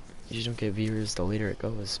 You just don't get viewers the later it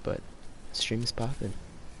goes, but stream is popping.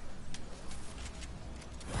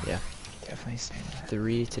 Yeah. Definitely saying that.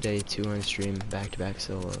 3 today, 2 on stream, back-to-back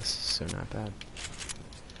solos, so not bad.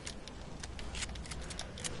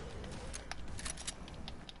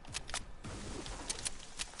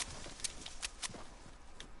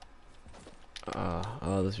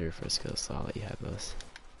 Oh, those were your first kills, so I'll let you have those.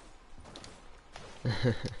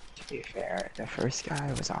 To be fair, the first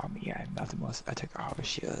guy was on me. I melted most. I took all his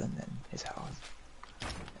shield and then his health.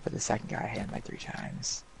 But the second guy I hit him like 3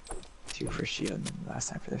 times. 2 for shield and then the last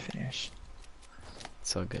time for the finish.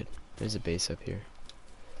 It's all good. There's a base up here.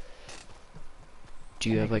 Do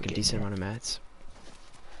you have like a decent amount of mats?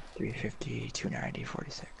 350, 290,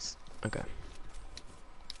 46. Okay.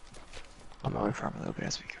 I'm going farm a little bit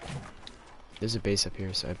as we go. There's a base up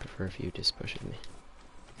here, so I'd prefer if you just push with me.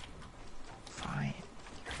 Fine.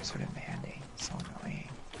 You're so demanding. So annoying.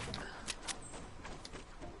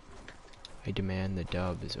 I demand the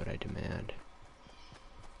dub is what I demand.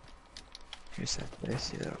 You said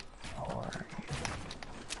this, you little whore.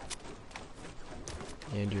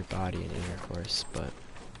 And your body and intercourse, but...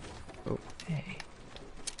 Oh. Hey.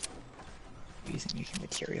 Reason you can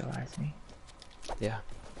materialize me. Yeah.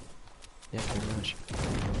 Yeah, pretty much.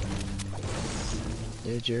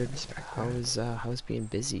 Yeah, Jared, how's being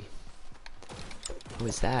busy? How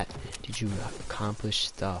was that? Did you accomplish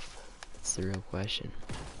stuff? That's the real question.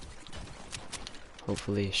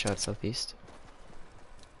 Hopefully a shot southeast.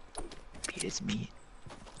 Beat his meat.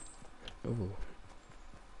 Ooh.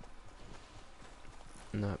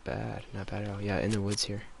 Not bad at all. Yeah, in the woods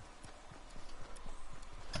here.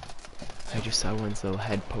 I just saw one's little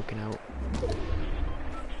head poking out.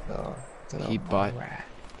 Oh, He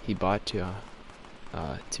bought to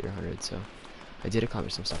tier 100, so I did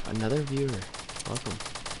accomplish some stuff. Another viewer, welcome.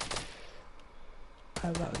 I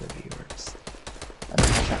love the viewers.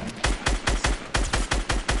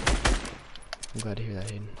 I'm glad to hear that,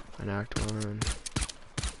 Hayden. I knocked one.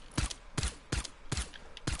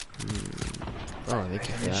 Oh, they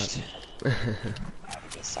kicked that.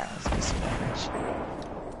 Silence me so much.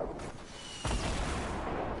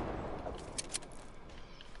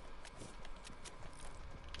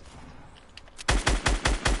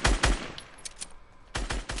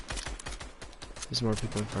 There's more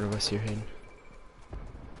people in front of us here, Hayden.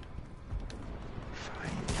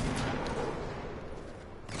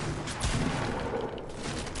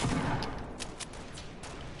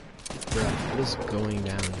 Bruh, what is going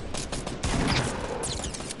down?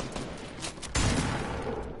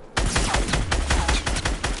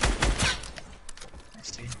 I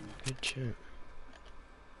see. Good shit.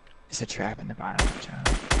 There's a trap in the bottom of the jump.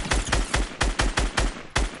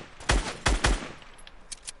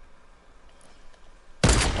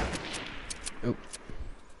 Oh.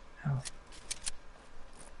 Oh.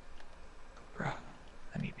 Bruh,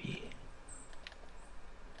 let me be.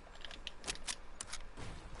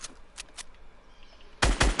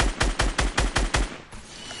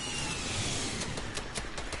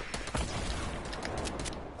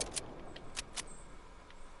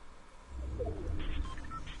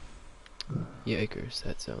 Yikers,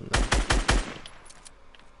 that zone though.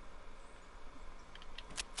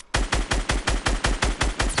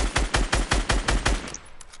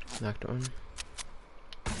 Knocked one.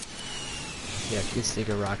 Yeah, if you could stick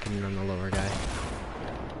a rocket in on the lower guy.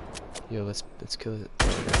 Yo, let's kill the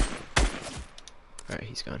lower guy. Alright,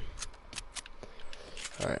 he's gone.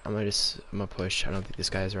 Alright, I'm gonna push. I don't think this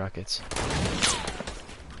guy has rockets.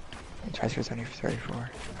 Triceratops only for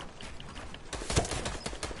 34.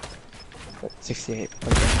 68.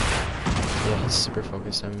 Okay. Yeah, he's super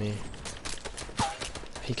focused on me.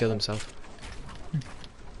 He killed himself.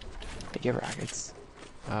 They give rockets.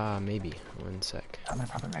 Maybe. One sec. I'm gonna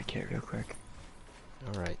pop in my kit real quick.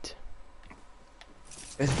 Alright.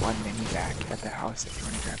 There's one mini back at the house if you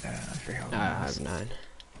want to grab that. I don't know if you're helping. I have 9.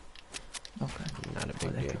 Okay. Not a Well,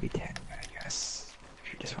 big that deal. could be 10, I guess.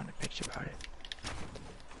 If you just want to bitch about it.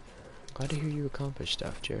 Glad to hear you accomplish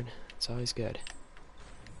stuff, Jared. It's always good.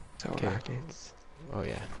 So Okay. rockets. Oh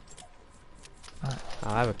yeah.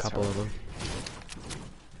 I'll have a couple of them.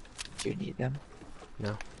 Do you need them?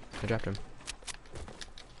 No, I dropped them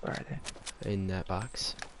Where are they? in that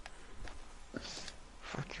box.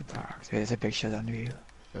 Fuck your box. There's a big shield under you.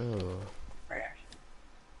 Oh. Right.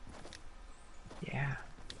 Yeah.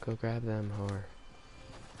 Go grab them, whore.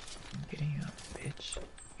 I'm getting up, bitch.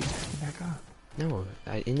 You just back up. No,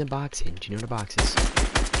 in the boxing. Do you know the boxes?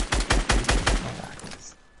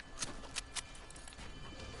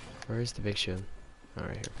 Where is the big shield? Oh,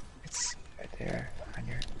 right here. It's right there on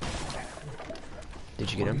your.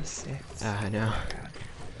 Did you get him? I know.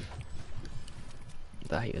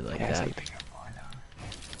 Thought you would like that.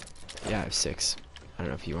 Yeah, I have 6. I don't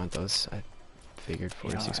know if you want those. I figured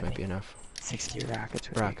 46 might be enough. 60 rockets.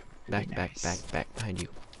 Rock, back, behind you.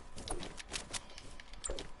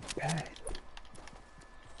 Bad.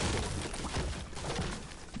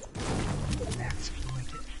 Max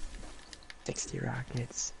wood. 60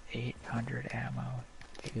 rockets, 800 ammo.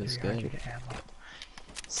 Feels good. Ammo.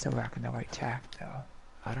 Still rocking the white tack though.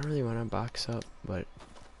 I don't really want to box up, but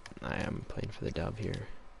I am playing for the dub here.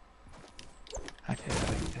 I feel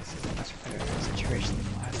like this is a much better situation than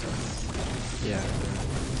the last one. Yeah.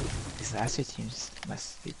 These last 2 teams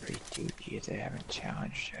must be pretty doopy if they haven't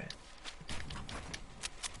challenged yet.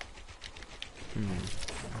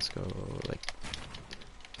 Let's go, like...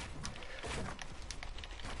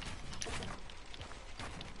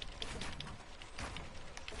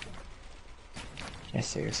 Yes,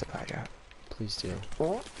 sir, your supply drop. Please do. You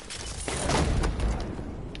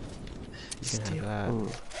can Steal. have that.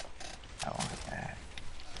 Ooh. I want that.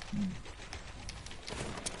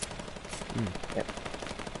 Yep.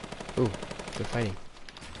 Ooh, they're fighting.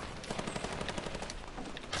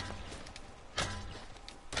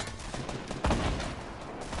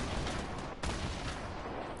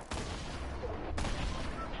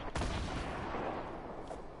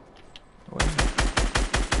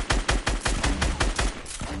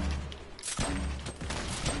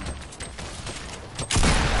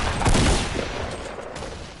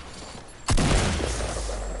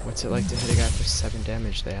 What's it like to hit a guy for 7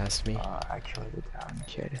 damage, they asked me. I killed the down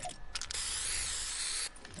kid.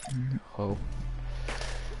 Oh.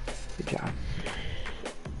 Good job.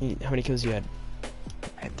 How many kills you had?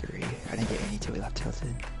 I had 3. I didn't get any till we left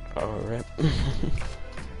tilted. Oh, rip.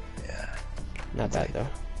 Yeah. Not bad, though.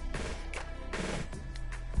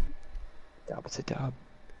 Dub's a dub.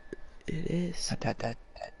 It is. That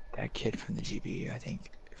kid from the GB, I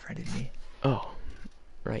think, friended me. Oh,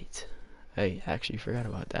 right. I actually forgot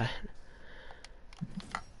about that.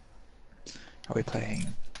 Are we playing?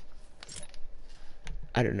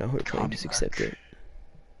 I don't know. We're playing, just accept it.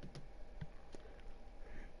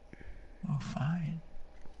 Oh, fine.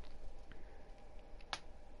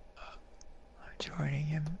 I'm joining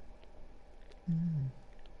him.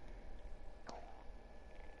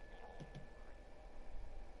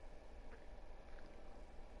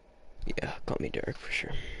 Yeah, call me Derek for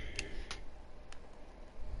sure.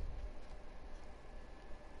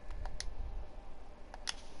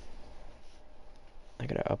 I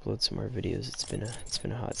gotta upload some more videos. It's been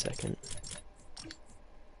a hot second.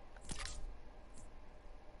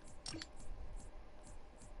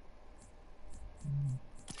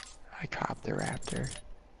 I copped the raptor.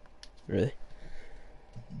 Really?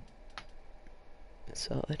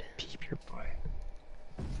 Solid. Peep your boy.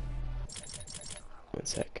 1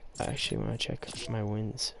 sec. I actually want to check my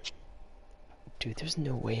wins. Dude, there's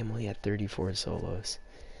no way I'm only at 34 solos.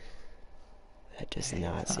 That does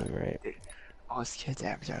not seem right. Most kids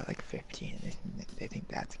average out like 15 and they think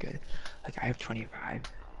that's good. Like I have 25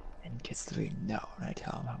 and kids literally know when I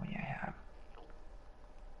tell them how many I have.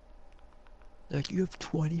 They're like, you have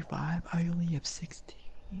 25? I only have 16.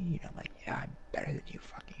 I'm like, yeah, I'm better than you,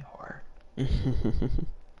 fucking whore.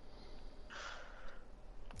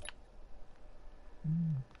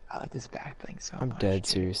 I like this back thing so much. I'm dead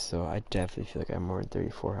serious though. I definitely feel like I'm more than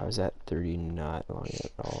 34. I was at 30 not long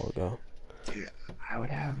at all ago. Dude, I would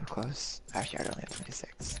have close. Actually, I'd only have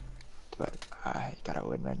 26. But I got a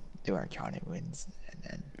win, they weren't counting wins, and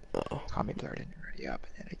then Combi Blur didn't ready up,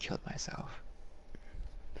 and then I killed myself.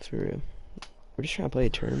 For real. We're just trying to play a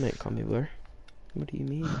tournament, Combi Blur. What do you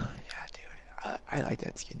mean? Yeah, dude. I like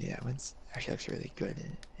that skin. That one's actually looks really good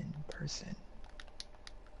in person.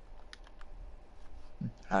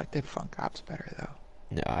 I like the Funk Ops better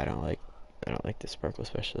though. No, I don't like the Sparkle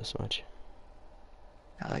Specialist much.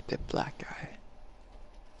 I like the black guy.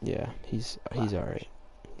 Yeah, he's alright.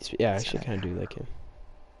 Yeah, I actually kind of do like him.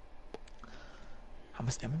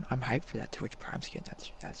 I'm hyped for that Twitch Prime skin.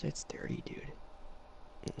 It's dirty, dude.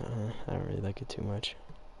 I don't really like it too much.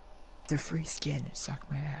 It's a free skin. Suck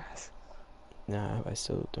my ass. Nah, I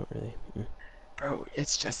still don't really. Bro,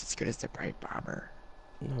 it's just as good as the Bright Bomber.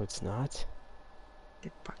 No, it's not.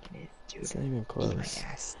 It fucking is, dude. It's not even close. Eat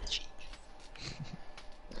my ass cheek.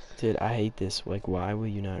 Dude, I hate this. Like, why will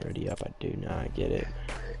you not ready up? I do not get it.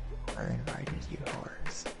 We're invited, you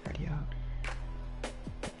whores. Ready up.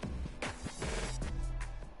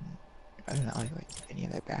 I don't know, like any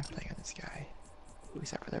of that backplay on this guy.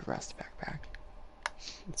 Except for the rust backpack.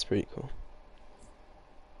 It's pretty cool.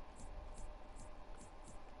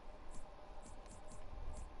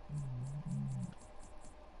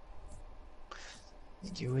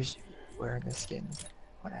 You was wearing the skin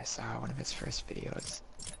when I saw one of his first videos.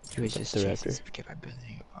 He was just the chasing raptor. Skip by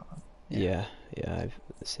building above him. Yeah, I've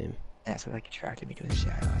the same. And that's what like attracted me to his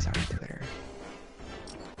channel. I saw it on Twitter.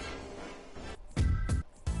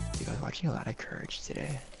 Dude, I was watching a lot of Courage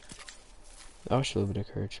today. I watched a little bit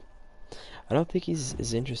of Courage. I don't think he's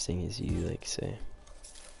as interesting as you like say.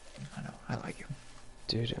 I know, I like him.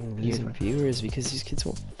 Dude, I'm losing viewers because these kids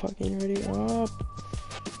won't fucking ready up.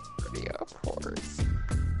 Ready up, horse.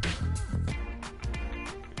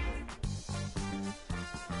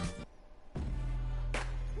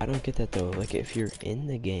 I don't get that though. Like, if you're in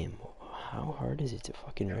the game, how hard is it to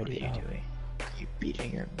fucking ready up? What are you doing? You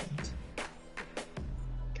beating your meat?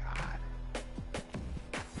 God.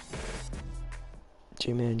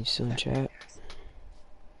 J-Man, you still in chat?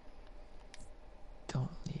 Don't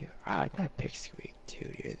leave. I like that pick squeak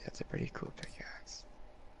too, dude. That's a pretty cool pickaxe.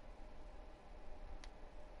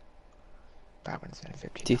 That one's been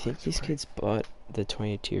 $15. Do you think these kids bought the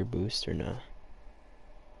 20 tier boost or not?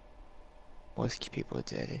 Most people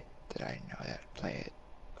did that I know that play it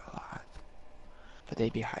a lot. But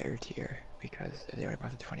they'd be higher tier because if they would have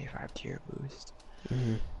bought the 25 tier boost.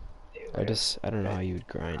 I don't know how you would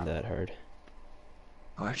grind that hard.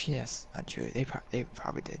 Oh, actually, that's not true. They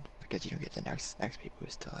probably did because you don't get the next XP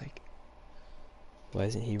boost to like. Why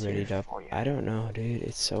isn't he ready up? I don't know, dude.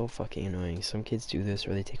 It's so fucking annoying. Some kids do this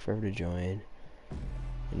or they take forever to join.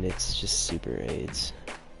 And it's just super AIDS.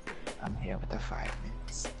 I'm here with the 5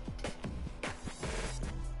 minutes.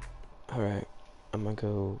 Alright, I'm gonna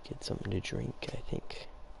go get something to drink, I think.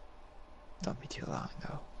 Don't be too long,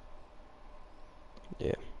 though.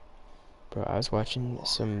 Yeah. Bro, I was watching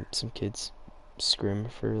some kids scrim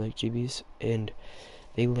for, like, GBs, and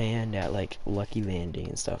they land at, like, Lucky Landing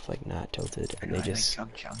and stuff, like, not tilted, and they just...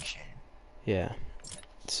 Like Junction. Yeah.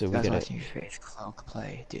 So we gotta... I was gotta... watching Face Cloak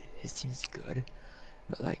play. Dude, his team's good,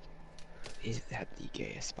 but, like, he had the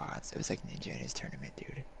gayest spots. It was like Ninja in his tournament,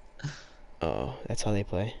 dude. Oh, that's how they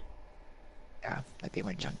play? Yeah, like they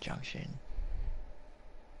went Junction.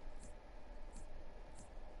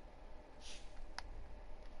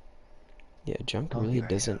 Yeah, Junk really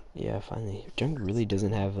doesn't... Yeah, finally. Junk really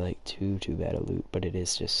doesn't have, like, too bad a loot, but it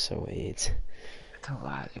is just so AIDS. It's a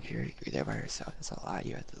lot. If you're there by yourself, it's a lot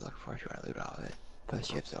you have to look for if you want to loot all of it.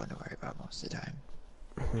 Plus you have zone to worry about most of the time.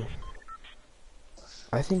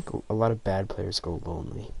 I think a lot of bad players go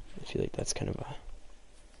lonely. I feel like that's kind of a...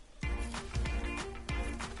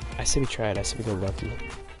 I say we try it. I say we go Lucky.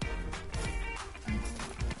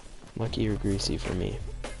 Lucky or Greasy for me.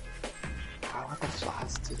 I want the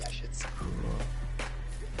floss too. That shit's cool.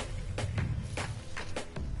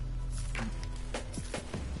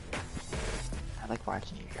 I like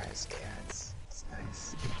watching you guys dance. It's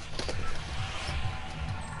nice.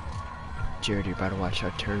 Jared, you're about to watch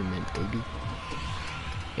our tournament, baby.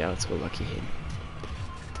 Yeah, let's go Lucky Hayden.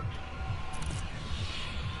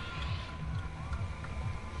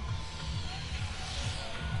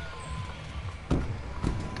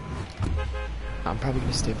 I'm probably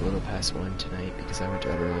gonna stay up a little past 1 tonight because I went to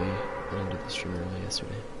bed early. I didn't do the stream early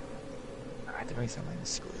yesterday. I have to bring somebody to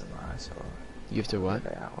school tomorrow, so... You have to what?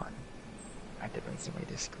 I have to bring somebody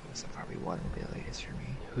to school, so probably 1 will be the latest for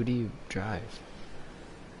me. Who do you drive?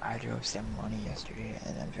 I drove some money yesterday,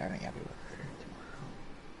 and I'm driving everywhere tomorrow.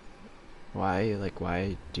 Why? Like,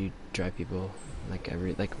 why do you drive people? Like,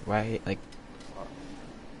 why? Like...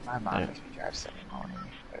 My mom makes me drive some money,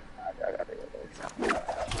 but I drive everywhere.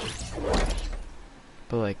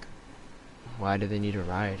 But, like, why do they need a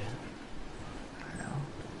ride? I don't know.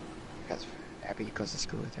 Because Abby goes to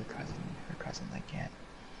school with her cousin, like, can't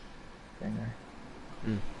bring her.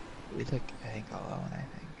 We took, I think, alone, I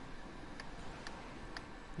think.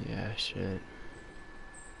 Yeah, shit.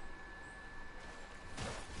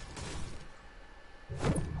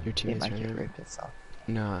 Your teammates are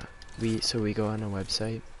Nah, we go on a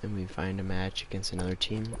website and we find a match against another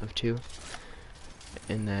team of 2,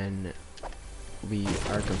 and then we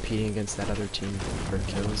are competing against that other team for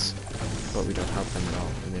kills, but we don't help them at all,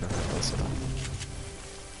 and they don't help us at all.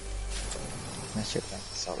 Unless you're playing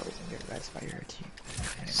solos and you're guys by your team.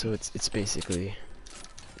 So it's basically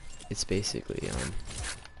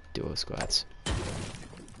duo squads.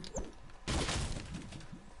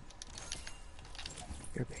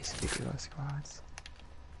 You're basically duo squads.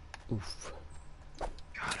 Oof.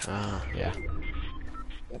 Yeah.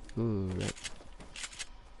 Yep. Ooh,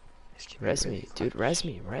 res me, dude, res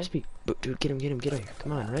me. Dude, get him.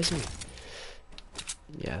 Come on, res me.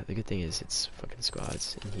 Yeah, the good thing is it's fucking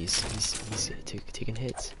squads, and he's taking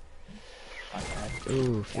hits.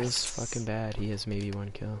 Ooh, feels fucking bad. He has maybe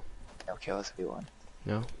 1 kill. No kills if he won.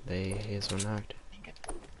 No, he has 1 knocked.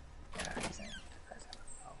 Yeah, he's in.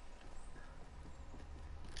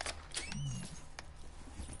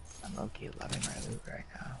 I'm low-key loving my loot right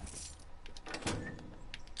now.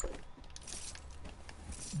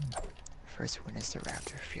 First win is the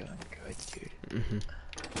Raptor, feeling good, dude.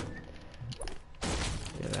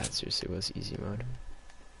 Yeah, that seriously was easy mode.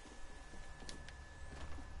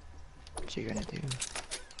 What you gonna do?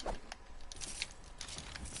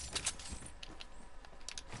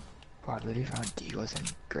 Oh, I literally found deagles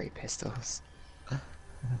and great pistols.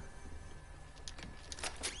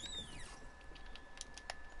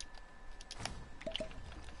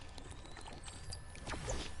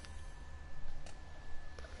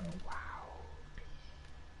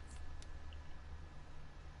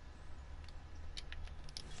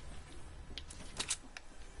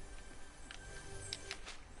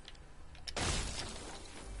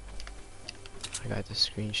 I got the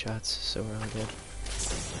screenshots, so we're all good.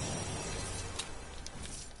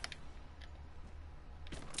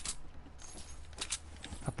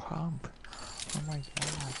 A pump. Oh my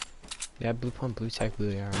god. Yeah, blue pump, blue tech, blue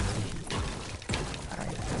AR already. I don't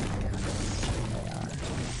even have AR.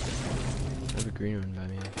 I have a green one by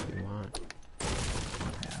me if you want. Yeah,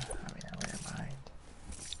 I mean, I wouldn't mind.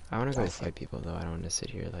 I wanna go fight people though, I don't wanna sit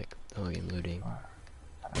here like the whole game looting. I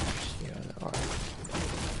don't have shield or...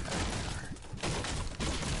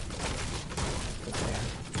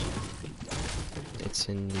 It's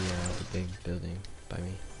in the big building by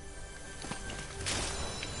me.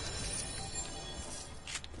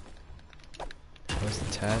 That was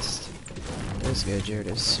the test. It was good, Jared.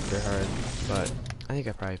 It was super hard, but I think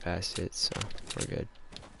I probably passed it, so we're good.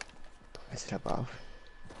 Is it above?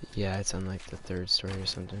 Yeah, it's on like the 3rd story or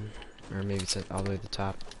something. Or maybe it's all the way to the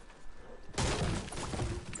top.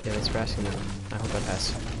 Yeah, thanks for asking me. I hope I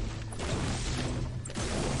pass.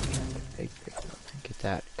 Get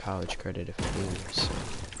that college credit if I do, so.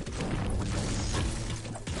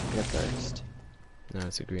 You're first. No,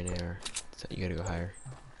 it's a green AR. So you gotta go higher.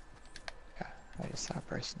 Yeah, I just saw a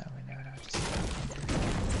person that we know, and I just...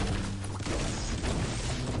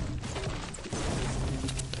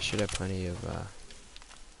 I should have plenty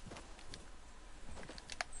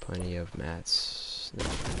of mats. No.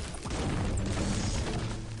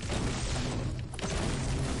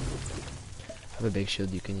 I have a big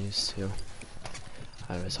shield you can use too.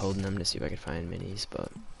 I was holding them to see if I could find minis,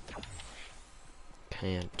 but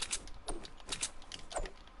can't.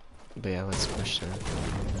 But yeah, let's push them.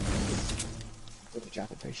 Let me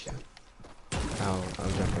drop a big shield. I'll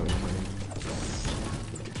drop it with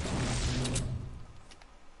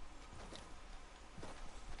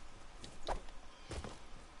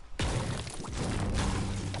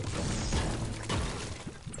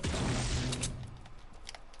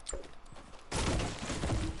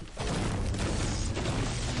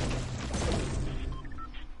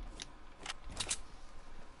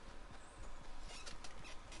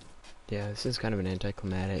Yeah, this is kind of an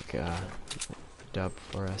anticlimactic dub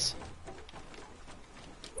for us.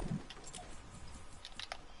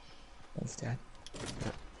 That's dead.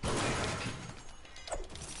 Yeah.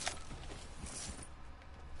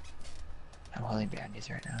 I'm holding bandies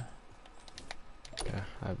right now. Yeah,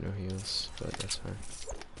 I have no heals, but that's fine.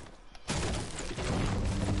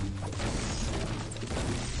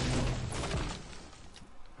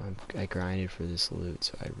 I grinded for this loot,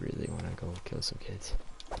 so I really want to go kill some kids.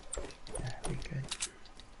 Yeah, we good.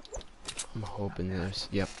 I'm hoping there's...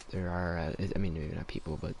 Yep, there are... I mean, maybe not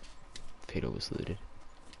people, but Fatal was looted.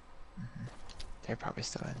 They're probably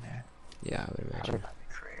still in there. Yeah, I would imagine. Probably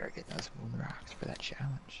Creator getting those moon rocks for that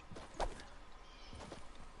challenge.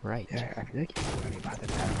 Right. Yeah, I feel like you already bought the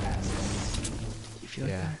battle pass. You feel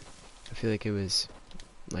like that? I feel like it was...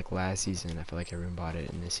 Like last season, I feel like everyone bought it,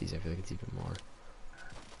 and this season I feel like it's even more.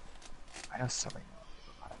 I know so many more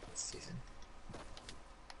people bought it this season.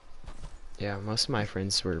 Yeah, most of my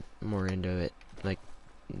friends were more into it, like,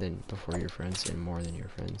 than before your friends, and more than your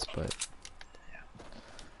friends, but... Yeah.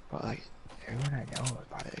 But, like, everyone I know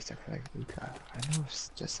bought it except for, like, Luca. I don't know if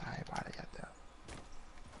Josiah bought it yet,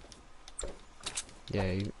 though.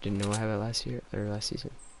 Yeah, you didn't know I have it last year, or last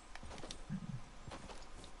season?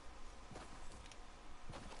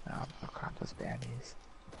 No, I'll crop those bandies.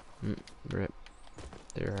 Rip.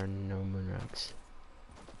 There are no moon rocks.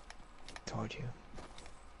 Told you.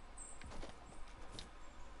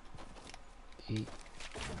 8.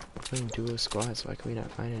 We're playing duo squads, why can we not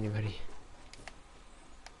find anybody?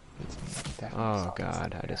 Oh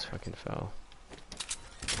god, I just fucking fell.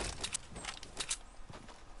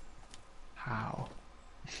 How?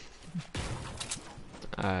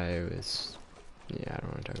 I was... Yeah, I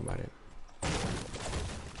don't want to talk about it.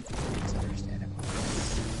 It's understandable.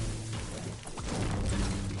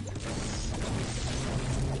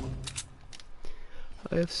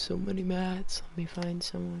 I have so many mats. Let me find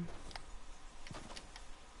someone.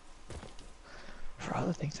 For all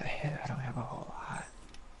the things I hit, I don't have a whole lot.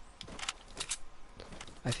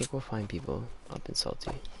 I think we'll find people up in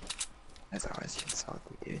Salty. As always, you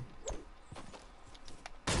salty, dude.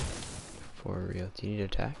 For real. Do you need to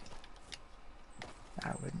attack?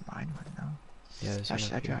 I wouldn't mind one, though. Yeah, there's Now, one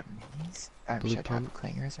should up I here. drop minis? Blue Should I drop pump.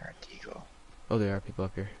 clingers or a deagle? Oh, there are people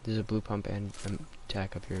up here. There's a blue pump and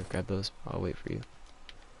attack up here. Grab those. I'll wait for you.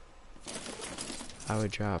 I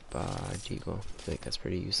would drop Deagle. I think that's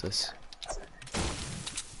pretty useless.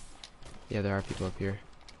 Yeah, there are people up here.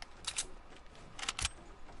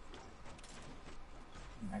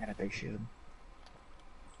 I got a big shield.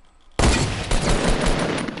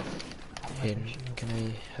 Hayden, can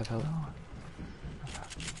I have help? No.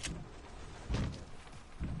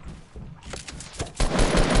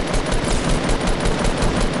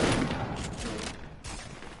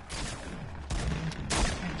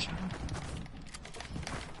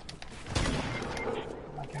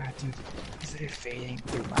 Oh my god, dude. Is it fading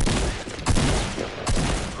through my...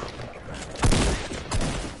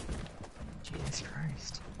 Jesus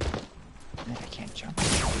Christ. Man, I can't jump.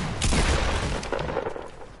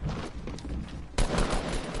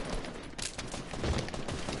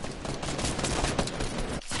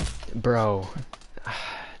 Bro.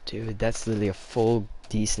 Dude, that's literally a full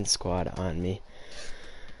decent squad on me.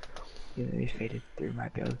 You literally faded through my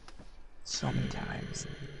build so many times.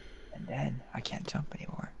 And then I can't jump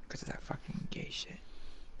anymore because of that fucking gay shit.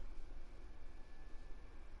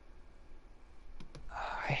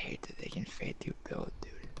 I hate that they can fade through build,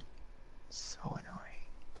 dude. So annoying.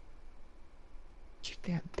 Kick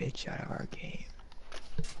that bitch out of our game.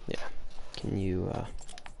 Yeah. Can you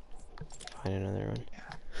find another one? Yeah.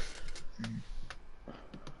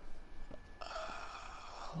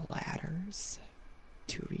 Ladders.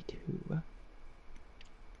 2v2.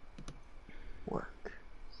 Work.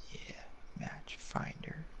 Yeah. Match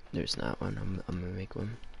finder. There's not one. I'm gonna make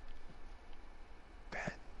one.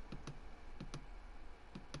 Bet.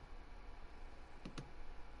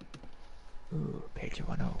 Ooh, page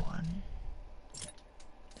 101.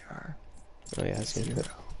 There are. Oh yeah, I see it.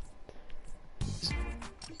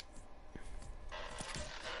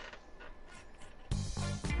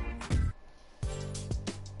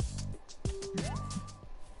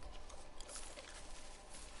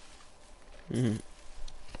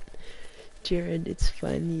 Jared, it's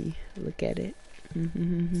funny. Look at it.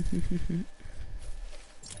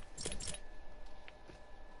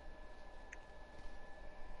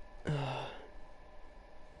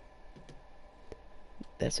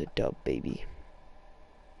 That's a dub, baby.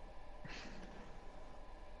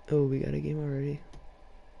 Oh, we got a game already.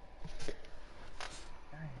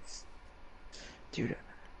 Nice. Dude,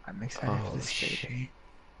 I'm excited for this shit.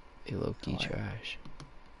 A low-key trash.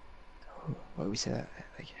 Oh, well, we said that,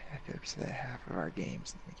 like, I feel like we said that half of our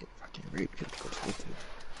games and we get fucking raped because people tilted.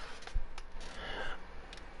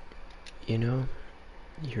 You know,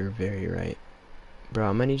 you're very right. Bro,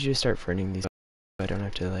 I'm gonna need you to start friending these so I don't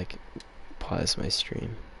have to, like, pause my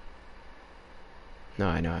stream. No,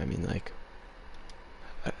 I know, I mean, like,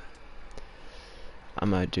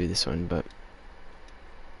 I'm gonna do this one, but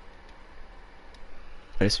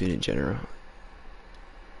I just mean in general.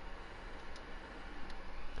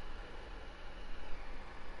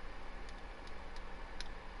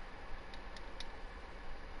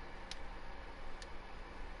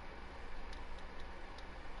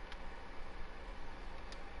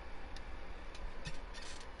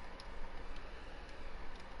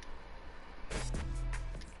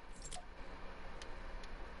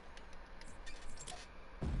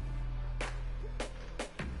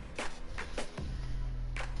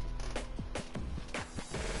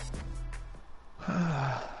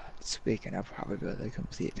 This weekend I'll probably be able to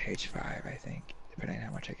complete page 5, I think, depending on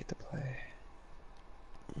how much I get to play.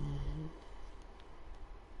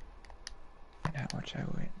 And how much I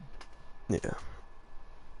win. Yeah.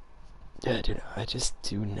 Yeah, dude, I just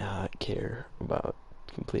do not care about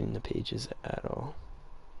completing the pages at all.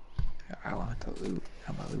 I want the loot.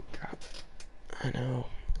 I'm a loot drop. I know.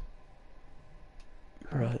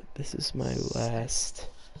 Bro, this is my last...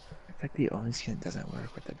 It's like the only skin that doesn't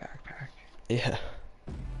work with the backpack. Yeah.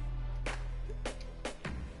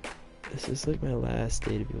 This is like my last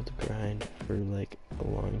day to be able to grind for like a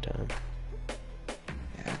long time.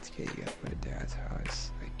 Yeah, that's good. You gotta put it there. That's how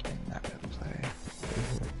it's like you're not gonna play.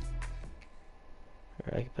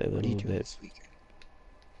 Alright, I can play a little bit. This weekend?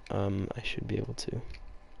 I should be able to.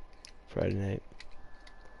 Friday night.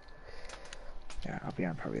 Yeah, I'll be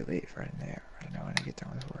on probably late Friday night. I don't know when I get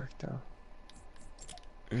done with work though.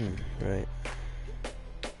 Right.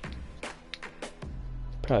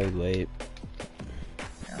 Probably late.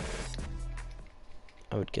 Yeah.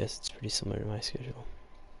 I would guess it's pretty similar to my schedule.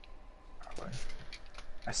 Probably.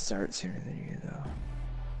 I start sooner than you though.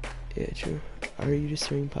 Yeah, true. Are you just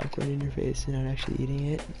throwing popcorn in your face and not actually eating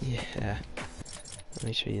it? Yeah. Let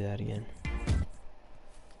me show you that again.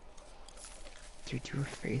 Dude, do a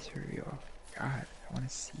face reveal. God, I want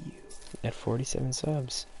to see you. At 47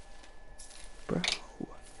 subs. Bro,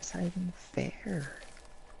 it's not even fair.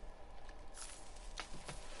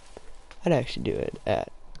 I'd actually do it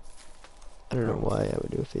at... I don't know why I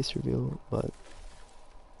would do a face reveal, but...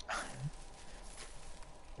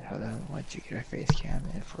 Hold on, once you get a face cam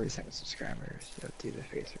and 47 subscribers, you'll do the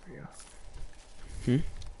face reveal.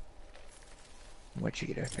 Once you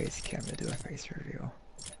get a face cam, you'll do a face reveal.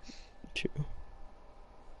 True.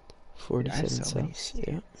 47 Dude, I have so many subs,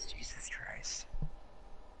 yeah. Jesus Christ.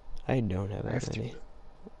 I don't have that many.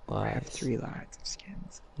 I have 3 lines of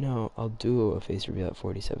skins. No, I'll do a face reveal at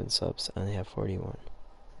 47 subs. I only have 41.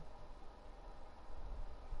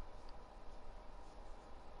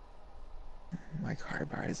 My card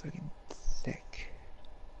bar is looking thick.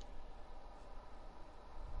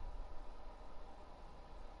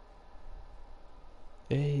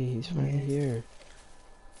 Hey, he's finally here.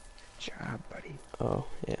 Good job, buddy. Oh,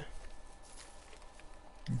 yeah.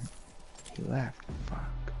 He left.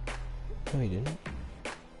 Fuck. No, he didn't.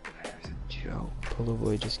 That was a joke. Polo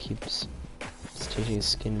Boy just keeps changing his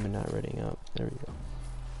skin but not reading up. There we go.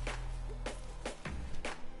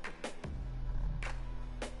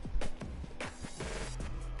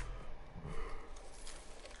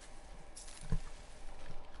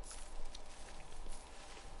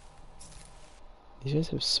 These guys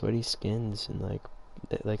have sweaty skins and like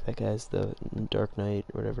that guy's the Dark Knight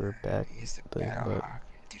or whatever back. He's the Battle Hawk.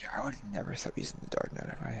 Dude, I would never stop using the Dark Knight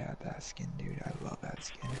if I had that skin, dude. I love that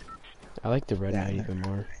skin. I like the Red Knight even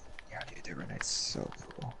more. Yeah, dude, the Red Knight's so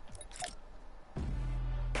cool.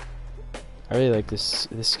 I really like this.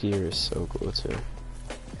 This skier is so cool too.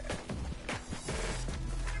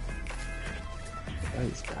 Oh,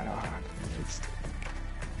 he's Battle Hawk.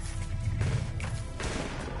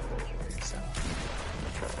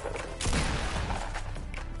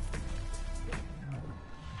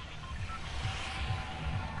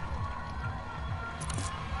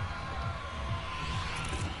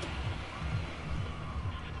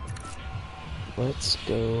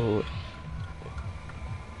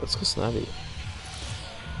 Let's go snobby.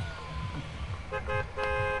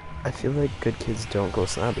 I feel like good kids don't go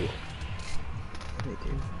snobby. They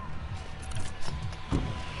do.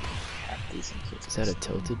 Half decent kids. Is that a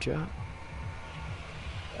tilted drop?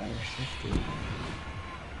 Shifty.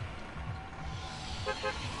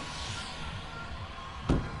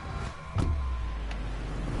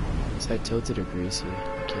 Is that tilted or greasy?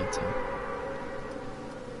 I can't tell.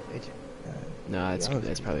 No,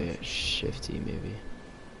 that's probably a shifty, maybe.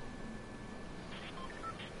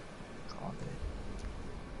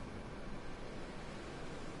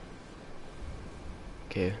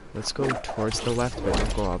 Okay, let's go towards the left, but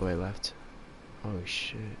don't go all the way left. Oh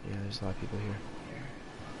shit! Yeah, there's a lot of people here.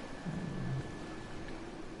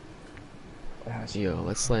 Yo,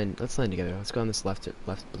 let's land together. Let's go on this left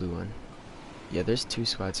blue one. Yeah, there's 2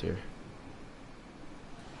 squads here.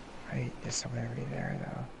 Right, there's someone already there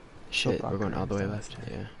though. Shit, we're going all the way left.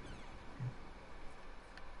 Yeah.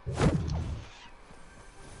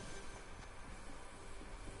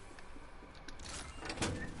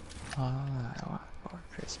 All I want for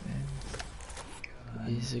Christmas.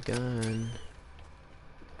 He's a gun.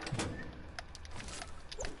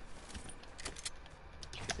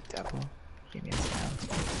 You're the devil. Give me a sound.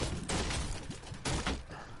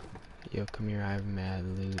 Yo, come here. I have mad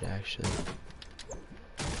loot actually.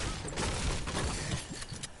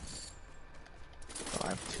 Oh, I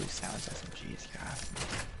have 2 sounds SMGs, God.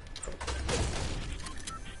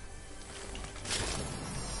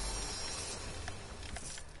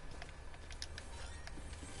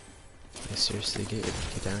 Seriously, get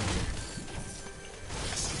down here.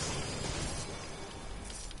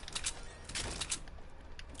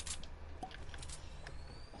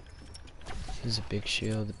 This is a big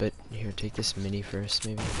shield, but here, take this mini first,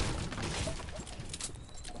 maybe.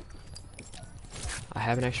 I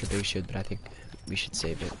have an extra big shield, but I think we should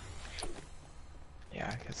save it.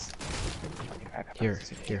 Yeah, because Here,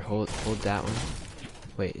 hold that one.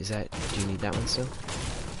 Wait, is that? Do you need that one still?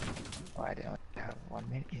 Well, I don't have 1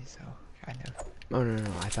 minute, so kind of. Oh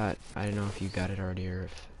no, I didn't know if you got it already or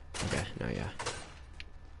if. Okay, no, yeah.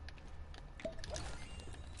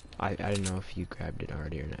 I didn't know if you grabbed it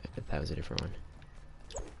already or not. If that was a different one.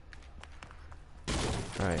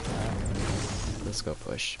 All right, let's go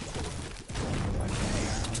push.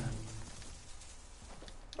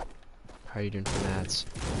 How are you doing for mats?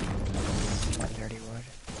 130 wood.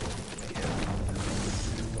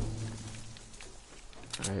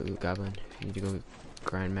 Alright, Loot Goblin. If you need to go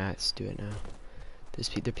grind mats, do it now. There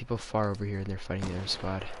are people far over here and they're fighting the other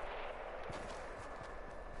squad.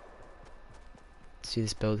 See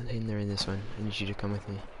this building? They're in this one. I need you to come with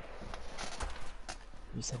me.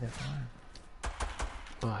 You said they're far.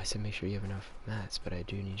 Oh, I said make sure you have enough mats, but I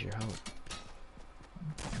do need your help.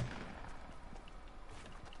 Okay.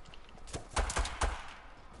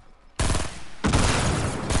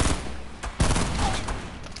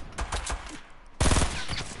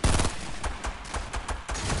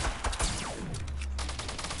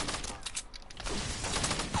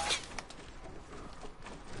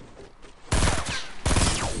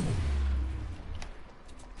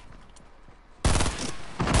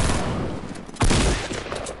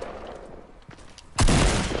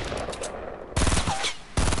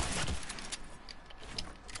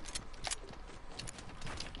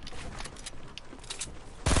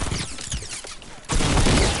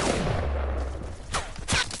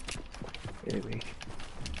 Really weak.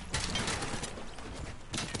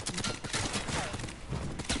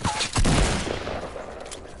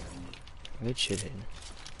 Good shit hitting.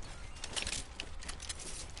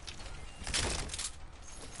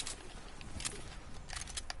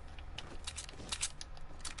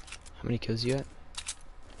 How many kills you got?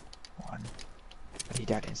 1. But he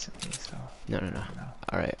died instantly, so. No.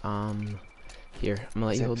 Alright, here, I'm gonna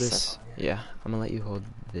let you hold this. Yeah, I'm gonna let you hold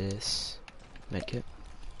this medkit.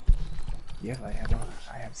 You have light ammo?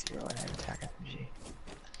 I have 0 and I have attack FMG.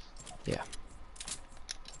 Yeah.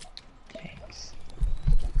 Thanks.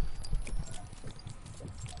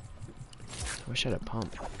 I wish I had a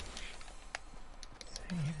pump.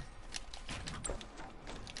 Same.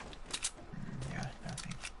 Yeah,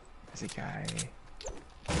 nothing. There's a guy.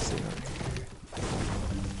 Over here.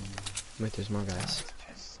 Wait, there's more guys.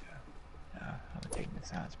 I'm taking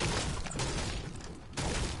this out.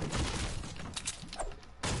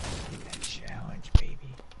 That challenge,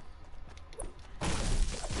 baby.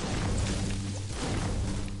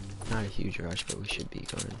 Not a huge rush, but we should be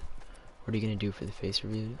going. What are you gonna do for the face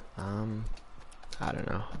review? I don't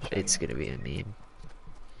know. It's gonna be a meme.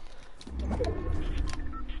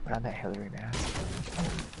 Put on that Hillary mask.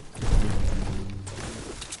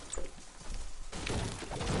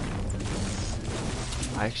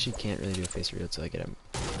 I actually can't really do a face reveal until I get a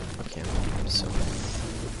cam, so we'll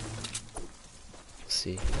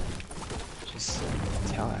see. Just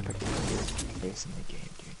tell Epic to put your face in the game,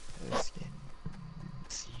 dude. The skin.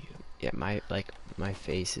 See you. Yeah, my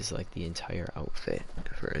face is like the entire outfit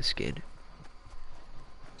for a skin.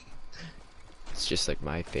 It's just like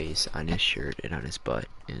my face on his shirt and on his butt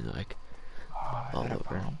and like all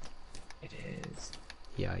over. It is.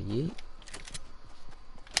 Yeah, yeet.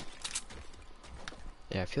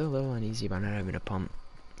 Yeah, I feel a little uneasy about not having a pump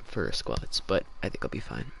for squads, but I think I'll be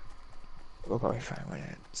fine. We'll probably find one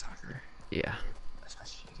at soccer. Yeah.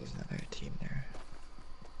 Especially if there's another team there.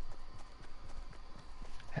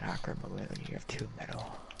 At Aqua Mobility, you have 2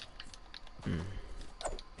 metal. I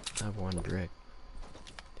have 1 brick.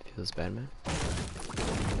 Feels bad, man. I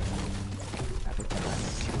think I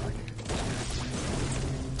have 200.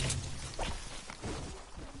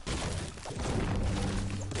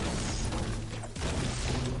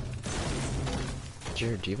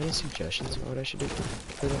 Jared, do you have any suggestions about what I should do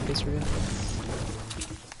for that face reveal?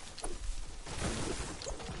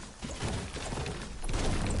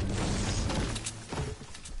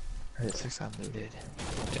 It looks unlooted.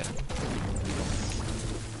 Yeah.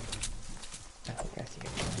 I think I see it.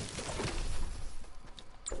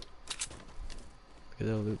 Look at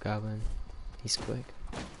the Loot Goblin. He's quick.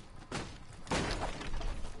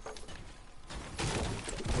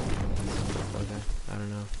 Okay, I don't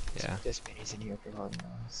know. Yeah. This minis in here for holding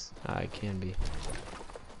those. It can be.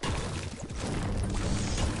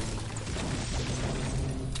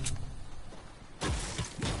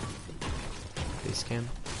 Face cam?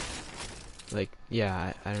 Like,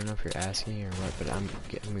 yeah, I don't know if you're asking or what, but I'm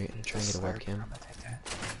gonna try and get a webcam.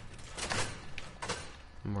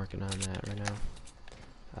 I'm working on that right now.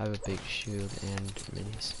 I have a big shield and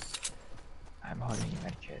minis. I'm holding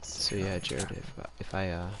medkits. So yeah, Jared, if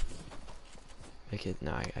I Make it.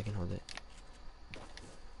 No, I can hold it.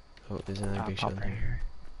 Oh, there's another big shield Pump in right here. here.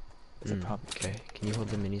 It's a pump. Okay, can you hold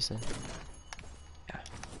the minis then? Yeah.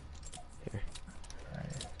 Here.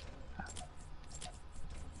 Right.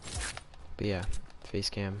 But yeah, face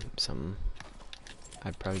cam, something.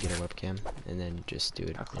 I'd probably get a webcam and then just do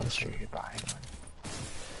it How on close are stream. you to buying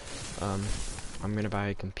one? I'm gonna buy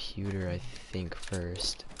a computer, I think,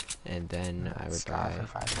 first, and then I would buy. For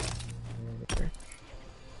 5.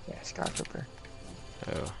 Yeah, Scarf Ripper.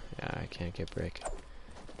 Oh, yeah, I can't get brick.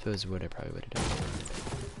 If it was wood, I probably would have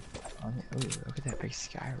done it. Ooh, look at that big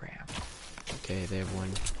sky ramp. Okay, they have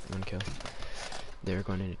one kill. They're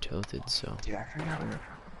going into tilted, so. Dude, I forgot we were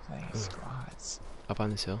playing squads. Up on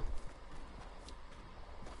this hill.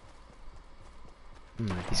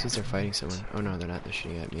 These guys are fighting someone. Oh no, they're not. They're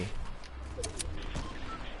shooting at me.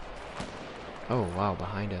 Oh wow,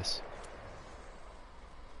 behind us.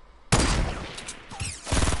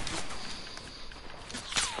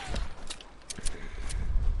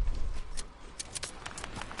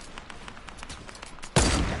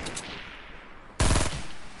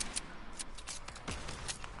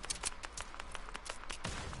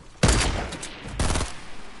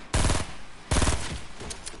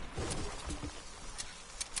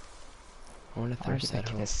 I want to thirst that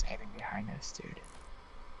hole. Sniping behind us, dude.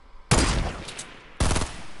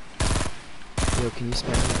 Yo, can you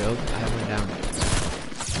spam the build? I have one down.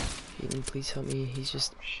 Hayden, please help me. He's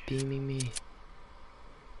just beaming me.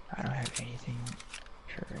 I don't have anything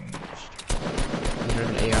ranged. You don't have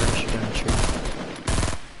an AR to shoot down a tree?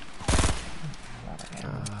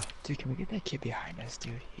 Dude, can we get that kid behind us,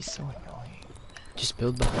 dude? He's so annoying. Just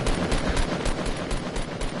build behind him.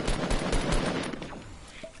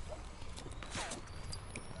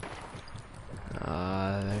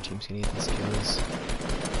 Their team's gonna get these kills.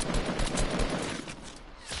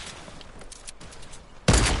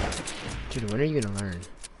 Dude, when are you gonna learn?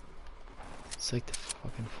 It's like the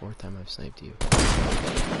fucking 4th time I've sniped you.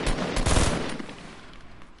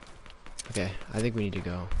 Okay, I think we need to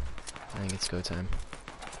go. I think it's go time.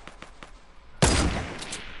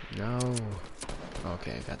 No.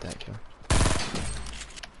 Okay, I got that kill.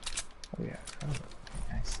 Oh yeah. Oh,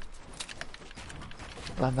 nice.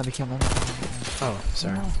 Let me kill him. Oh,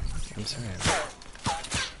 sorry. No. I'm sorry.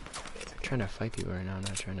 I'm trying to fight people right now. I'm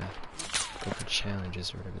not trying to go for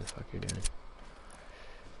challenges or whatever the fuck you're doing.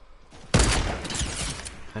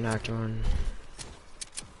 I knocked one.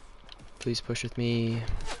 Please push with me.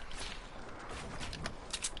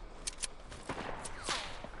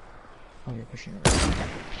 Oh, you're pushing it.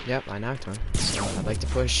 Yep, I knocked one. So I'd like to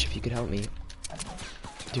push if you could help me.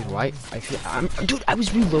 Dude, why? Dude, I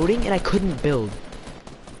was reloading and I couldn't build.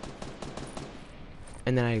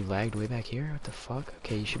 And then I lagged way back here? What the fuck?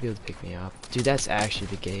 Okay, you should be able to pick me up. Dude, that's actually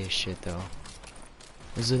the gayest shit, though.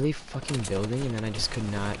 I was literally fucking building, and then I just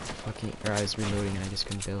could not fucking... Or I was reloading, and I just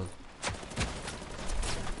couldn't build.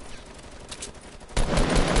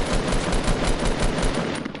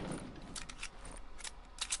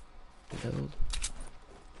 Build.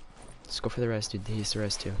 Let's go for the rest, dude. He's the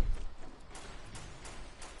rest, too.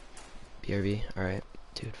 BRB. Alright.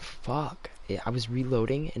 Dude, fuck. Yeah, I was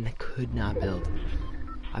reloading, and I could not build.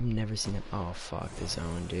 I've never seen it. Oh, fuck the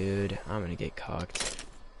zone, dude. I'm gonna get cocked.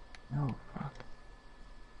 No, fuck.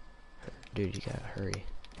 Dude, you gotta hurry.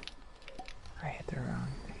 I hit the wrong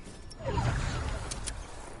thing.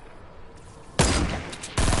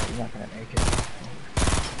 You're not gonna make it.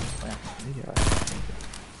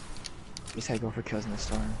 You said go for kills in the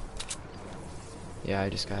storm. Yeah, I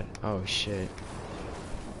just got... Oh, shit.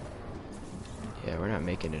 Yeah, we're not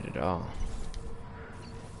making it at all.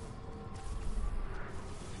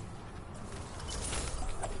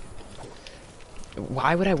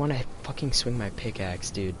 Why would I want to fucking swing my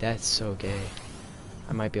pickaxe, dude? That's so gay.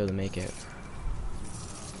 I might be able to make it.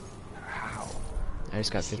 How? I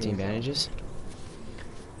just got 15 bandages.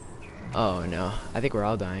 Oh no, I think we're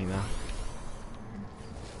all dying though.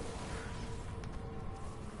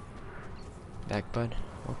 Back, bud.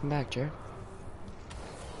 Welcome back, Jared.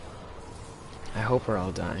 I hope we're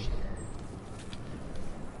all dying.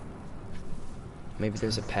 Maybe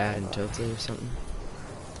there's a pad in Tilted or something.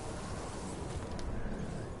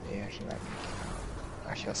 Yeah, he might make it out.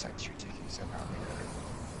 Actually, I'll send you tickets, so probably not.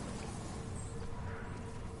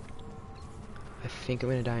 I think I'm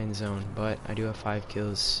gonna die in zone, but I do have 5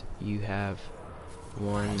 kills. You have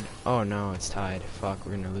 1. Oh no, it's tied. Fuck,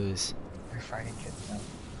 we're gonna lose. We're fighting kids now.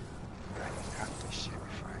 I need to cop this shit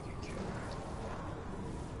before I get killed.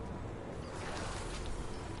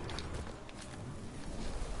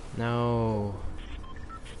 No.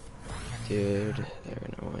 Dude, they're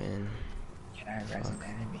gonna win. Can I res an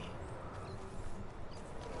enemy?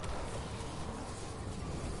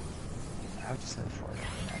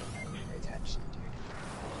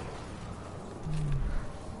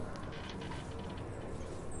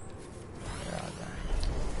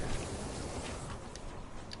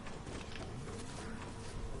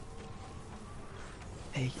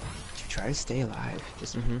 Hey, to try to stay alive,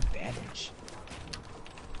 just bandage.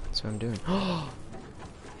 That's what I'm doing. Oh,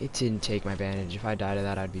 it didn't take my bandage. If I died of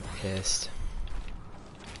that, I'd be pissed.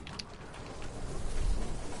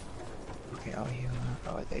 Okay, I'll heal.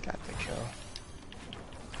 Oh, they got the kill.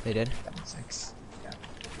 They did? 6. Yeah.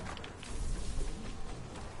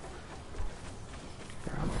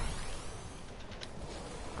 Bro.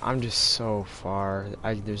 I'm just so far.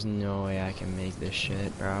 There's no way I can make this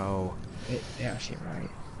shit, bro. They actually might.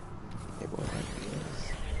 They both have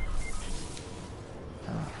heals.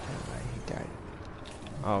 Oh, never mind, he died.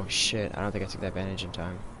 Oh shit, I don't think I took that bandage in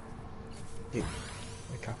time. Dude,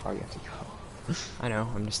 look how far you have to go. I know,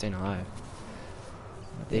 I'm just staying alive.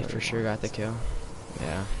 They for sure got the kill.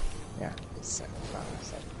 Yeah. Yeah, it's 7.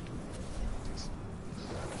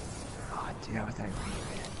 Oh, dude, I was not even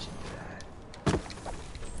paying attention to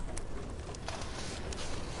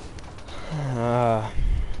that.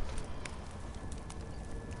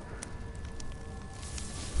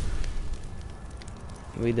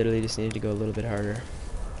 We literally just needed to go a little bit harder.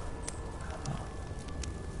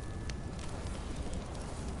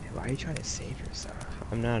 Why are you trying to save yourself?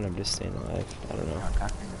 I'm not, I'm just staying alive. I don't know. I'm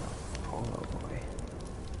talking about Polo Boy.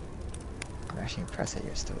 I'm actually impressed that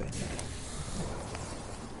you're still in here.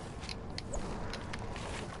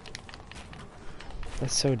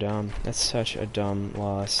 That's so dumb. That's such a dumb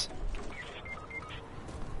loss.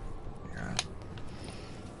 Yeah.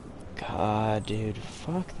 God, dude,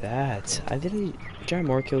 fuck that. I literally got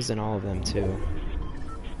more kills than all of them, too.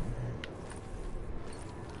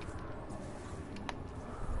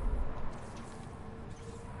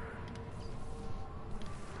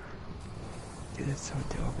 Dude, that's so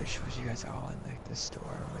dope. It shows you guys all in like the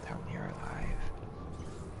store without me alive.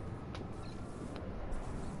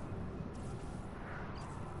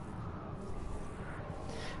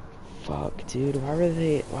 Fuck, dude, why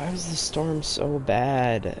was the storm so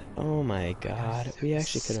bad? Oh my god, we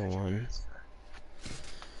actually could have won.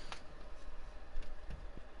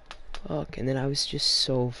 Fuck, and then I was just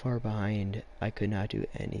so far behind, I could not do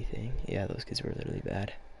anything. Yeah, those kids were literally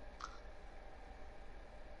bad.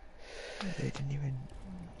 They didn't even...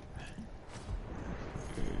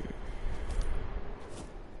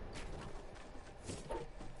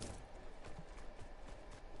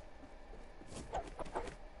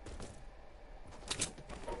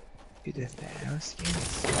 Dude, the Thanos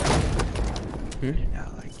skins. I did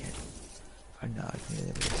not like it. I'm not liking it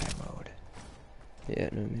in the time mode. Yeah,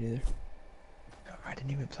 no, me neither. No, I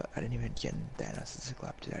didn't even get in Thanos as a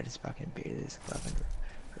club, dude. I just fucking baited this club and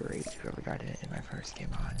raided whoever got in it in my first game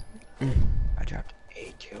on. I dropped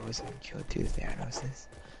 8 kills and killed 2 Thanoses.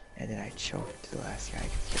 And then I choked the last guy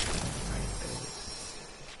because he kept going my ability.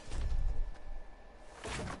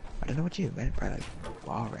 I don't know what you meant by like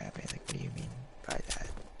wall ramping. Like, what do you mean by that?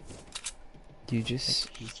 You just...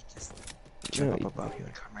 Like, he can just jump up above you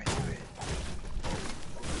and come right through it.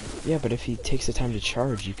 Yeah, but if he takes the time to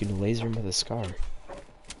charge, you can laser him with a scar.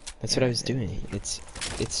 That's what I was doing. It's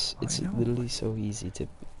literally so easy to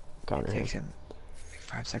counter It him. takes him like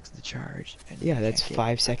 5 seconds to charge. And Yeah, that's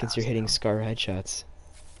 5 seconds you're hitting scar headshots.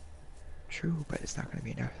 True, but it's not going to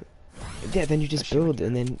be enough. Yeah, then you just build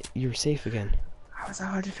and then you're safe again. I was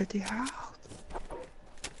 150 health.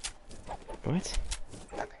 What?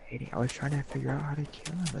 I was trying to figure out how to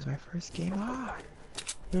kill him. It was my first game on.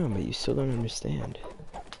 No, but you still don't understand.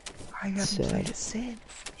 I haven't played a sin.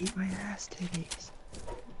 Eat my ass titties.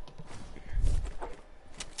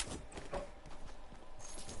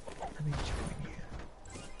 Let me join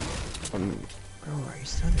you. Bro, are you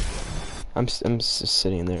still in the game? I'm just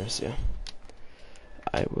sitting there, so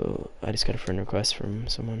I just got a friend request from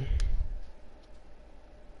someone.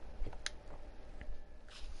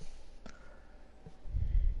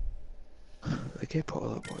 Look at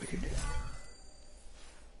Polo Boy, dude.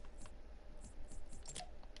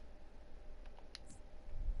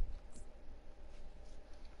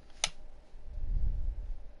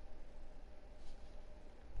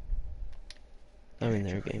 I'm in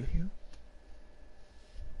their game.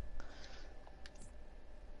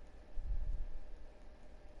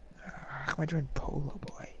 How come I joined Polo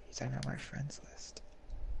Boy? He's not on my friends list.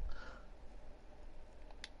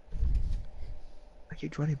 Like, you're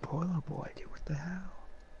joining Polo Boy, dude. What the hell?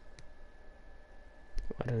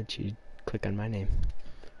 Why don't you click on my name?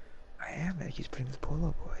 I am, like, he's putting with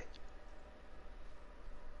Polo Boy.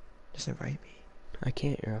 Just invite me. I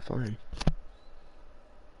can't, you're offline.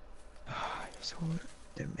 Oh, you're so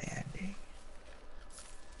demanding.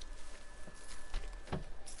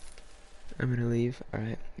 I'm gonna leave.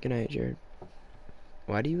 Alright, good night, Jared.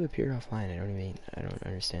 Why do you appear offline? I don't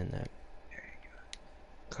understand that. There you go.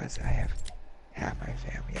 Because I have half my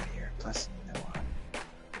family out here, plus no one.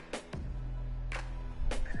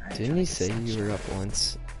 Didn't he say you were up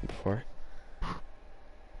once before?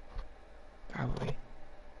 Probably.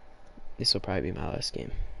 This will probably be my last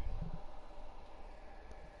game.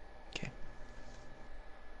 Okay.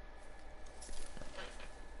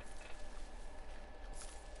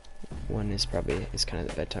 One is probably kind of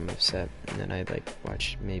the bedtime I've set, and then I like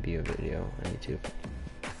watch maybe a video on YouTube.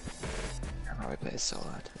 I'll probably play a solo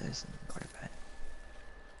after this and go to bed.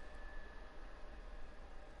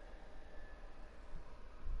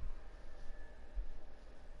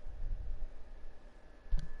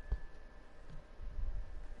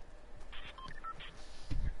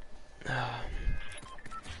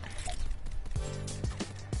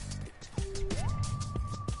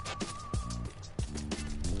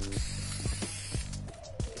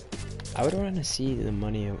 I would want to see the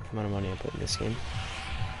amount of money I put in this game.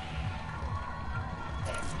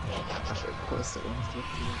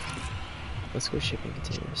 Let's go shipping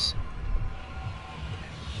containers.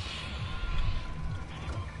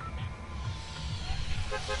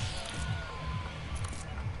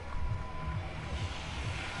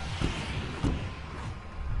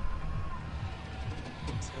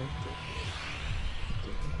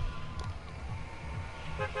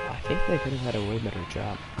 I think they could have had a way better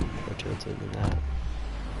job for tilted than that.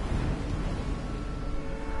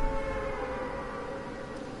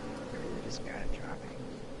 Just got it dropping.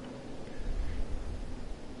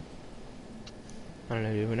 I don't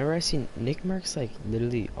know, dude. Whenever I see Nick Merckx, like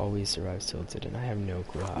literally always survives tilted, and I have no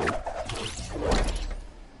clue how.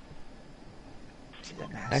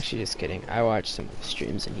 Actually, just kidding. I watch some of the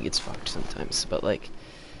streams and he gets fucked sometimes, but like,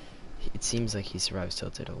 it seems like he survives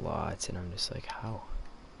tilted a lot, and I'm just like, how?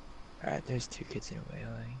 Alright, there's 2 kids in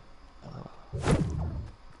whaling. Hello.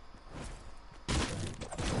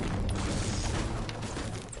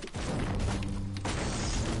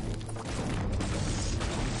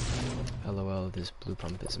 LOL, this blue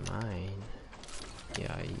pump is mine.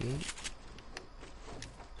 Yeah,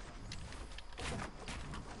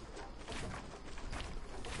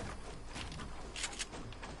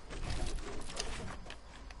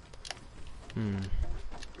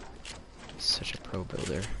 Such a pro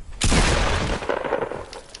builder.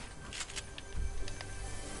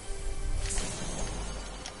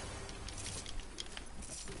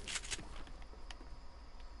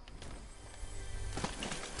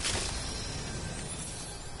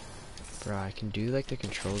 Bro, I can do like the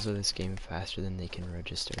controls of this game faster than they can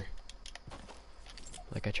register.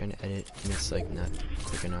 Like I try to edit and it's like not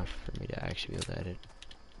quick enough for me to actually be able to edit.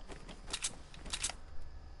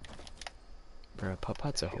 Bro,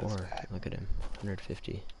 Putt-Putt's a whore. Look at him.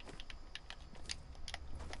 150.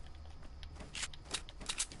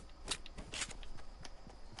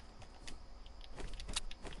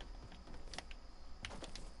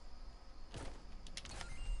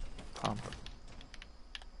 Pump.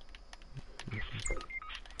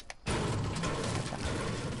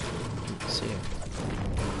 See ya.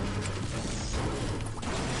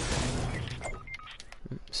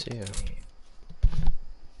 See ya.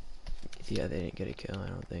 Yeah, they didn't get a kill, I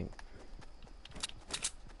don't think.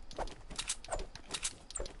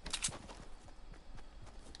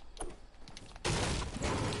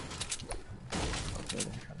 Okay,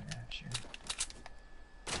 they're coming at you.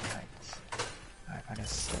 Nice. I got a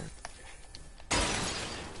slurp.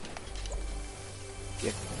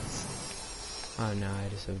 Get this. Oh no,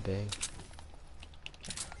 it is so big.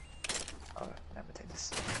 Oh, I'm gonna take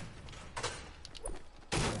this.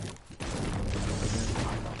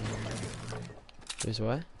 There's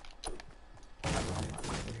what?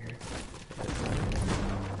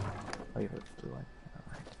 Oh, you have a blue one. Never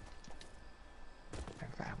mind. I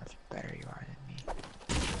forgot how much better you are than me.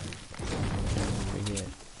 Forget.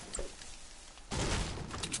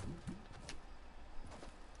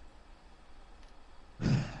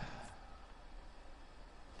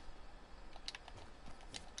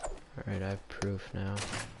 Alright, I have proof now.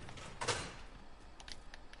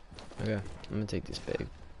 Okay, I'm gonna take this big.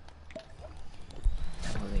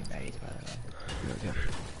 I'm holding Maddie's, by the way. Okay.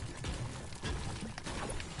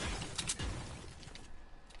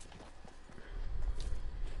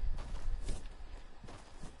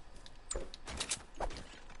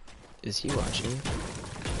 Is he watching?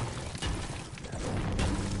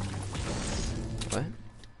 What?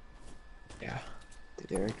 Yeah. Dude,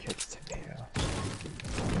 there are kids tomato.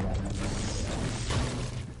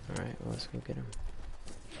 Alright, well, let's go get him.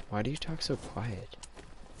 Why do you talk so quiet?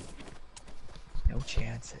 No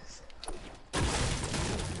chances. I'd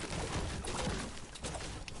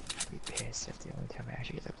be pissed if the only time I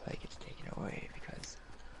actually get to play gets taken away because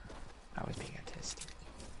I was being autistic.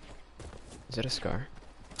 Is that a scar?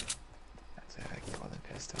 That's a golden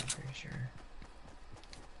pistol, I'm pretty sure.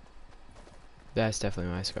 That's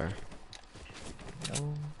definitely my scar.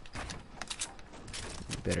 No.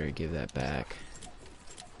 You better give that back.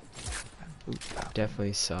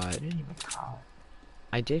 Definitely saw it. I didn't even call it.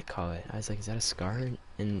 I did call it. I was like, is that a scar?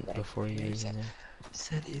 And before you were in there. You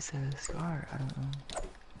said a scar. I don't know.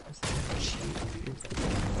 That's cheap, dude.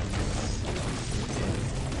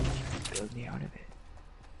 Build me out of it.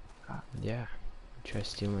 Yeah. You tried to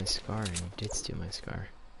steal my scar, and you did steal my scar.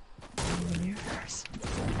 Yours.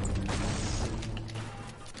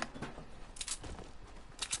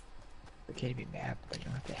 Okay to be mad, but you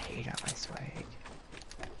don't have to hate on my swag.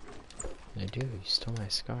 I do. You stole my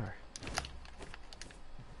scar.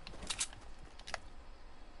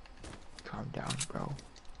 Calm down, bro.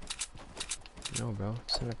 No, bro.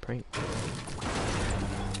 It's not a prank.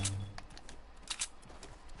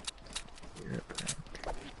 You're a prank.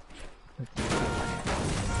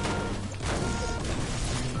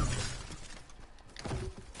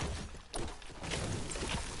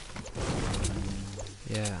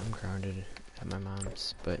 Yeah, I'm grounded at my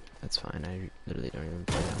mom's, but that's fine. I literally don't even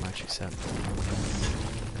play that much except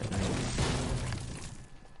at night.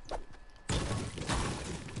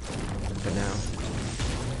 But now,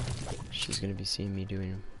 she's gonna be seeing me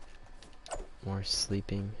doing more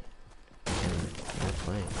sleeping and more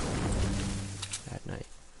playing at night.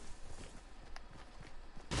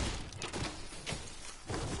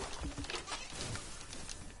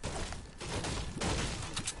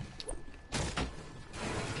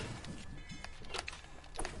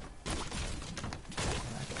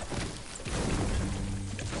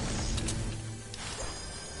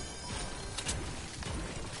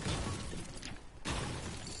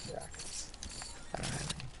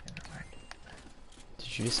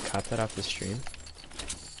 Did you just cop that off the stream?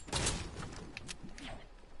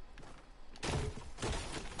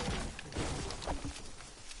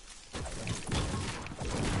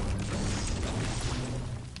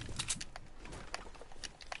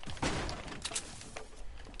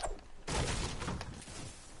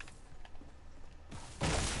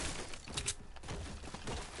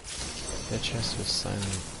 That chest was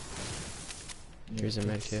silent. Here's a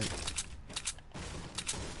medkit.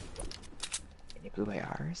 Any blue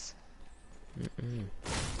ARs?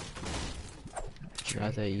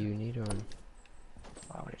 Not that you need one.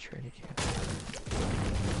 Why would I traded you?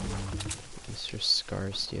 Mr.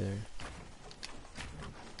 Scar Stealer.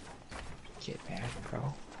 Get mad,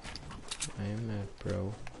 bro. I am mad,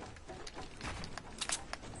 bro.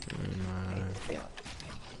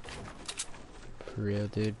 For real,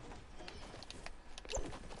 dude.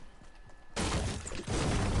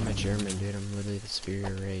 I'm a German, dude. I'm literally the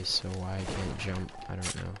superior race, so why I can't jump, I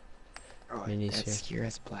don't know. Oh, Minis that here. skier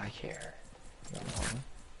has black hair.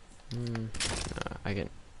 I can.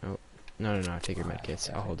 Oh, no, take your medkits.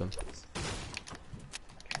 I'll hold them.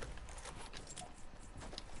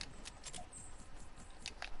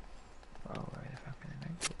 Oh, where the fuck are the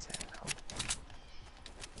medkits at? Oh.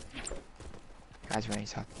 Guys, we're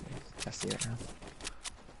talking to Dusty right now.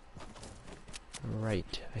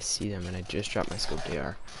 Right, I see them, and I just dropped my scope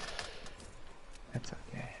DR. That's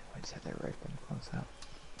okay. I just had that right when close up.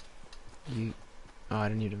 Oh, I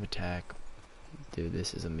don't need an attack. Dude,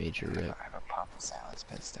 this is a major rip. I have a pump silence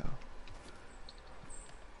pistol.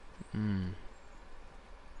 I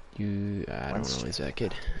don't know, is that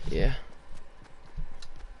kid? Yeah.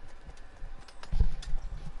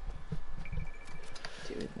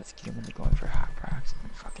 Dude, let's get him into going for hot rocks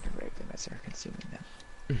and fucking rape them as they're consuming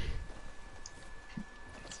them.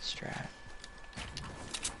 That's a strat.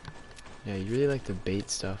 Yeah, you really like the bait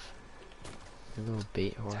stuff. Your little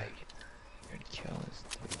bait whore. Good kills,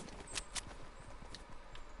 dude.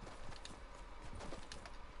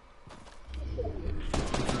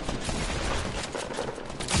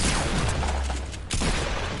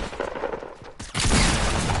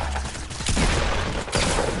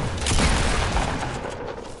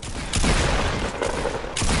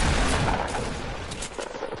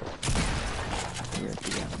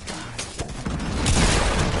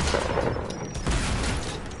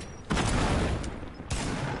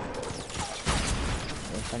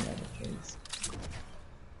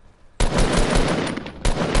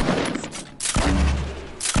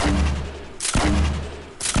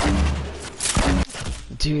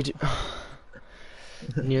 Dude,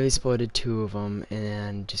 nearly spotted 2 of them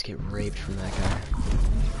and just get raped from that guy.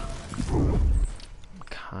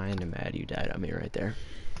 I'm kinda mad you died on me right there.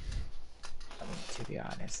 I mean, to be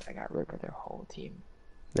honest, I got rid of their whole team.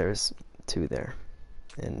 There's 2 there,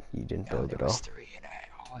 and you didn't build at all. 3, and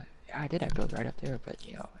I did. I built right up there, but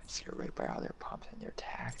you know, I just got raped by all their pumps and their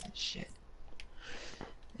tags and shit.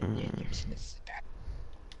 And you're just in this bad